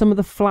 and some of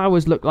the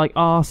flowers look like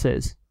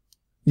arses.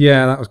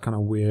 Yeah, that was kind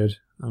of weird,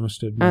 I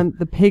must admit. And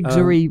the pigs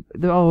are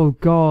oh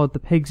god, the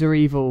pigs are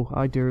evil.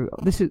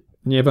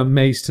 You have a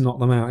mace to knock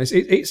them out.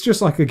 It's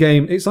just like a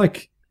game. It's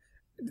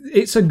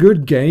a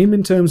good game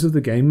in terms of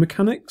the game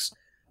mechanics,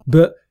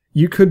 but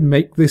you could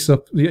make this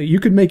up. You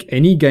could make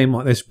any game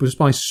like this just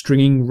by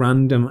stringing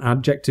random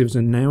adjectives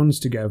and nouns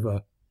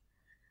together.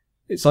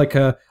 It's like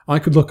I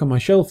could look on my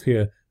shelf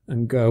here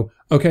and go,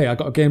 okay, I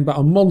got a game about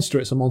a monster.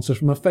 It's a monster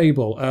from a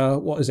fable.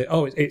 What is it?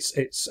 Oh, it's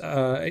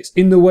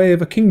in the way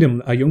of a kingdom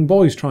that a young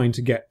boy's trying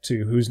to get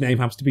to, whose name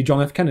happens to be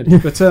John F. Kennedy.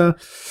 But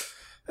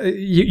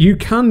you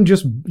could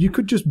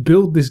just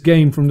build this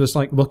game from just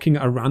like looking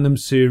at a random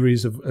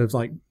series of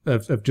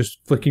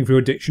just flicking through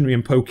a dictionary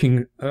and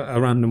poking a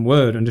random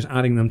word and just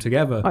adding them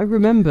together. I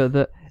remember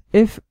that.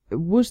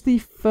 Was the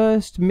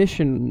first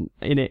mission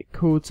in it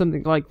called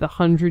something like the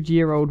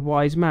 100-Year-Old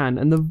Wise Man,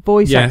 and the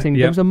voice acting,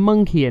 there was a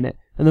monkey in it,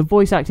 and the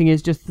voice acting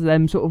is just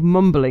them sort of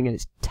mumbling, and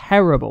it's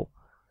terrible.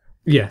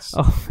 Yes.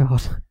 Oh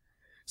god.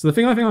 So the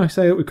thing I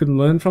say that we could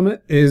learn from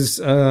it is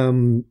a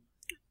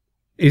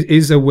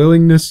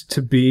willingness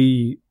to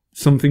be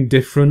something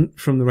different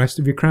from the rest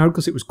of your crowd,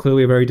 because it was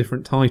clearly a very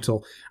different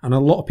title, and a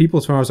lot of people,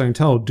 as far as I can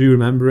tell, do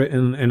remember it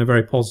in a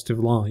very positive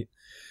light.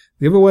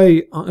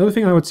 The other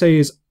thing I would say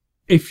is,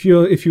 if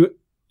you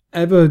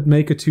ever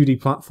make a 2D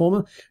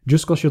platformer,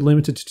 just because you're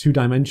limited to 2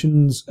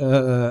 dimensions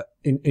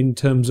in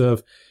terms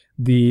of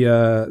the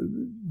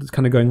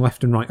kind of going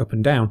left and right, up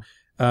and down,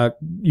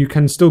 you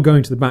can still go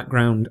into the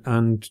background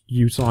and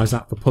utilize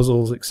that for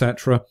puzzles,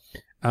 etc.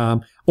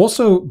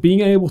 Also, being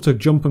able to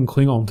jump and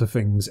cling onto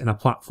things in a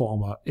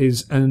platformer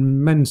is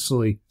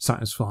immensely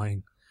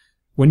satisfying.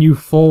 When you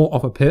fall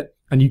off a pit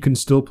and you can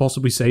still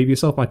possibly save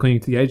yourself by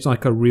clinging to the edge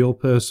like a real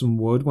person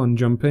would when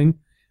jumping,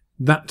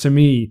 that to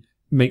me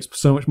makes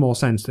so much more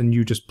sense than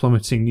you just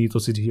plummeting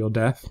needlessly to your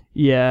death.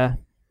 Yeah.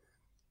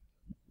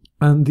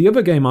 And the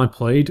other game I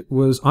played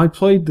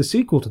the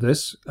sequel to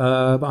this,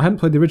 but I hadn't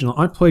played the original.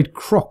 I played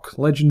Croc,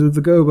 Legend of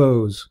the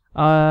Gobos.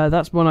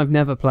 That's one I've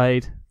never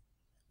played.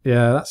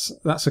 Yeah,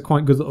 that's a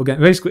quite good little game.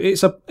 Basically,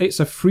 it's a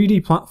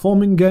 3D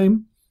platforming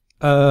game.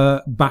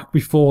 Back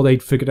before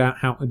they'd figured out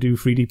how to do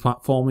 3D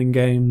platforming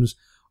games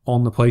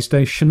on the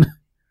PlayStation.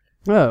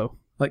 Oh.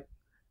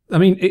 I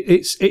mean,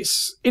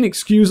 it's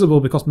inexcusable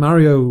because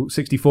Mario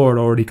 64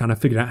 had already kind of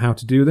figured out how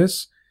to do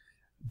this,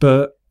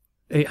 but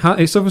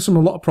it suffers from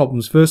a lot of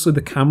problems. Firstly,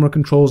 the camera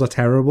controls are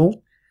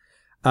terrible.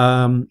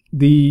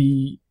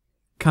 The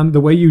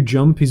way you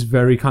jump is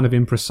very kind of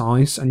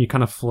imprecise, and you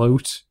kind of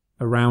float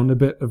around a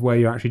bit of where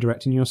you're actually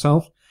directing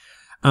yourself.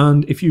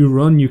 And if you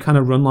run, you kind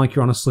of run like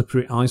you're on a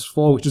slippery ice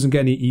floor, which doesn't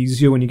get any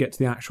easier when you get to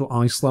the actual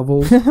ice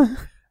levels.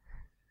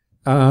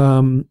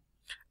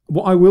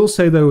 What I will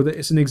say, though, that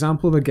it's an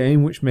example of a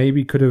game which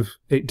maybe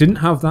it didn't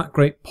have that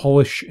great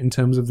polish in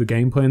terms of the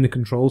gameplay and the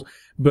controls,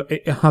 but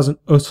it has an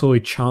utterly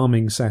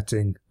charming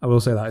setting. I will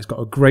say that. It's got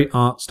a great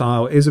art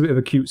style. It is a bit of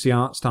a cutesy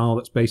art style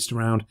that's based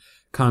around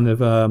kind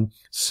of a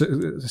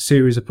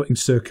series of putting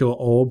circular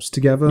orbs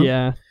together.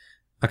 Yeah.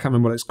 I can't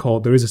remember what it's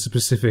called. There is a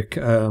specific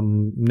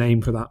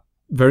name for that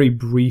very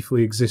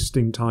briefly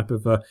existing type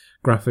of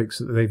graphics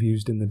that they've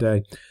used in the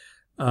day.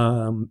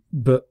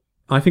 But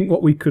I think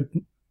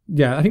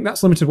I think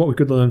that's limited. What we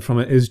could learn from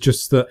it is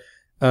just that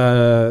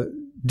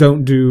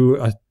don't do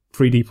a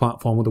 3D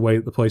platform the way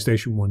that the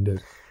PlayStation 1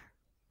 did.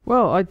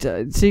 Well,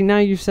 see, now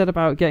you've said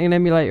about getting an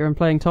emulator and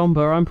playing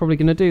Tomba, I'm probably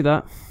going to do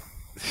that.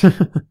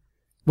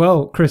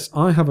 Well, Chris,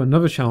 I have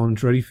another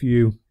challenge ready for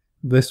you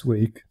this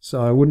week,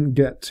 so I wouldn't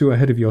get too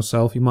ahead of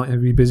yourself. You might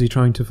be busy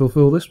trying to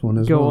fulfill this one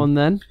as well. Go on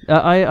then.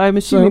 I'm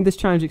assuming this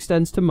challenge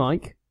extends to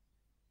Mike.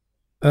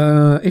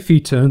 If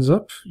he turns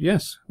up,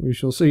 yes, we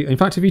shall see. In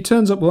fact, if he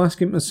turns up, we'll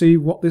ask him to see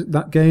what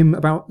that game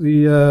about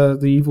the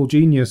evil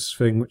genius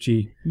thing, which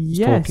he was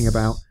talking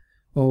about.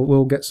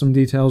 We'll get some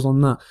details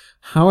on that.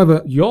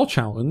 However, your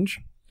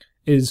challenge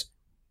is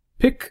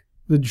pick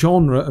the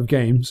genre of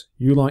games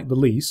you like the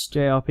least.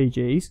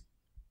 JRPGs.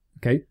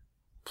 Okay.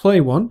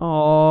 Play one.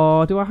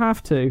 Oh, do I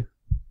have to?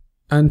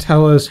 And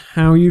tell us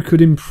how you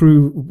could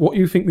improve, what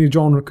you think the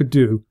genre could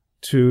do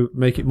to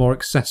make it more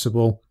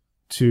accessible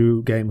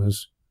to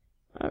gamers.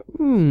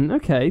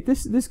 Okay.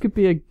 This could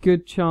be a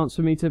good chance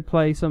for me to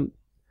play some...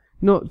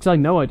 Not because I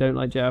know I don't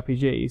like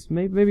JRPGs.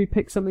 Maybe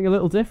pick something a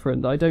little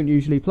different that I don't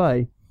usually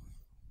play.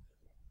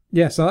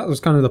 Yeah, so that was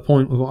kind of the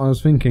point of what I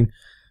was thinking.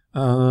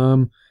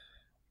 I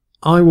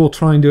will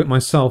try and do it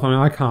myself. I mean,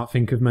 I can't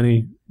think of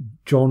many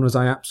genres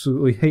I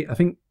absolutely hate. I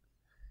think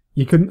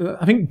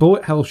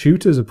bullet hell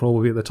shooters are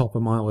probably at the top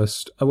of my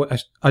list.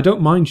 I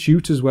don't mind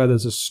shooters where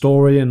there's a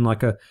story and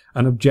like an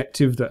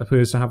objective that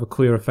appears to have a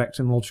clear effect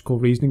and logical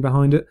reasoning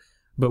behind it.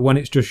 But when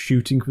it's just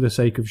shooting for the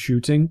sake of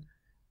shooting,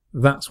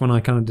 that's when I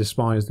kind of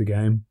despise the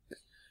game.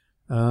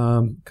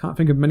 Can't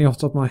think of many off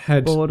the top of my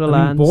head.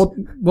 Borderlands.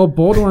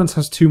 Borderlands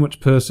has too much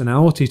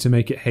personality to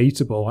make it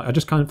hateable. I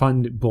just kind of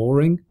find it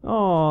boring.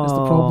 Oh, that's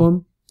the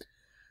problem.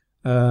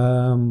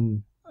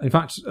 In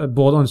fact,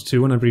 Borderlands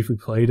 2, when I briefly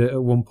played it,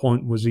 at one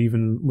point was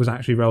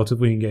actually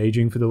relatively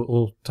engaging for the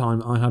little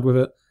time I had with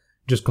it,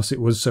 just because it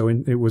was so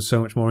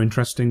much more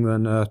interesting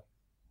than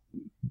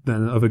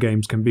other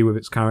games can be with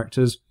its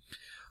characters.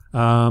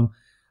 I'll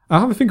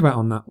have a think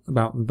about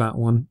that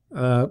one.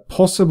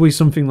 Possibly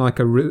something like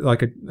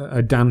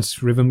a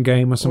dance rhythm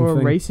game or something, or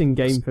a racing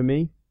game for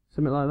me,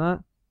 something like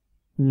that.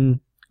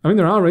 I mean,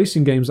 there are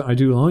racing games that I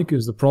do like,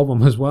 is the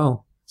problem as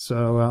well.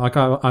 So,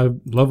 I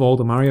love all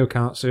the Mario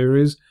Kart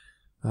series.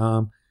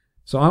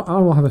 So I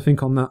will have a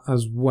think on that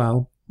as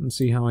well and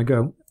see how I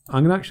go.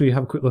 I'm going to actually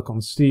have a quick look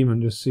on Steam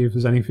and just see if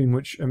there's anything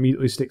which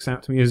immediately sticks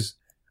out to me as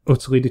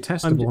utterly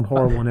detestable and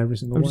horrible in every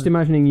single way. I'm just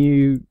imagining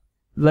you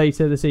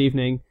later this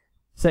evening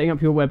setting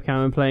up your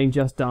webcam and playing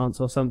Just Dance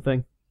or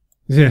something.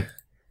 Yeah.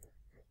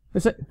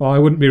 Well, I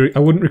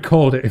wouldn't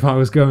record it if I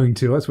was going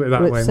to. Let's put it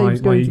that way.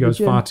 My ego's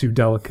far too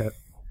delicate.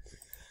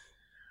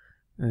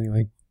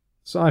 Anyway,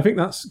 so I think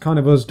that's kind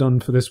of us done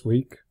for this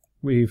week.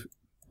 We've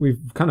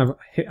kind of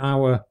hit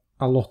our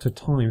allotted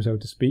time, so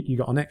to speak. You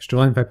got an extra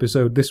length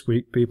episode this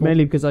week, people.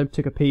 Mainly because I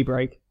took a pee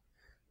break.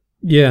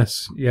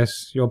 Yes.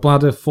 Your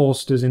bladder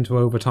forced us into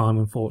overtime,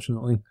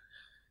 unfortunately.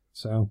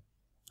 So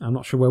I'm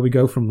not sure where we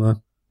go from there.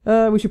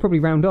 We should probably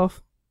round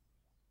off.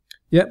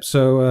 Yep,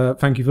 so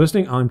thank you for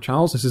listening. I'm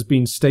Charles. This has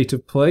been State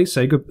of Play.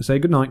 Say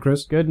good night,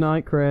 Chris. Good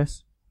night,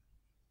 Chris.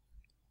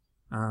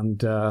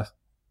 And,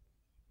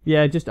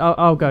 yeah,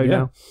 I'll go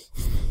now.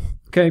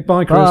 Okay,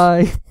 bye, Chris.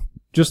 Bye.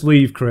 Just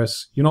leave,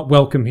 Chris. You're not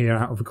welcome here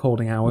out of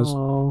recording hours.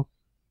 Aww.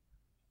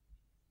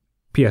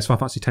 P.S. Final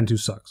Fantasy X-2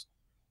 sucks.